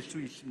우리는 이길 수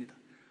있습니다.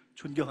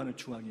 존경하는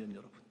중앙위원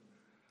여러분,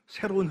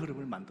 새로운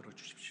흐름을 만들어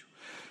주십시오.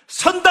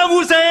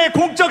 선당우사의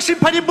공적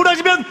심판이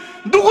무너지면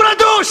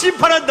누구라도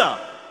심판한다.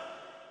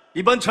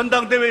 이번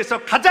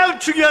전당대회에서 가장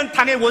중요한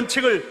당의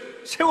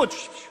원칙을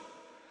세워주십시오.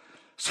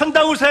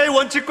 선당우사의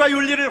원칙과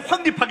윤리를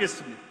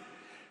확립하겠습니다.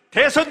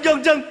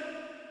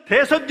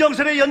 대선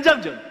경선의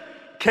연장전,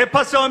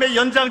 계파 싸움의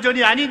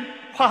연장전이 아닌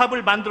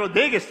화합을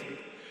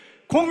만들어내겠습니다.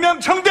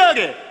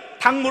 공명정대하게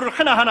당무를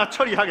하나하나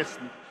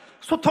처리하겠습니다.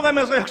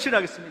 소통하면서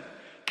혁신하겠습니다.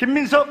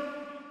 김민석,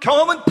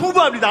 경험은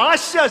풍부합니다.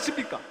 아시지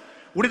않습니까?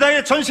 우리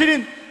당의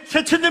전신인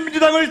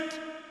새천년민주당을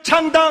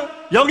창당,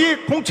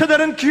 영입,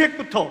 공천하는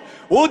기획부터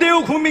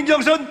 5대5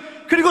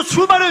 국민경선, 그리고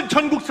수많은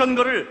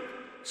전국선거를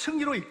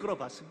승리로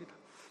이끌어봤습니다.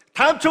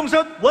 다음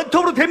총선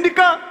원톱으로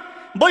됩니까?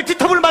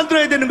 멀티톱을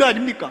만들어야 되는 거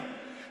아닙니까?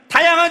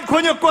 다양한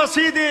권역과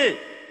세대의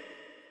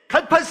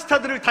간판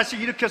스타들을 다시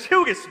일으켜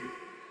세우겠습니다.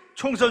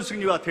 총선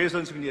승리와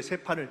대선 승리의 새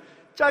판을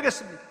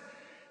짜겠습니다.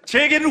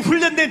 제게는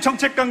훈련된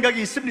정책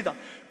감각이 있습니다.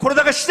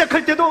 코로나가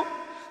시작할 때도,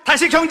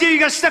 다시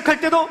경제위기가 시작할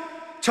때도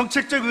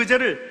정책적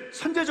의제를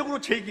선제적으로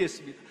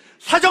제기했습니다.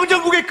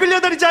 사정정국에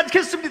끌려다니지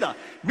않겠습니다.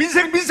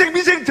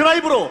 민생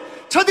드라이브로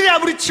저들이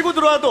아무리 치고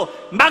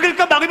들어와도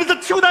막을까 막으면서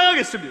치고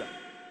나가겠습니다.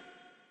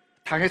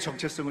 당의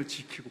정체성을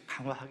지키고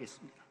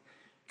강화하겠습니다.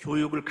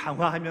 교육을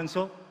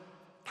강화하면서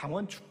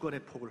당원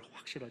주권의 폭을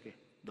확실하게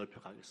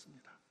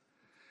넓혀가겠습니다.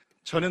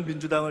 저는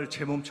민주당을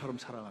제 몸처럼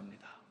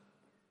사랑합니다.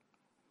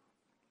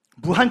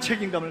 무한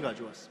책임감을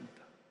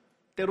가져왔습니다.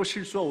 때로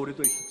실수와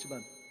오류도 있었지만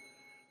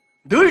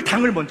늘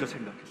당을 먼저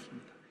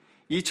생각했습니다.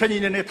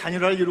 2002년에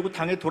단일화를 이루고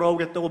당에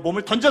돌아오겠다고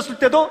몸을 던졌을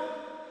때도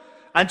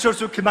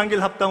안철수,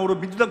 김한길 합당으로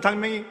민주당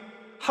당명이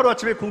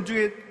하루아침에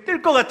공중에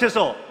뜰 것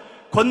같아서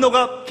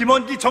권노갑,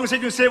 김원기,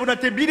 정세균 세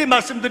분한테 미리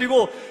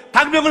말씀드리고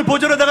당명을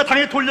보존하다가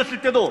당에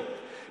돌렸을 때도,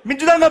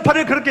 민주당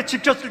간판을 그렇게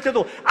지켰을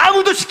때도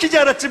아무도 시키지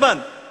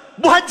않았지만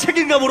무한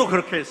책임감으로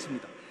그렇게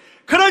했습니다.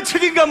 그런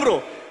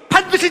책임감으로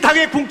반드시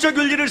당의 공적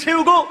윤리를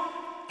세우고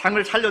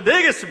당을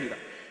살려내겠습니다.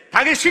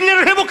 당의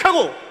신뢰를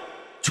회복하고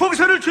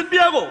총선을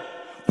준비하고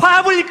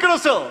화합을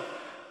이끌어서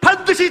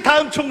반드시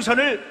다음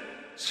총선을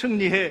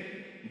승리해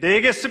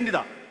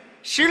내겠습니다.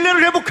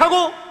 신뢰를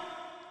회복하고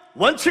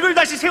원칙을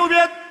다시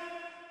세우면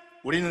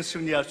우리는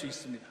승리할 수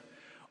있습니다.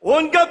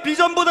 온갖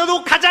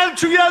비전보다도 가장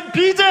중요한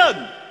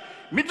비전,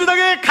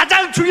 민주당의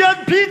가장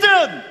중요한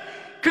비전,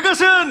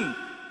 그것은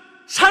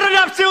살을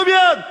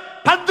앞세우면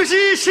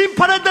반드시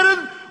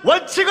심판한다는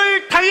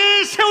원칙을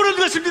당에 세우는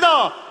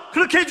것입니다.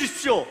 그렇게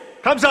해주십시오.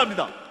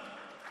 감사합니다.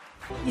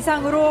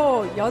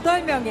 이상으로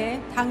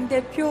 8명의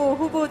당대표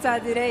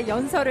후보자들의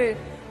연설을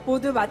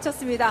모두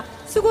마쳤습니다.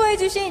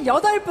 수고해주신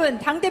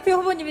 8분 당대표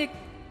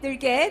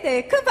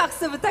후보님들께 큰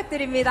박수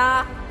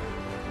부탁드립니다.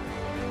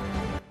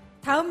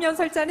 다음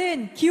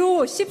연설자는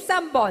기호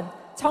 13번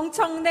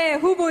정청래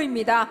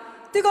후보입니다.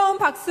 뜨거운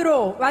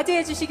박수로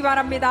맞이해 주시기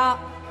바랍니다.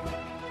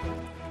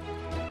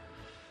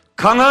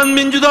 강한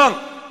민주당,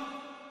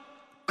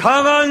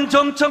 강한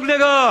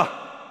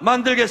정청래가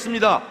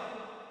만들겠습니다.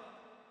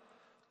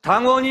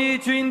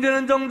 당원이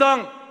주인되는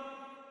정당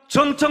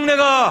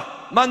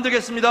정청래가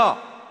만들겠습니다.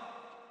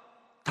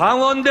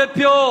 당원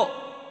대표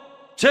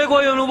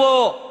최고의원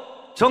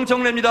후보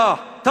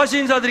정청래입니다. 다시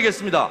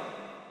인사드리겠습니다.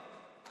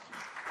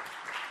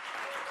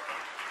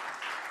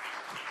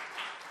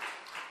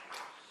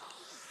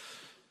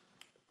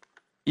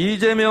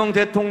 이재명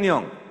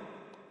대통령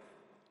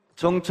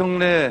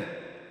정청래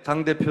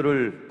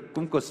당대표를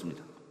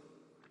꿈꿨습니다.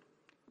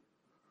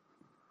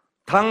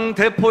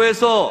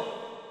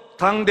 당대표에서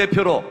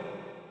당대표로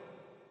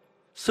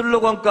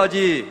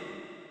슬로건까지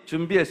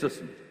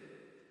준비했었습니다.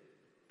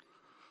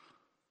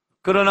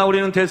 그러나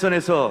우리는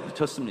대선에서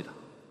졌습니다.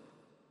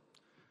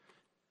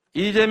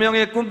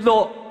 이재명의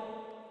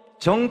꿈도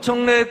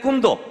정청래의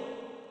꿈도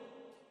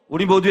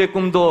우리 모두의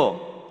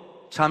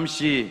꿈도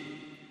잠시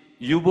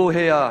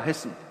유보해야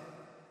했습니다.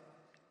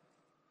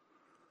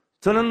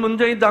 저는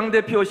문재인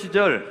당대표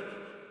시절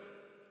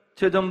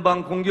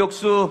최전방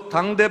공격수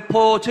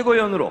당대표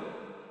최고위원으로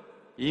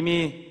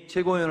이미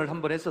최고위원을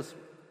한 번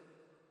했었습니다.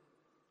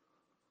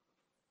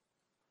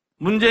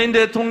 문재인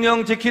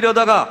대통령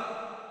지키려다가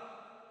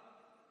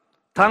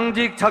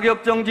당직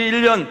자격정지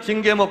 1년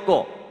징계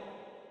먹고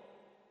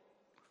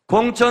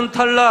공천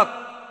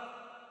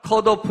탈락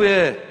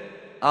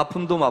컷오프의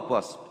아픔도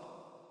맛보았습니다.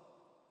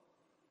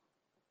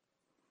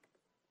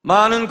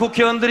 많은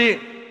국회의원들이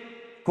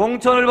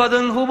공천을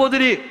받은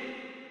후보들이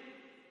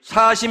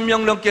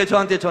 40명 넘게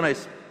저한테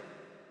전화했습니다.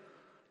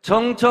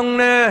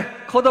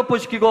 정청래 컷오프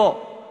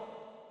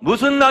시키고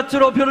무슨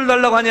낯으로 표를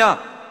달라고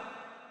하냐?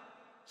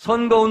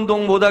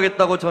 선거운동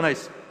못하겠다고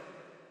전화했습니다.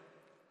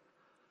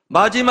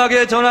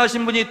 마지막에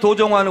전화하신 분이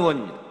도종환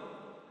의원입니다.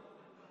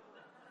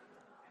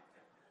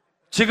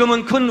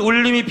 지금은 큰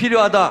울림이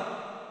필요하다.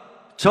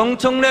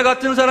 정청래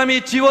같은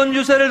사람이 지원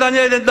유세를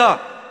다녀야 된다.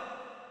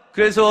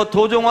 그래서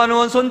도종환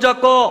의원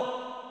손잡고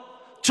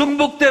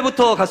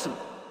중북대부터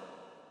갔습니다.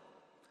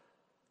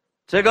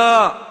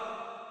 제가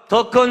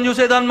더 큰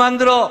유세단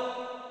만들어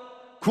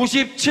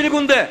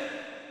 97군데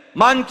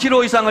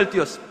 10,000km 이상을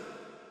뛰었습니다.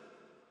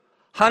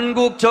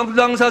 한국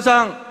정당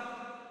사상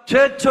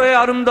최초의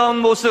아름다운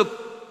모습,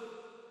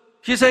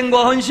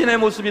 희생과 헌신의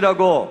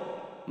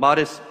모습이라고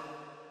말했습니다.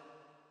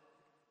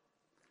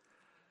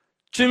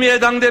 추미애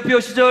당대표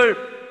시절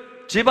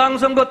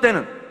지방선거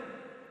때는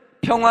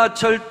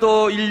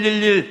평화철도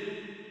 111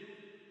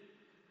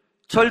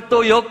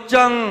 철도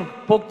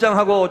역장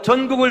복장하고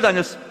전국을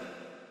다녔습니다.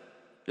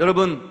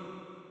 여러분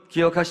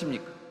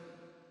기억하십니까?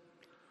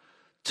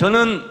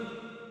 저는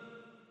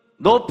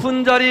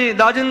높은 자리,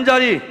 낮은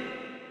자리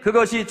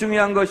그것이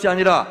중요한 것이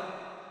아니라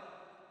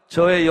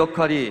저의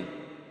역할이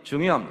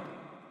중요합니다.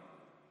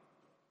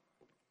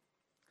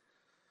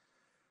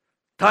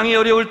 당이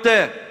어려울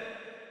때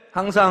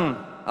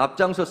항상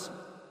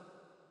앞장섰습니다.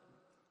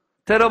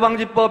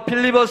 테러방지법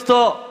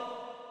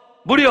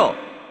필리버스터 무려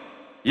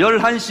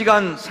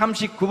 11시간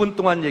 39분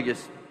동안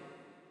얘기했습니다.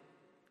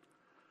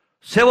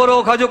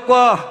 세월호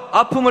가족과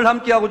아픔을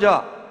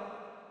함께하고자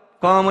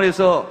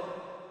광화문에서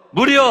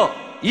무려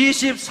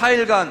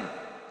 24일간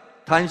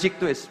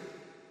단식도 했습니다.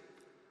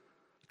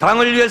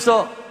 당을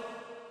위해서,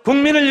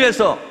 국민을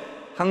위해서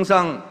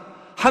항상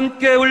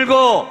함께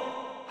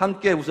울고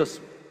함께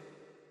웃었습니다.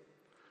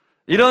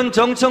 이런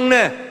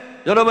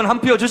정청래 여러분 한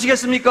표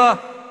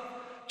주시겠습니까?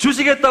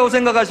 주시겠다고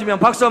생각하시면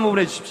박수 한번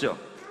보내주십시오.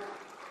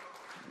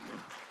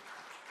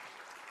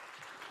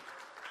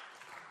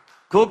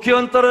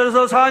 국회의원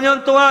떨어져서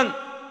 4년 동안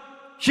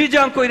쉬지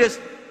않고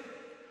일했습니다.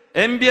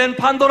 MBN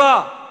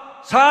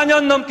판도라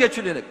 4년 넘게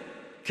출연했고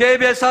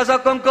KBS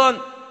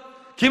사사건건,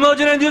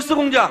 김어준의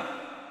뉴스공장,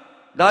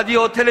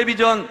 라디오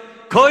텔레비전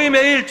거의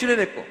매일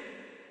출연했고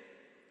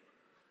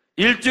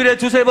일주일에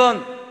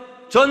 2-3번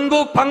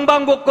전국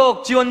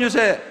방방곡곡 지원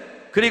유세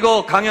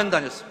그리고 강연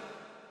다녔습니다.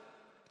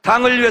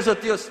 당을 위해서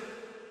뛰었습니다.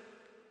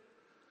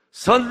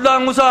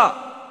 선당무사,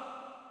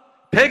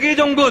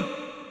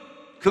 백의종군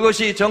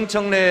그것이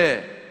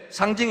정청래의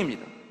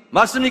상징입니다.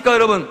 맞습니까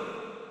여러분?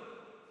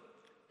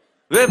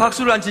 왜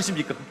박수를 안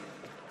치십니까?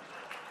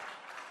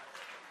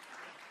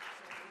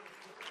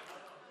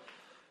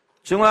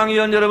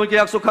 중앙위원 여러분께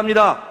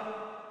약속합니다.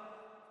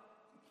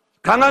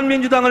 강한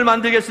민주당을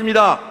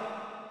만들겠습니다.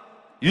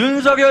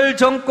 윤석열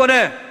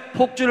정권의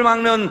폭주를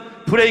막는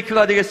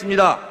브레이크가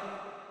되겠습니다.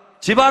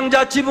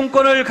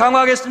 지방자치분권을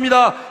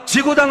강화하겠습니다.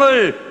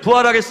 지구당을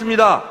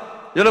부활하겠습니다.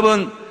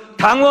 여러분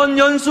당원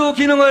연수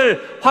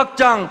기능을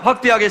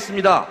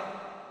확대하겠습니다.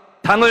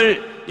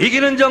 당을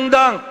이기는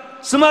정당,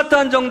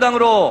 스마트한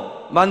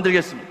정당으로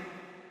만들겠습니다.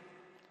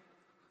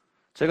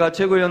 제가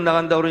최고위원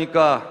나간다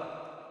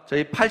그러니까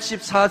저희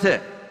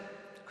 84세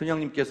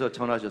큰형님께서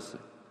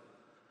전화하셨어요.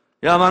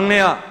 야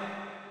막내야,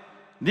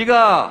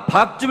 네가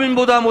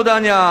박주민보다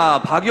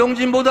못하냐,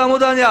 박용진보다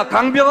못하냐,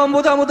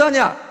 강병원보다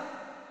못하냐,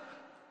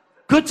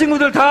 그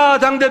친구들 다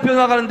당대표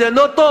나가는데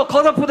너 또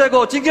컷오프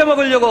되고 징계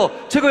먹으려고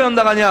최고위원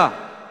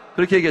나가냐,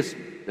 그렇게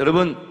얘기했습니다.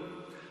 여러분,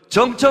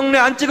 정청래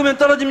안 찍으면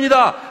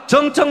떨어집니다.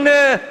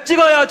 정청래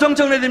찍어야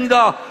정청래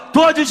됩니다.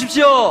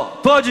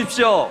 도와주십시오.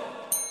 도와주십시오.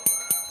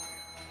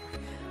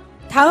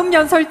 다음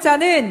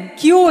연설자는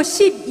기호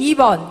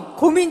 12번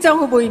고민정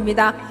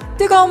후보입니다.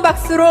 뜨거운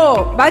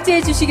박수로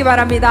맞이해 주시기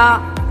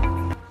바랍니다.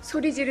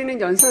 소리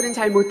지르는 연설은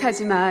잘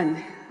못하지만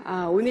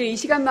오늘 이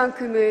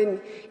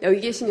시간만큼은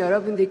여기 계신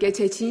여러분들께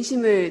제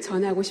진심을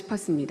전하고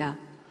싶었습니다.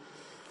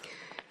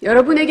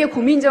 여러분에게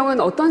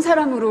고민정은 어떤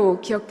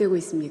사람으로 기억되고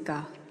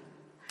있습니까?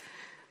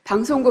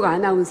 방송국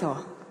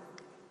아나운서,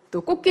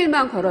 또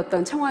꽃길만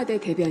걸었던 청와대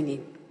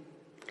대변인,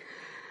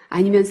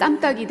 아니면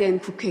쌈딱이 된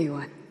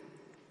국회의원.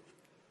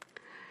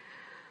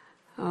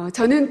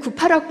 저는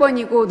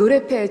 98학번이고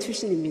노래패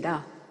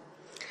출신입니다.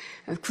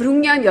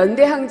 96년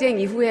연대항쟁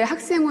이후에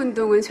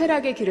학생운동은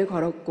쇠락의 길을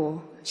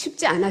걸었고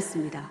쉽지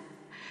않았습니다.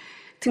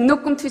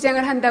 등록금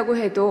투쟁을 한다고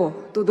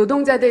해도, 또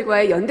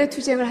노동자들과의 연대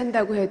투쟁을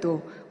한다고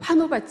해도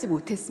환호받지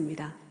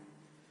못했습니다.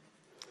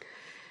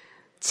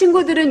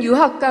 친구들은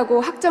유학 가고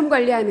학점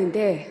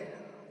관리하는데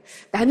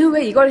나는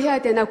왜 이걸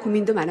해야 되나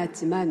고민도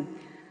많았지만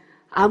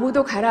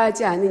아무도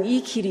가라하지 않은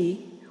이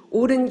길이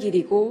옳은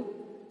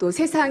길이고 또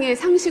세상의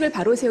상식을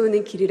바로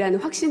세우는 길이라는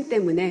확신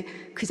때문에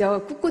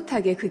그저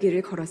꿋꿋하게 그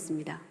길을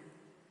걸었습니다.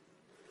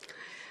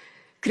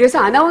 그래서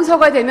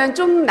아나운서가 되면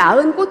좀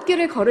나은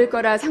꽃길을 걸을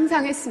거라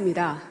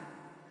상상했습니다.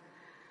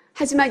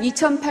 하지만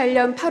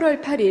 2008년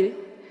 8월 8일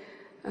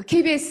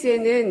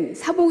KBS에는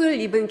사복을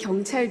입은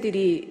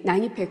경찰들이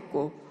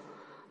난입했고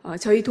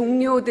저희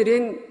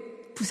동료들은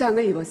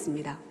부상을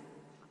입었습니다.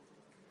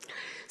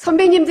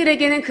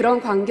 선배님들에게는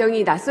그런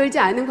광경이 낯설지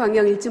않은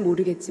광경일지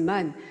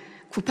모르겠지만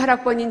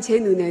 98학번인 제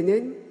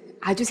눈에는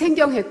아주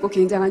생경했고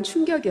굉장한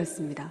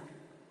충격이었습니다.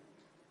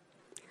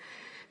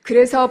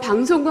 그래서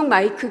방송국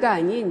마이크가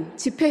아닌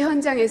집회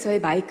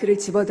현장에서의 마이크를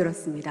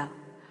집어들었습니다.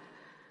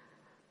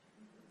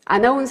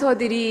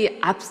 아나운서들이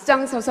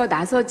앞장서서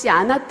나서지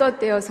않았던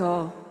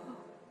때여서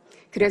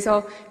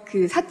그래서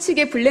그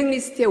사측의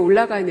블랙리스트에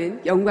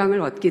올라가는 영광을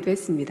얻기도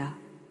했습니다.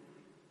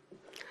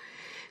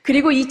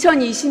 그리고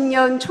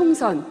 2020년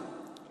총선,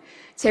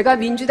 제가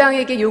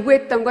민주당에게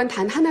요구했던 건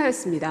단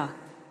하나였습니다.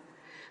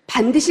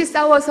 반드시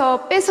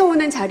싸워서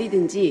뺏어오는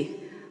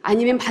자리든지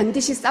아니면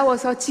반드시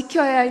싸워서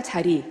지켜야 할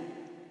자리,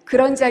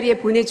 그런 자리에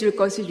보내줄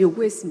것을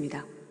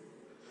요구했습니다.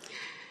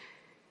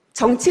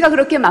 정치가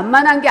그렇게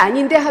만만한 게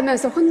아닌데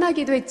하면서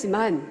혼나기도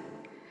했지만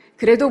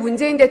그래도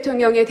문재인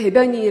대통령의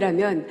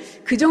대변인이라면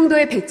그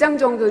정도의 배짱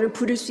정도는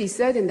부릴 수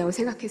있어야 된다고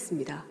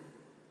생각했습니다.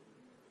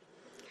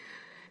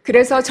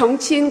 그래서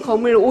정치인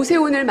거물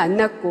오세훈을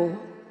만났고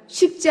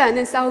쉽지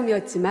않은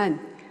싸움이었지만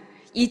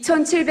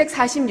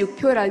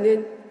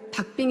 2746표라는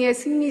박빙의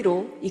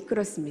승리로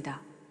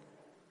이끌었습니다.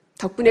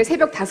 덕분에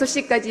새벽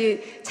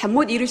 5시까지 잠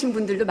못 이루신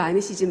분들도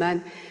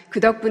많으시지만 그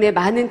덕분에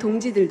많은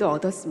동지들도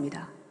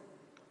얻었습니다.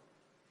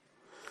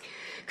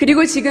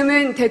 그리고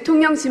지금은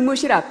대통령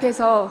집무실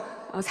앞에서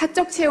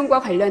사적 채용과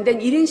관련된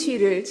 1인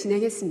시위를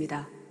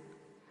진행했습니다.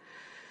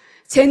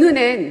 제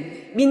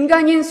눈엔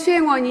민간인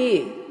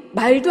수행원이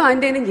말도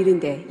안 되는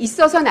일인데,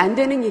 있어서는 안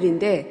되는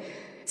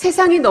일인데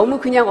세상이 너무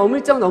그냥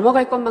어물쩍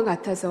넘어갈 것만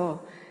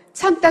같아서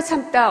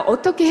참다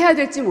어떻게 해야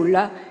될지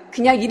몰라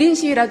그냥 1인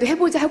시위라도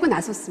해보자 하고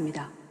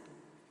나섰습니다.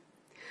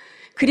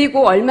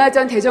 그리고 얼마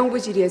전 대정부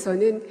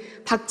질의에서는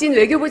박진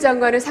외교부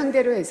장관을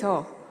상대로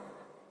해서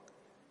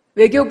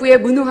외교부의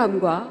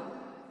무능함과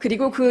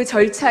그리고 그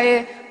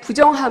절차의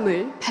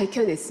부정함을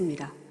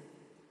밝혀냈습니다.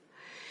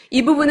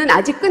 이 부분은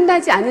아직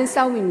끝나지 않은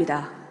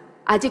싸움입니다.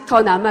 아직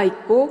더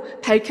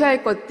남아있고 밝혀야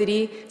할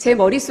것들이 제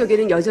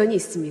머릿속에는 여전히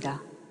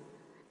있습니다.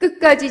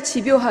 끝까지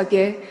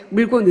집요하게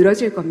물고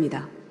늘어질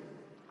겁니다.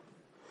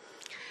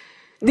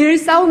 늘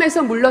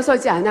싸움에서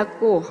물러서지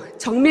않았고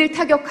정밀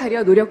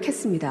타격하려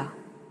노력했습니다.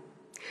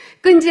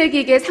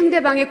 끈질기게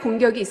상대방의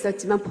공격이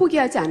있었지만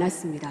포기하지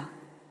않았습니다.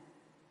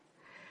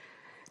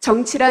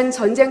 정치란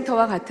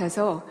전쟁터와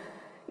같아서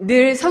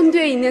늘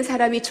선두에 있는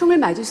사람이 총을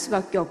맞을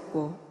수밖에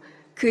없고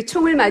그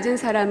총을 맞은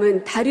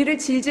사람은 다리를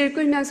질질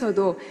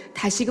끌면서도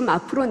다시금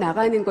앞으로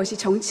나가는 것이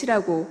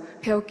정치라고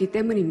배웠기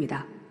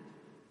때문입니다.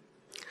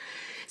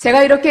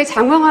 제가 이렇게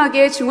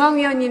장황하게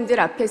중앙위원님들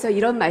앞에서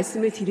이런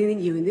말씀을 드리는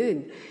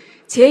이유는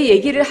제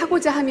얘기를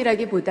하고자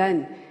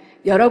함이라기보단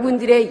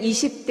여러분들의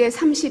 20대,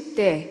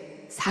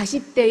 30대,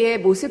 40대의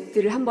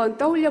모습들을 한번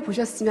떠올려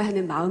보셨으면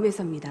하는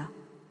마음에서입니다.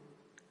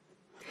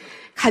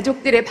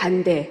 가족들의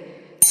반대,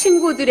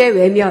 친구들의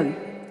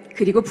외면,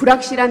 그리고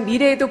불확실한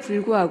미래에도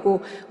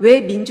불구하고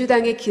왜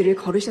민주당의 길을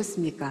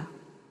걸으셨습니까?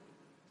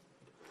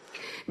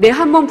 내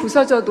한 몸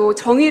부서져도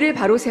정의를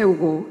바로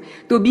세우고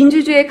또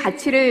민주주의의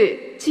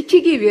가치를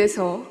지키기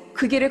위해서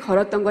그 길을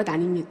걸었던 것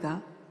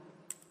아닙니까?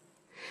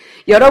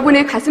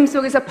 여러분의 가슴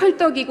속에서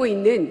펄떡이고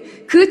있는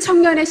그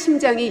청년의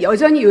심장이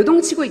여전히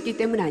요동치고 있기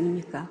때문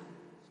아닙니까?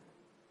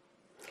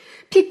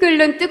 피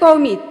끓는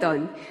뜨거움이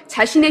있던,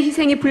 자신의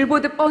희생이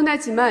불보듯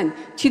뻔하지만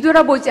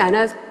뒤돌아보지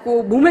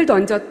않았고 몸을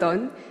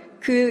던졌던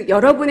그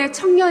여러분의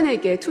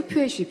청년에게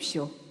투표해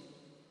주십시오.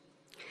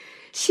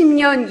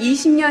 10년,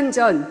 20년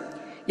전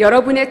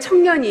여러분의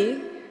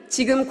청년이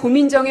지금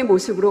고민정의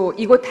모습으로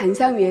이곳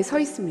단상 위에 서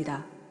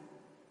있습니다.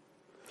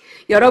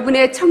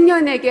 여러분의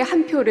청년에게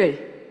한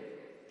표를,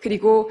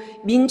 그리고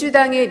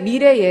민주당의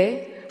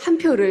미래에 한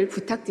표를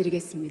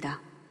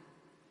부탁드리겠습니다.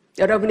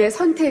 여러분의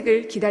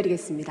선택을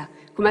기다리겠습니다.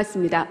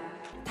 고맙습니다.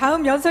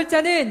 다음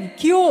연설자는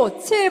기호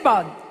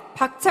 7번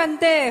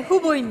박찬대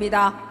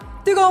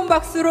후보입니다. 뜨거운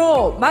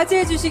박수로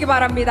맞이해 주시기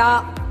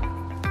바랍니다.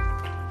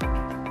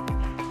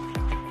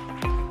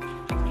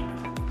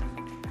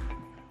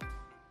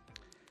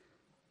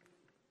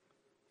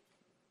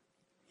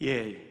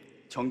 예,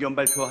 정견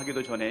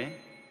발표하기도 전에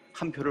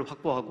한 표를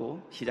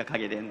확보하고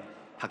시작하게 된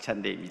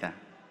박찬대입니다.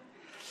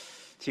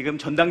 지금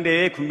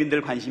전당대회에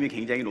국민들 관심이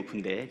굉장히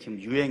높은데 지금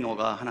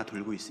유행어가 하나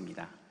돌고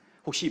있습니다.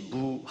 혹시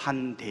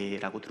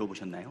무한대라고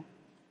들어보셨나요?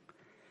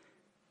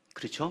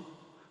 그렇죠?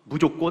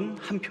 무조건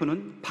한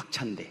표는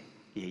박찬대.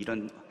 예,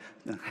 이런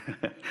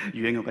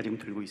유행어가 지금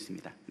돌고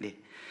있습니다. 네.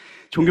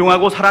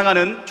 존경하고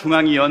사랑하는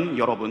중앙위원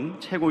여러분,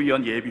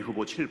 최고위원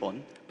예비후보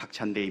 7번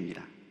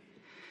박찬대입니다.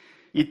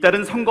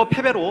 잇따른 선거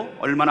패배로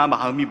얼마나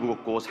마음이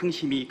무겁고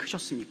상심이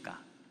크셨습니까?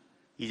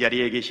 이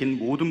자리에 계신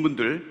모든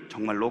분들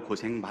정말로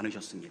고생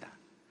많으셨습니다.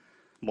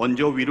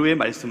 먼저 위로의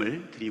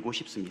말씀을 드리고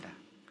싶습니다.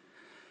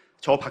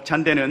 저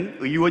박찬대는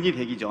의원이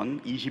되기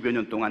전 20여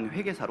년 동안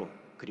회계사로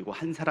그리고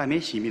한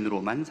사람의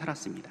시민으로만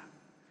살았습니다.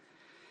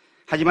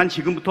 하지만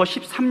지금부터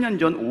 13년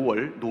전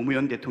 5월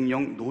노무현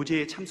대통령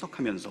노제에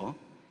참석하면서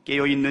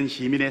깨어있는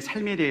시민의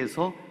삶에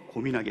대해서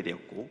고민하게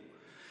되었고,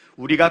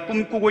 우리가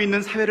꿈꾸고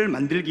있는 사회를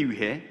만들기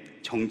위해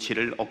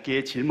정치를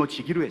어깨에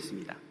짊어지기로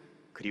했습니다.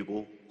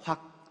 그리고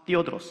확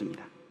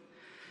뛰어들었습니다.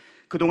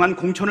 그동안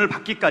공천을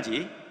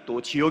받기까지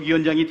또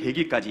지역위원장이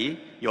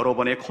되기까지 여러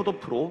번의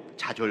컷오프로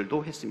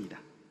좌절도 했습니다.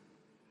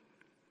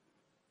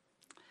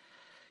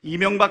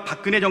 이명박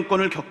박근혜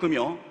정권을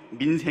겪으며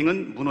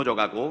민생은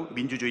무너져가고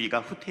민주주의가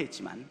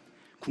후퇴했지만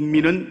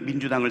국민은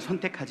민주당을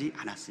선택하지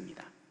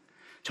않았습니다.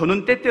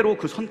 저는 때때로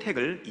그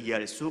선택을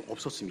이해할 수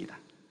없었습니다.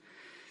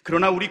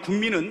 그러나 우리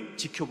국민은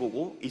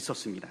지켜보고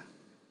있었습니다.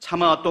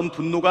 참아왔던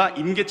분노가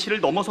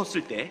임계치를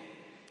넘어섰을 때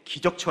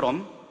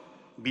기적처럼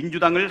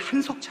민주당을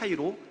한 석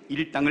차이로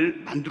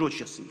일당을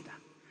만들어주셨습니다.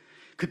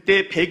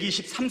 그때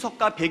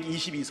 123석과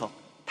 122석,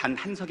 단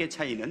한 석의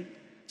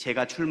차이는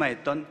제가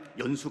출마했던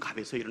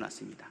연수갑에서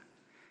일어났습니다.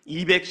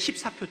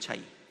 214표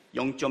차이,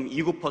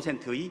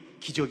 0.29%의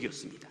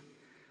기적이었습니다.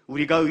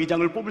 우리가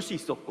의장을 뽑을 수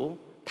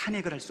있었고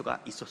탄핵을 할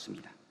수가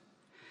있었습니다.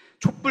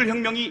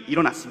 촛불혁명이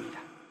일어났습니다.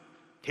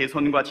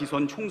 대선과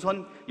지선,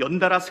 총선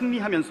연달아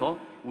승리하면서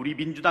우리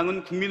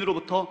민주당은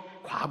국민으로부터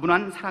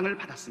과분한 사랑을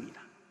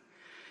받았습니다.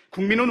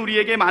 국민은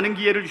우리에게 많은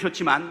기회를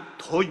주셨지만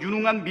더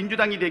유능한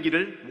민주당이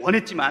되기를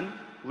원했지만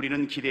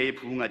우리는 기대에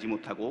부응하지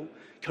못하고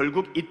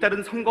결국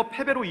잇따른 선거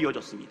패배로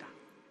이어졌습니다.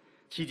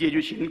 지지해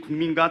주신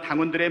국민과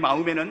당원들의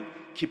마음에는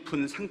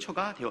깊은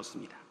상처가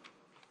되었습니다.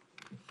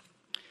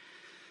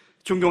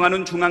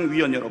 존경하는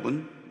중앙위원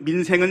여러분,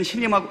 민생은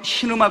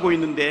신음하고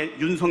있는데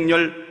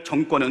윤석열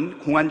정권은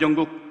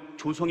공안정국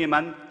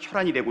조성에만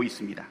혈안이 되고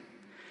있습니다.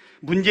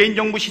 문재인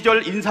정부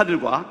시절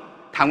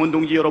인사들과 당원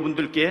동지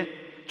여러분들께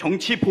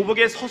정치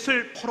보복의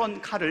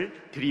서슬퍼런 칼을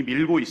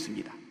들이밀고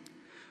있습니다.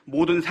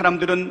 모든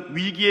사람들은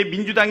위기의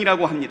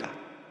민주당이라고 합니다.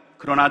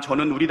 그러나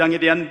저는 우리 당에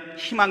대한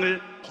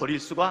희망을 버릴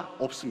수가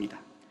없습니다.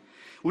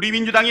 우리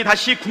민주당이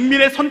다시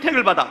국민의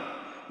선택을 받아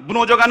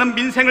무너져가는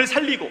민생을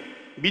살리고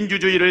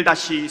민주주의를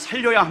다시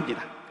살려야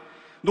합니다.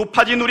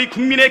 높아진 우리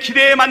국민의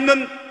기대에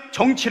맞는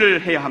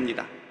정치를 해야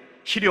합니다.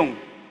 실용,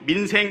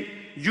 민생,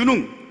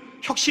 유능,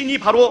 혁신이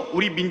바로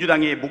우리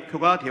민주당의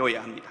목표가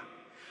되어야 합니다.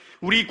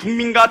 우리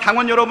국민과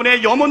당원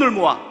여러분의 염원을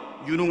모아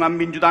유능한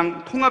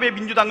민주당, 통합의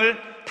민주당을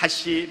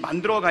다시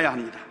만들어가야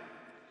합니다.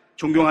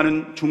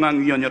 존경하는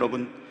중앙위원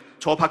여러분,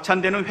 저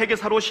박찬대는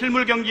회계사로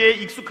실물 경제에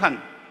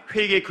익숙한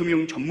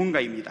회계금융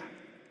전문가입니다.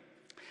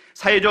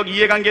 사회적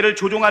이해관계를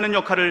조종하는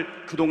역할을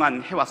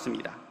그동안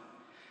해왔습니다.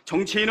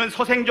 정치인은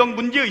서생적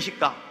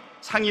문제의식과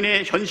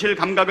상인의 현실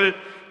감각을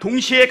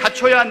동시에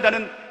갖춰야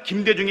한다는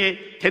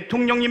김대중의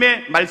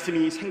대통령님의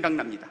말씀이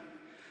생각납니다.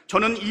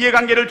 저는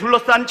이해관계를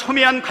둘러싼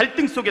첨예한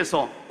갈등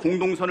속에서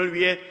공동선을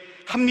위해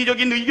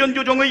합리적인 의견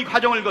조정의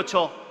과정을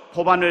거쳐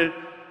법안을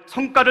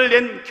성과를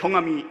낸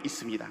경험이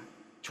있습니다.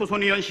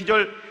 초선의원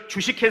시절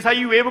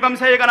주식회사의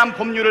외부감사에 관한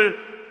법률을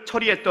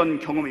처리했던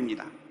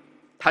경험입니다.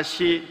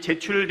 당시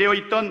제출되어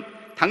있던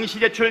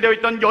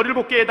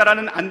 17개에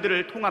달하는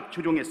안들을 통합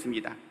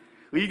조정했습니다.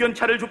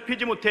 의견차를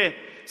좁히지 못해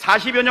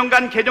 40여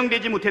년간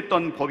개정되지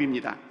못했던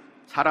법입니다.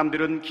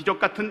 사람들은 기적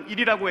같은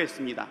일이라고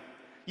했습니다.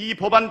 이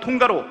법안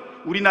통과로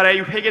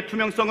우리나라의 회계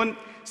투명성은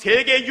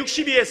세계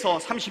 60위에서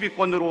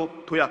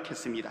 30위권으로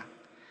도약했습니다.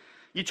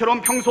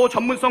 이처럼 평소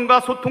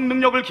전문성과 소통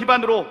능력을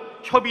기반으로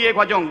협의의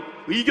과정,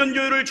 의견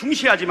조율을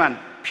중시하지만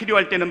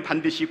필요할 때는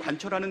반드시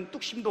관철하는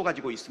뚝심도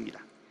가지고 있습니다.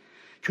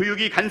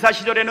 교육이 간사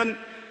시절에는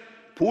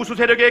보수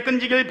세력의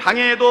끈질길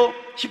방해에도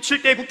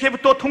 17대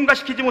국회부터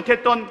통과시키지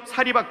못했던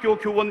사립학교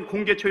교원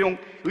공개 채용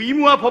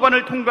의무화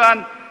법안을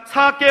통과한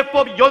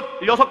사학개법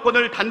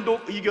 6건을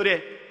단독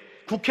의결해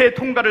국회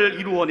통과를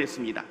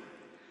이루어냈습니다.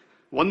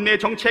 원내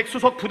정책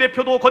수석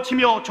부대표도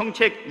거치며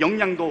정책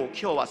역량도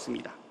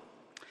키워왔습니다.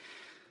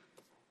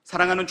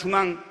 사랑하는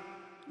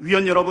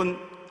중앙위원 여러분,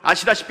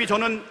 아시다시피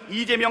저는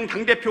이재명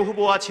당대표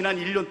후보와 지난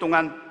 1년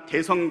동안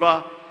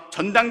대선과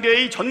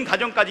전당대회의 전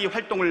과정까지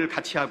활동을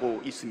같이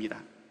하고 있습니다.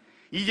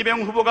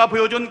 이재명 후보가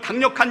보여준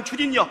강력한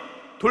추진력,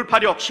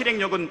 돌파력,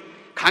 실행력은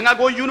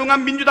강하고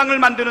유능한 민주당을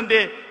만드는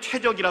데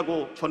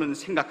최적이라고 저는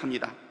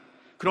생각합니다.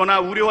 그러나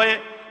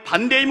우려의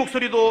반대의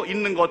목소리도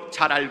있는 것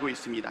잘 알고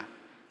있습니다.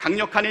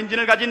 강력한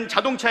엔진을 가진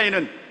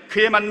자동차에는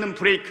그에 맞는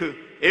브레이크,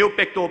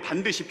 에어백도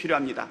반드시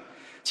필요합니다.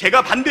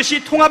 제가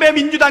반드시 통합의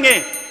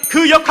민주당에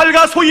그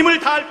역할과 소임을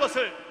다할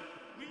것을.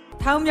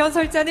 다음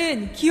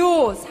연설자는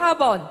기호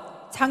 4번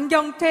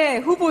장경태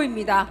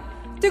후보입니다.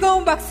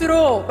 뜨거운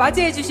박수로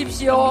맞이해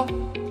주십시오.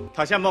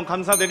 다시 한번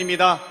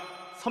감사드립니다.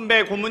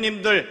 선배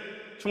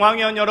고모님들,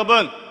 중앙위원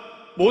여러분,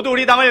 모두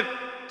우리 당을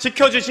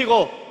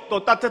지켜주시고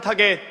또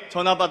따뜻하게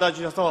전화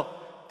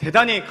받아주셔서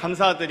대단히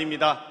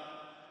감사드립니다.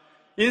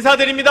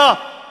 인사드립니다.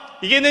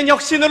 이기는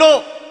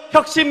혁신으로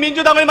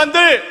혁신민주당을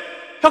만들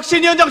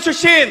혁신위원장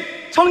출신,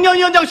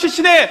 청년위원장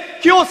출신의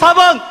기호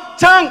 4번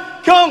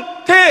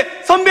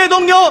장경태 선배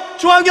동료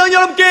중앙위원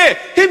여러분께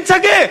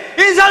힘차게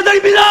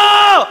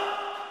인사드립니다.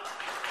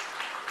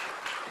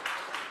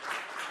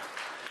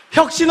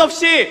 혁신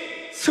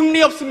없이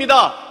승리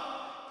없습니다.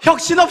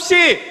 혁신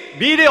없이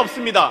미래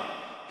없습니다.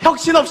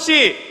 혁신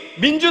없이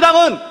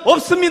민주당은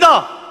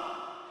없습니다.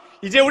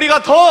 이제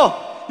우리가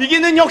더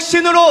이기는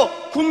혁신으로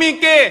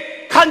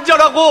국민께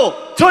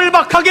간절하고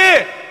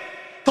절박하게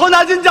더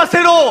낮은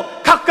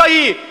자세로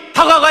가까이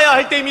다가가야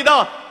할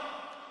때입니다.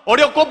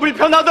 어렵고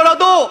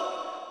불편하더라도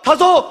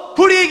다소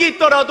불이익이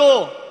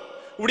있더라도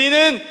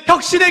우리는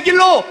혁신의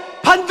길로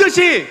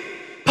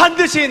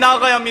반드시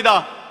나아가야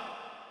합니다.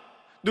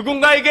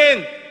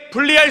 누군가에겐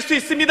불리할 수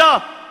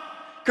있습니다.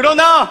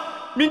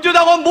 그러나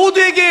민주당원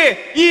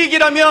모두에게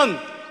이익이라면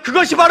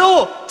그것이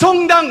바로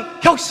정당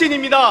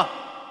혁신입니다.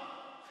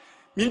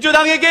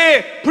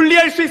 민주당에게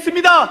불리할 수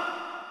있습니다.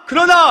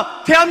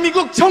 그러나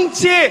대한민국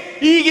정치에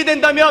이익이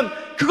된다면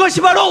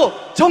그것이 바로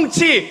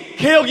정치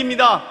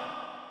개혁입니다.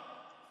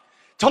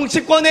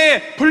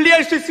 정치권에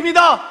불리할 수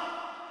있습니다.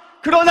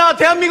 그러나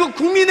대한민국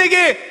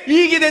국민에게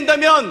이익이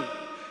된다면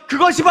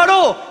그것이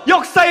바로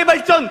역사의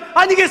발전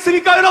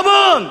아니겠습니까,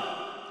 여러분?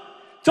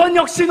 전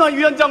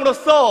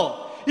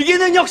혁신위원장으로서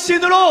이기는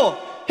혁신으로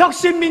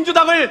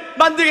혁신민주당을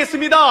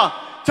만들겠습니다.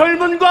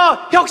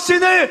 젊은과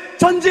혁신을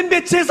전진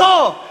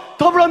배치해서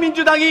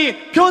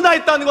더불어민주당이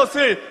변화했다는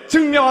것을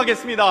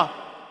증명하겠습니다.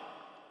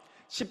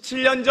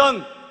 17년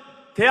전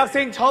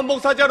대학생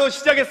자원봉사자로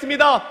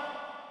시작했습니다.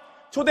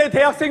 초대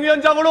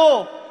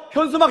대학생위원장으로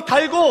현수막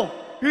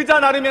달고 의자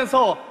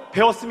나르면서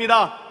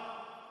배웠습니다.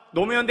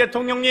 노무현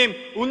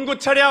대통령님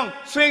운구차량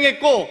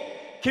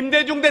수행했고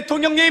김대중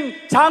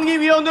대통령님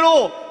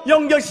장의위원으로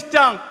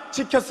연결식장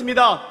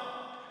지켰습니다.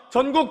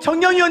 전국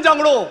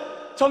청년위원장으로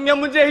청년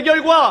문제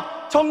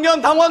해결과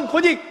청년 당원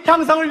권익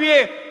향상을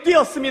위해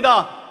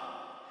뛰었습니다.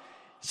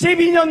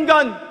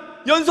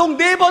 12년간 연속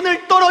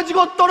 4번을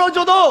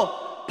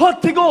떨어져도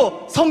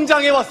버티고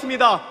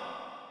성장해왔습니다.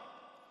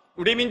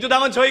 우리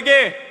민주당은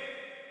저에게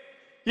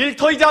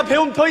일터이자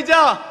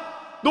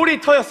배움터이자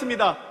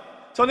놀이터였습니다.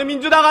 저는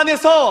민주당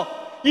안에서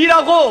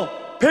일하고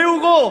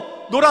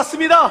배우고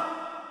놀았습니다.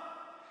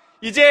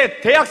 이제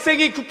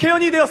대학생이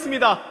국회의원이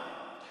되었습니다.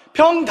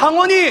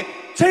 평당원이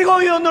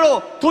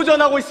최고의원으로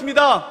도전하고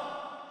있습니다.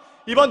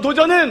 이번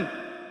도전은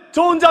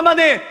저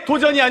혼자만의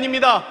도전이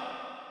아닙니다.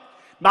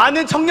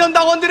 많은 청년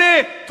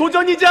당원들의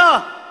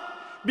도전이자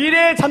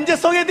미래의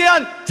잠재성에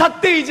대한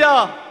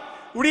잣대이자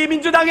우리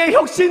민주당의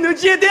혁신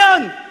의지에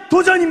대한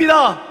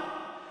도전입니다.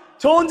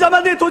 저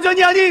혼자만의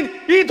도전이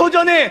아닌 이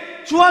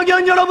도전에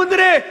중앙위원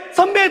여러분들의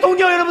선배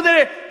동료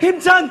여러분들의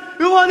힘찬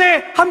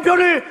응원의 한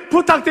표를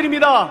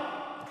부탁드립니다.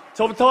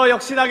 저부터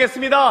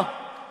혁신하겠습니다.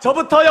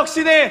 저부터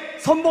혁신의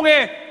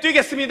선봉에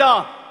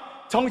뛰겠습니다.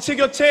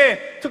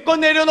 정치교체,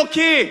 특권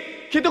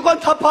내려놓기, 기득권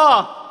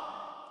타파,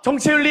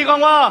 정치윤리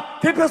강화,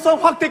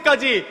 대표성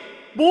확대까지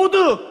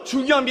모두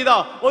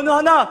중요합니다. 어느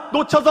하나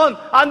놓쳐선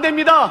안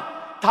됩니다.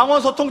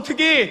 당원 소통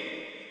특위,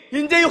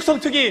 인재 육성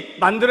특위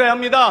만들어야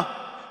합니다.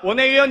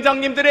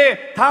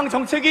 원외위원장님들의 당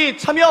정책위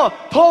참여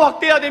더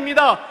확대해야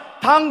됩니다.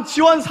 당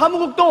지원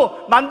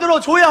사무국도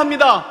만들어줘야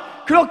합니다.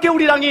 그렇게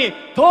우리 당이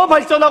더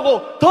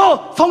발전하고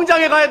더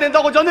성장해 가야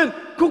된다고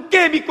저는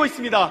굳게 믿고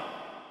있습니다.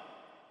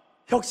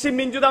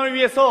 혁신민주당을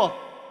위해서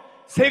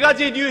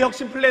 3가지 뉴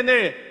혁신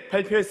플랜을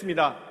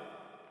발표했습니다.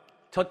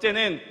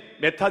 첫째는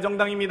메타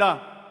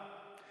정당입니다.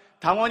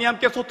 당원이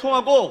함께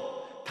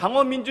소통하고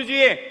당원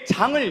민주주의의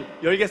장을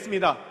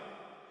열겠습니다.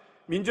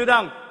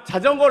 민주당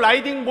자전거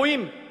라이딩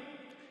모임,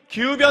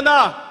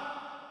 기후변화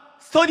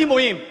스터디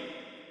모임,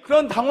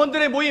 그런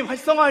당원들의 모임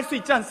활성화할 수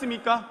있지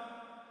않습니까?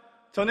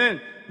 저는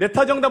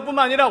메타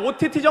정당뿐만 아니라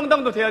OTT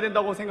정당도 돼야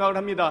된다고 생각을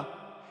합니다.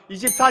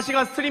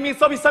 24시간 스트리밍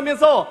서비스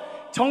하면서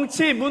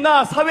정치,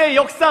 문화, 사회,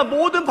 역사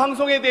모든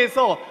방송에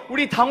대해서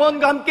우리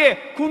당원과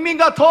함께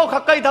국민과 더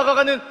가까이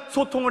다가가는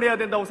소통을 해야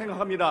된다고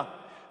생각합니다.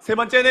 세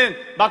번째는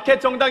마켓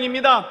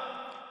정당입니다.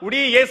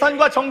 우리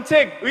예산과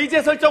정책,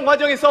 의제 설정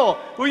과정에서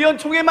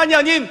의원총회만이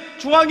아닌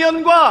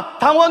중앙위원과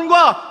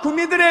당원과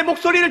국민들의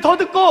목소리를 더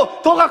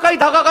듣고 더 가까이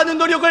다가가는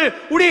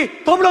노력을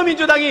우리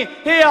더불어민주당이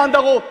해야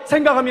한다고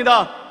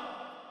생각합니다.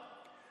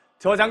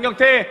 저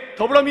장경태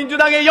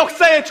더불어민주당의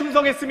역사에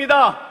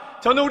충성했습니다.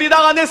 저는 우리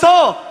당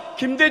안에서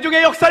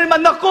김대중의 역사를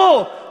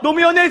만났고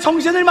노무현의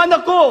정신을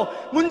만났고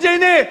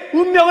문재인의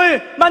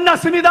운명을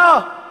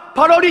만났습니다.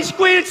 8월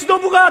 29일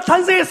지도부가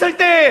탄생했을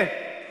때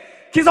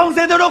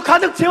기성세대로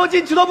가득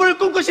채워진 지도부를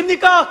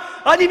꿈꾸십니까?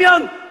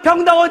 아니면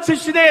평당원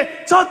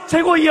출신의 첫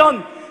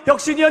최고위원,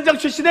 혁신위원장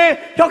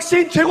출신의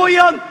혁신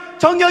최고위원,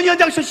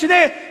 정년위원장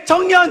출신의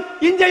정년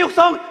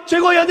인재육성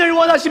최고위원을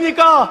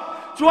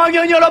원하십니까?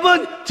 중앙위원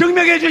여러분,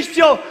 증명해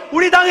주십시오.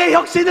 우리 당의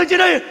혁신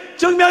의지를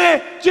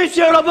증명해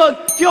주십시오. 여러분,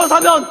 기호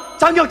 4번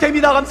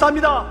장경태입니다.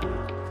 감사합니다.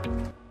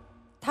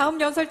 다음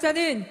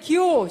연설자는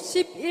기호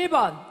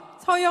 11번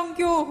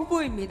서영교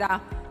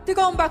후보입니다.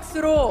 뜨거운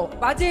박수로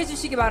맞이해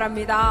주시기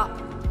바랍니다.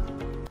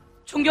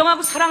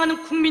 존경하고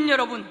사랑하는 국민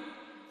여러분,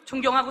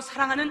 존경하고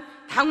사랑하는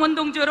당원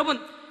동지 여러분,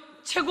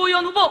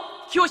 최고위원 후보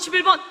기호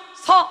 11번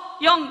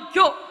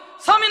서영교,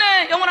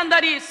 서민의 영원한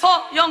다리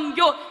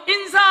서영교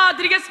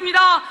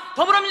인사드리겠습니다.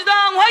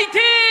 더불어민주당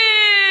화이팅!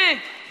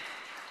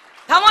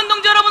 당원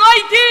동지 여러분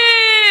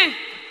화이팅!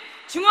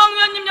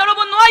 중앙위원님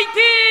여러분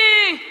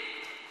화이팅!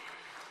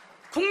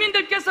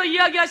 국민들께서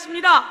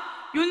이야기하십니다.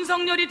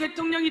 윤석열이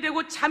대통령이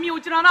되고 잠이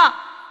오질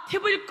않아.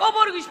 TV를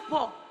꺼버리고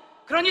싶어.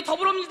 그러니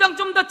더불어민주당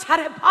좀 더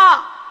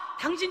잘해봐.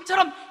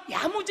 당신처럼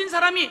야무진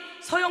사람이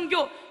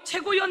서영교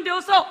최고위원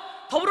되어서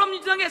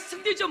더불어민주당의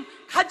승리 좀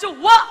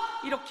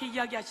가져와. 이렇게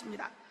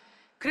이야기하십니다.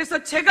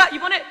 그래서 제가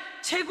이번에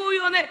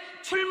최고위원에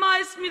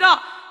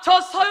출마했습니다. 저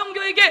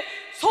서영교에게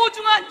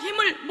소중한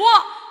힘을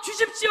모아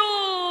주십시오.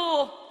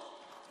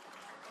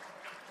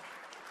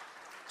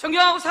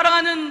 존경하고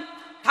사랑하는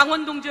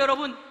당원 동지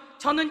여러분,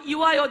 저는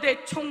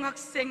이화여대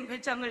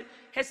총학생회장을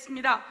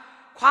했습니다.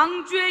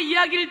 광주의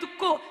이야기를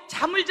듣고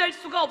잠을 잘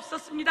수가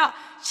없었습니다.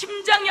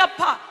 심장이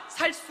아파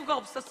살 수가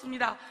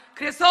없었습니다.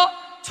 그래서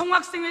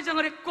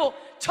총학생회장을 했고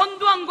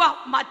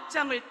전두환과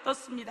맞짱을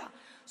떴습니다.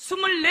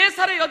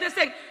 24살의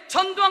여대생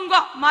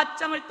전두환과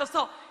맞짱을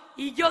떠서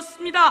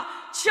이겼습니다.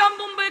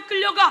 치안본부에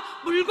끌려가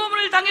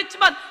물고문을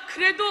당했지만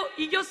그래도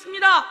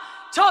이겼습니다.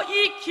 저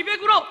이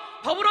기백으로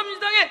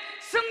더불어민주당의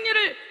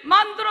승리를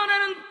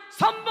만들어내는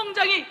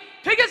선봉장이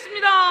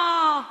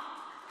되겠습니다.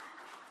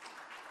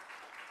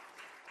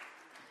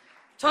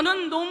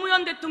 저는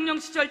노무현 대통령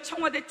시절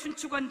청와대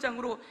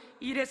춘추관장으로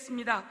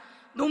일했습니다.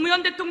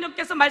 노무현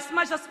대통령께서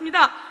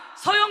말씀하셨습니다.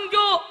 서영교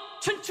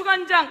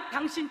춘추관장,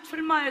 당신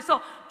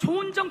출마해서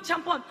좋은 정치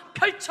한번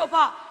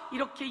펼쳐봐.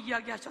 이렇게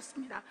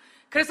이야기하셨습니다.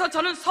 그래서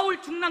저는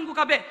서울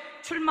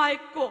중랑구갑에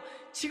출마했고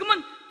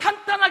지금은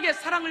탄탄하게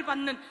사랑을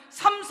받는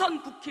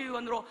 3선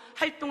국회의원으로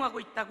활동하고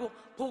있다고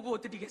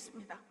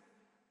보고드리겠습니다.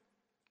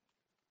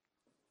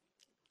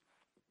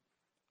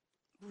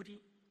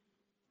 물이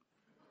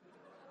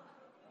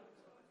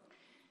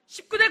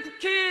 19대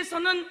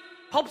국회에서는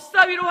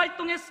법사위로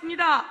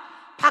활동했습니다.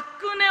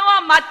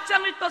 박근혜와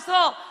맞짱을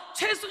떠서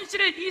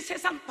최순실을 이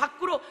세상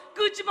밖으로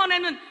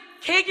끄집어내는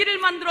계기를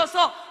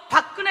만들어서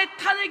박근혜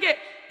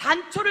탄핵에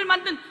단초를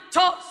만든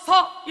저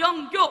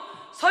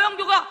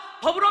서영교가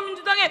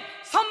더불어민주당의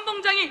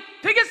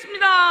선봉장이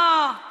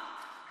되겠습니다.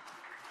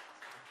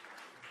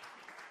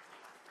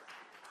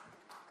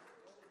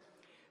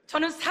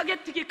 저는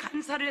사개특위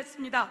간사를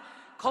했습니다.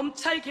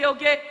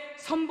 검찰개혁의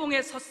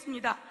선봉에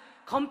섰습니다.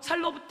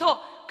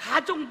 검찰로부터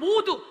가족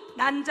모두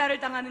난자를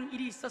당하는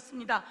일이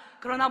있었습니다.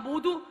 그러나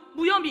모두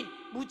무혐의,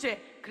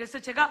 무죄. 그래서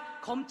제가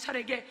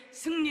검찰에게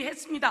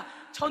승리했습니다.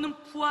 저는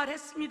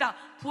부활했습니다.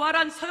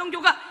 부활한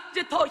서영교가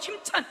이제 더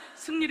힘찬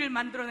승리를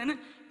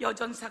만들어내는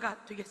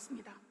여전사가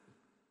되겠습니다.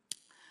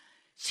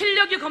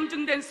 실력이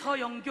검증된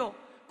서영교,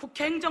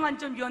 국회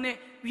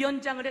행정안전위원회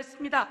위원장을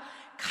했습니다.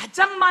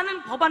 가장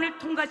많은 법안을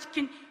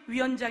통과시킨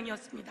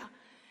위원장이었습니다.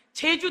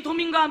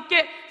 제주도민과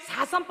함께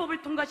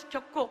 4.3법을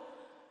통과시켰고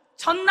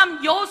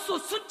전남, 여수,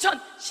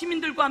 순천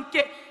시민들과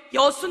함께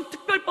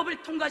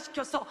여순특별법을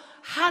통과시켜서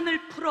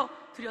한을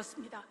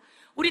풀어드렸습니다.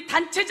 우리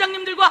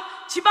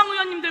단체장님들과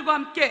지방의원님들과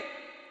함께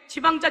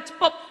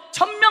지방자치법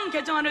전면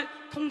개정안을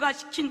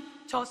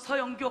통과시킨 저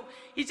서영교,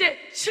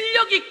 이제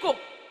실력이 있고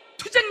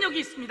투쟁력이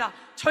있습니다.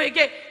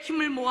 저에게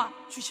힘을 모아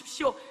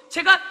주십시오.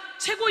 제가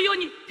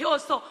최고위원이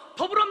되어서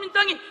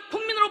더불어민주당이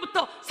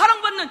국민으로부터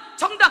사랑받는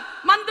정당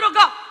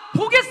만들어가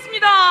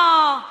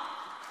보겠습니다.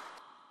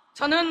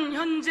 저는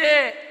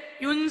현재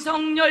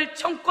윤석열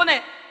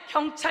정권의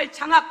경찰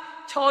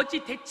장악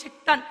저지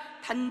대책단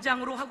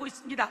단장으로 하고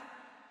있습니다.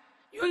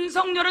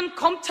 윤석열은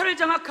검찰을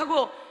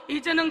장악하고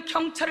이제는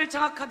경찰을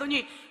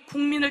장악하더니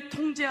국민을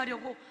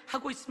통제하려고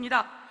하고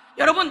있습니다.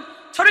 여러분,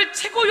 저를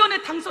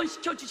최고위원에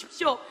당선시켜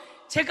주십시오.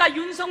 제가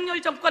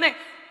윤석열 정권의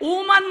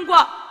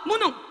오만과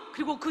무능,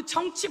 그리고 그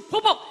정치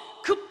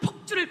보복, 그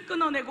폭주를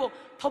끊어내고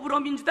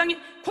더불어민주당이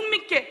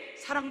국민께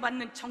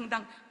사랑받는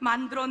정당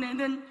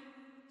만들어내는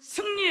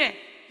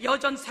승리의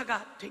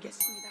여전사가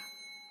되겠습니다.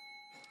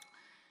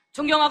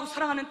 존경하고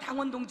사랑하는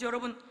당원 동지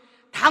여러분,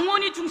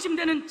 당원이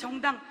중심되는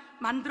정당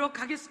만들어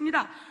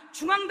가겠습니다.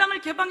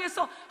 중앙당을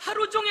개방해서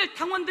하루 종일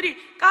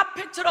당원들이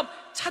카페처럼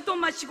차도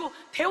마시고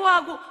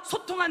대화하고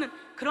소통하는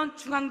그런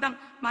중앙당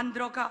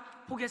만들어 가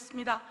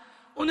보겠습니다.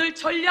 오늘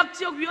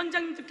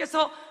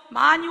전략지역위원장님들께서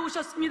많이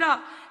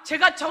오셨습니다.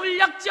 제가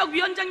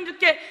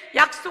전략지역위원장님들께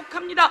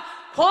약속합니다.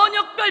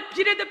 권역별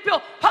비례대표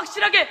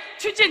확실하게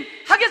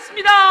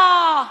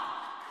추진하겠습니다.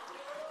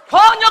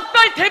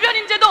 권역별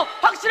대변인제도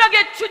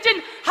확실하게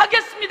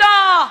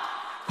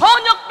추진하겠습니다.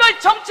 권역별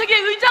정책위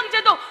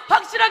의장제도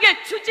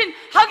확실하게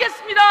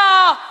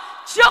추진하겠습니다.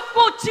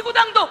 지역구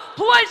지구당도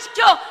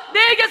부활시켜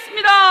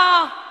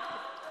내겠습니다.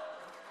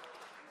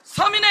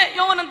 서민의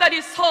영원한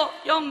다리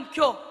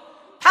서영교,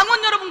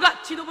 당원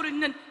여러분과 지도부를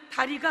잇는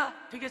다리가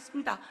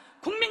되겠습니다.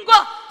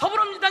 국민과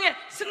더불어민주당의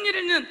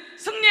승리를 잇는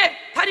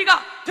승리의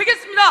다리가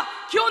되겠습니다.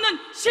 기호는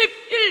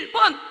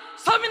 11번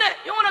서민의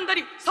영원한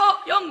다리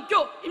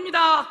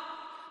서영교입니다.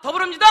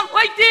 더불어민주당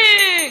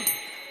화이팅!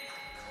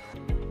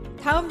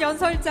 다음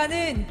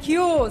연설자는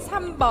기호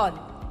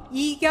 3번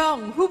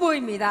이경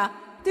후보입니다.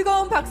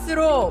 뜨거운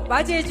박수로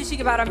맞이해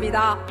주시기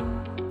바랍니다.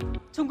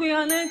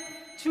 존경하는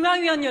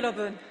중앙위원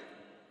여러분,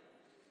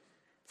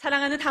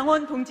 사랑하는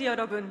당원 동지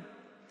여러분,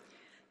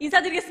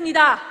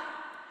 인사드리겠습니다.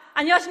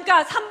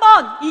 안녕하십니까.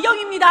 3번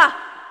이경입니다.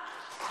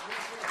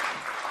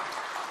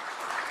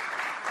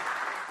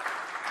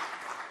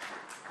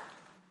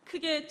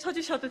 크게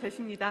쳐주셔도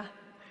되십니다.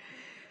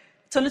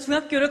 저는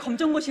중학교를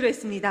검정고시로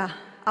했습니다.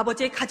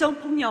 아버지의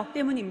가정폭력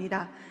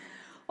때문입니다.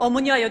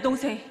 어머니와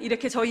여동생,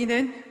 이렇게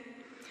저희는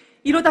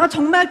이러다가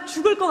정말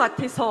죽을 것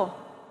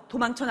같아서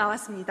도망쳐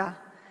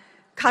나왔습니다.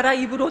 가라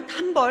입으로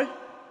한 벌,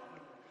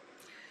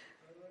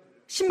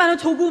 10만 원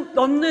조금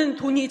넘는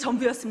돈이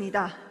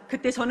전부였습니다.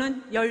 그때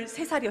저는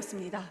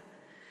 13살이었습니다.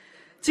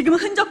 지금은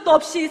흔적도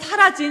없이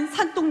사라진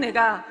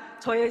산동네가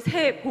저의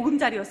새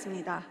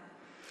보금자리였습니다.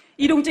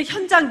 일용직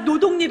현장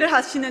노동일을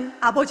하시는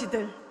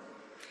아버지들,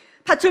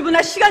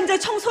 파출부나 시간제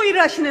청소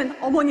일을 하시는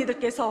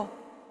어머니들께서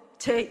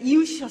제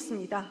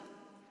이웃이셨습니다.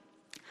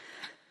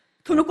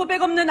 돈 없고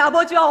백 없는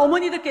아버지와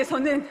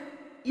어머니들께서는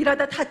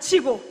일하다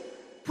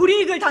다치고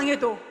불이익을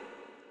당해도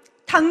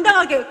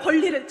당당하게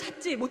권리를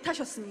찾지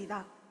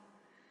못하셨습니다.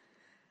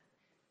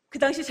 그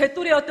당시 제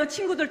또래였던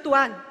친구들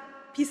또한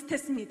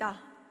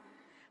비슷했습니다.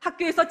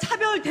 학교에서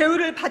차별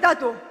대우를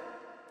받아도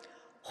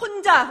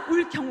혼자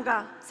울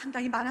경우가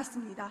상당히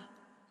많았습니다.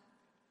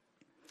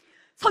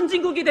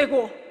 선진국이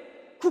되고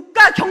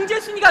국가 경제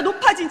순위가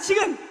높아진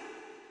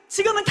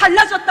지금은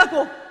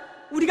달라졌다고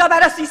우리가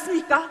말할 수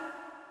있습니까?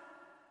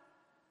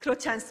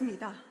 그렇지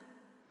않습니다.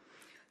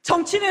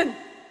 정치는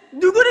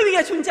누구를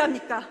위해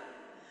존재합니까?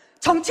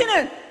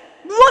 정치는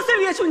무엇을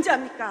위해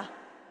존재합니까?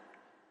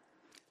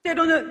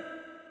 때로는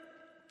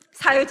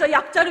사회적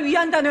약자를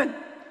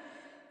위한다는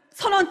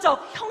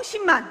선언적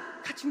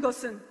형식만 갖춘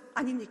것은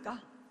아닙니까?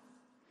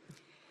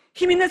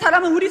 힘 있는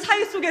사람은 우리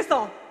사회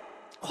속에서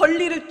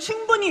권리를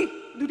충분히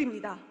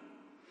누립니다.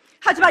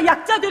 하지만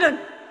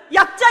약자들은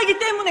약자이기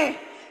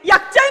때문에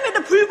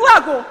약자임에도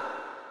불구하고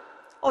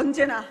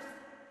언제나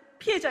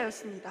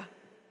피해자였습니다.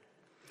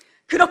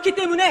 그렇기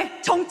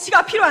때문에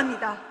정치가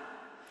필요합니다.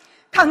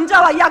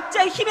 강자와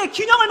약자의 힘의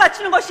균형을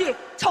맞추는 것이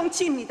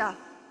정치입니다.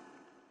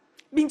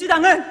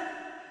 민주당은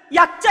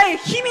약자의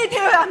힘이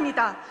되어야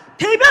합니다.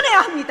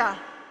 대변해야 합니다.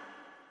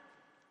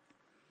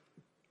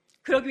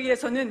 그러기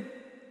위해서는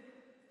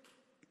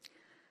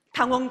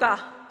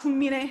당원과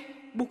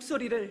국민의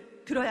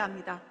목소리를 들어야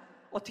합니다.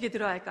 어떻게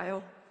들어야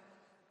할까요?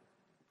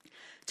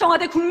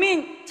 청와대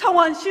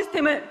국민청원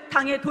시스템을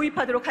당에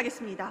도입하도록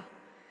하겠습니다.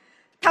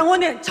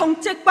 당원은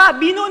정책과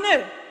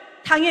민원을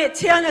당에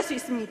제안할 수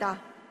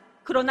있습니다.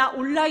 그러나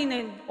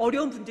온라인은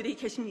어려운 분들이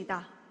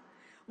계십니다.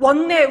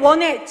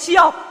 원내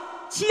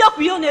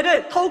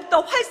지역위원회를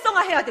더욱더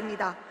활성화해야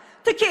됩니다.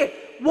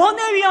 특히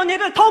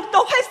원외위원회를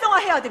더욱더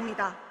활성화해야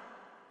됩니다.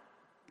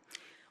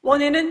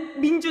 원외는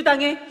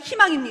민주당의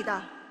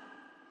희망입니다.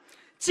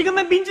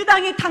 지금은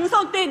민주당이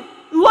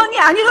당선된 의원이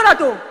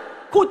아니더라도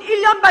곧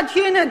 1년 반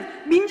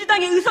뒤에는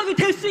민주당의 의석이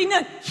될 수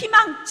있는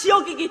희망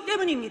지역이기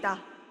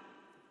때문입니다.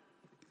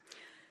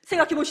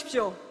 생각해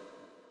보십시오.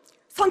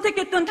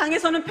 선택했던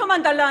당에서는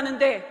표만 달라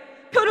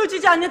하는데 표를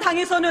주지 않는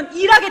당에서는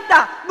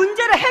일하겠다,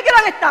 문제를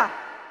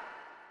해결하겠다.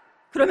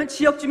 그러면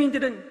지역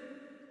주민들은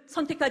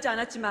선택하지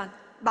않았지만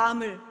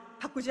마음을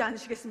바꾸지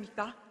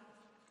않으시겠습니까?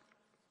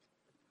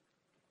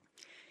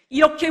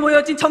 이렇게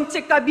모여진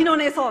정책과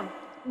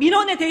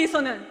민원에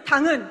대해서는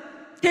당은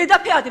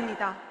대답해야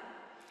됩니다.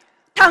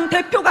 당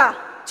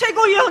대표가,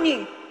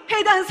 최고위원이,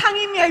 해당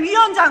상임위의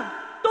위원장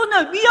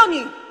또는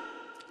위원이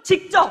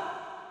직접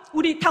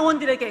우리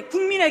당원들에게,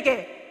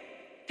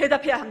 국민에게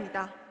대답해야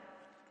합니다.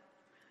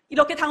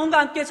 이렇게 당원과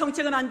함께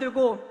정책을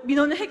만들고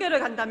민원을 해결해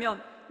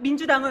간다면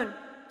민주당은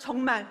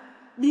정말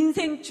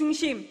민생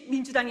중심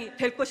민주당이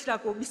될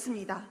것이라고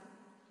믿습니다.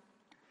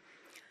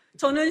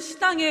 저는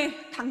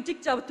시당의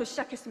당직자부터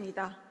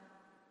시작했습니다.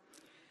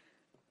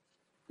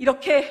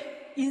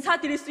 이렇게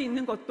인사드릴 수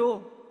있는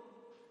것도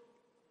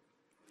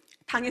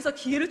당에서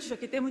기회를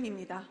주셨기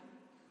때문입니다.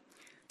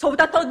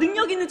 저보다 더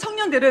능력 있는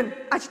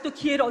청년들은 아직도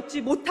기회를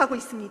얻지 못하고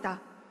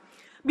있습니다.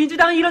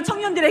 민주당은 이런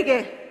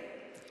청년들에게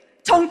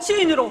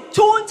정치인으로,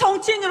 좋은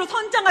정치인으로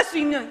선장할 수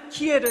있는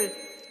기회를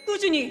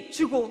꾸준히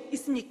주고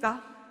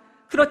있습니까?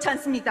 그렇지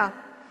않습니다.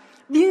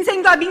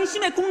 민생과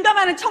민심에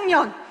공감하는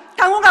청년,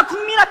 당원과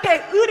국민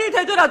앞에 을이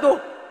되더라도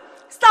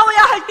싸워야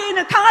할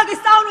때에는 강하게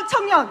싸우는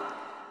청년,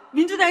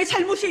 민주당의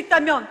잘못이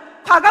있다면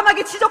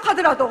과감하게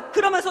지적하더라도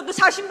그러면서도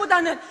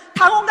자신보다는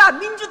당원과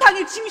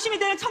민주당의 중심이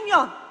되는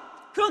청년,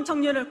 그런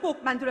청년을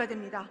꼭 만들어야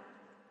됩니다.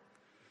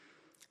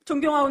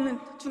 존경하는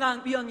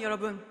중앙위원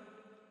여러분,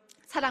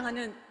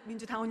 사랑하는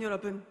민주당원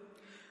여러분,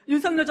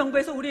 윤석열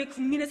정부에서 우리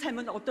국민의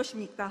삶은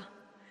어떠십니까?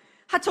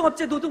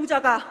 하청업체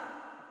노동자가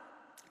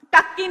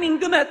닦인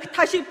임금을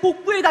다시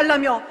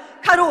복구해달라며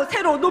가로,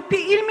 세로,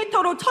 높이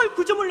 1m로 철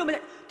구조물로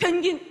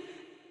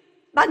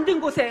만든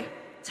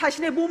곳에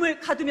자신의 몸을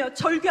가두며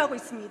절규하고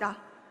있습니다.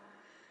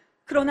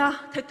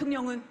 그러나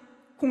대통령은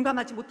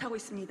공감하지 못하고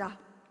있습니다.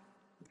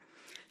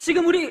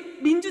 지금 우리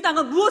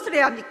민주당은 무엇을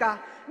해야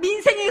합니까?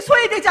 민생이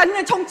소외되지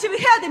않는 정치를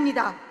해야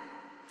됩니다.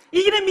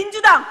 이기는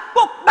민주당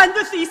꼭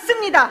만들 수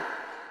있습니다.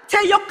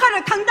 제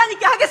역할을 강단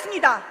있게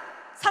하겠습니다.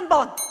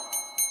 3번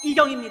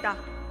이경입니다.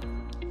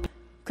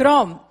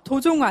 그럼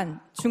도종환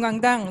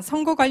중앙당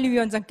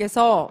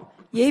선거관리위원장께서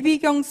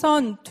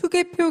예비경선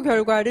투개표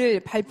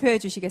결과를 발표해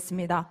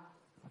주시겠습니다.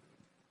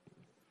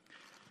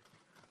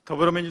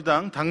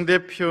 더불어민주당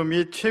당대표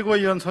및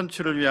최고위원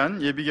선출을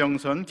위한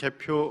예비경선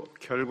개표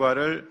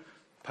결과를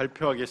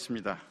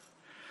발표하겠습니다.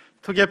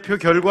 투개표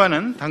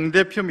결과는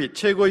당대표 및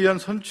최고위원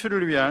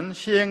선출을 위한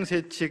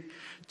시행세칙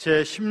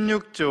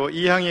제16조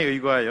 2항에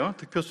의거하여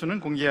득표수는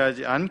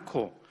공개하지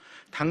않고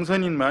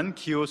당선인만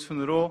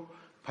기호순으로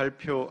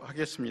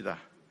발표하겠습니다.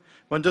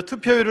 먼저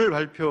투표율을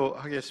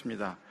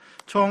발표하겠습니다.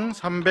 총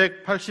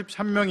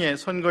 383명의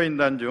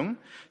선거인단 중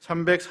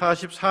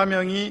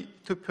 344명이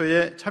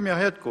투표에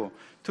참여하였고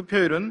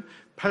투표율은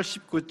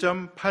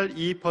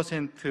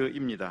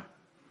 89.82%입니다.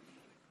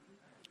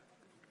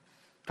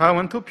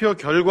 다음은 투표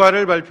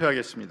결과를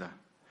발표하겠습니다.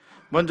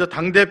 먼저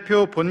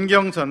당대표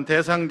본경선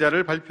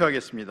대상자를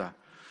발표하겠습니다.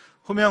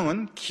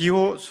 호명은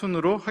기호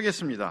순으로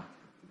하겠습니다.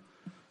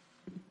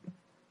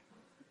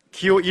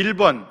 기호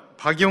 1번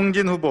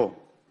박용진 후보,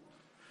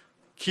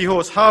 기호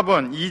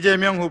 4번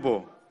이재명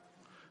후보,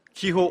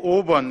 기호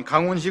 5번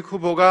강훈식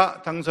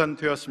후보가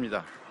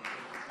당선되었습니다.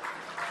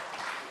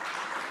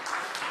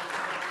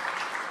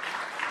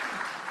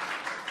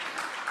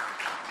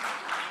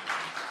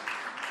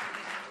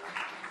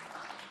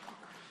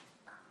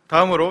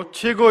 다음으로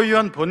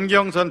최고위원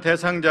본경선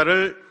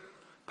대상자를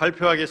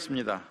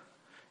발표하겠습니다.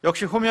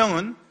 역시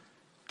호명은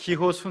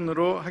기호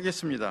순으로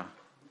하겠습니다.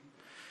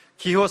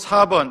 기호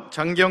 4번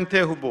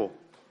장경태 후보,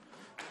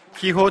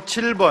 기호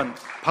 7번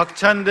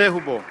박찬대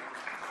후보,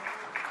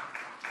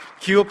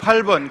 기호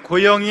 8번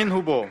고영인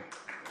후보,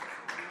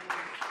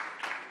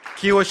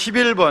 기호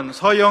 11번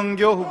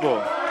서영교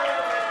후보,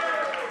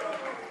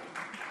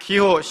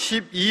 기호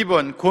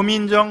 12번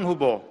고민정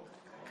후보,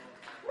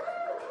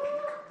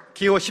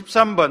 기호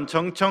 13번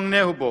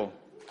정청래 후보,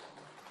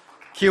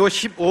 기호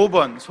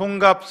 15번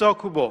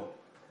송갑석 후보,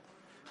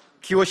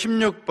 기호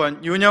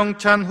 16번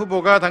윤영찬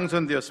후보가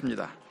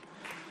당선되었습니다.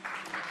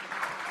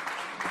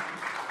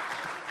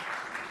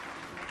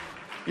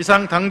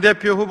 이상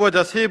당대표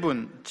후보자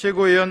 3분,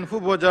 최고위원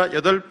후보자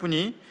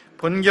 8분이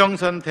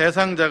본경선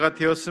대상자가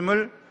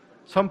되었음을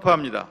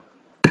선포합니다.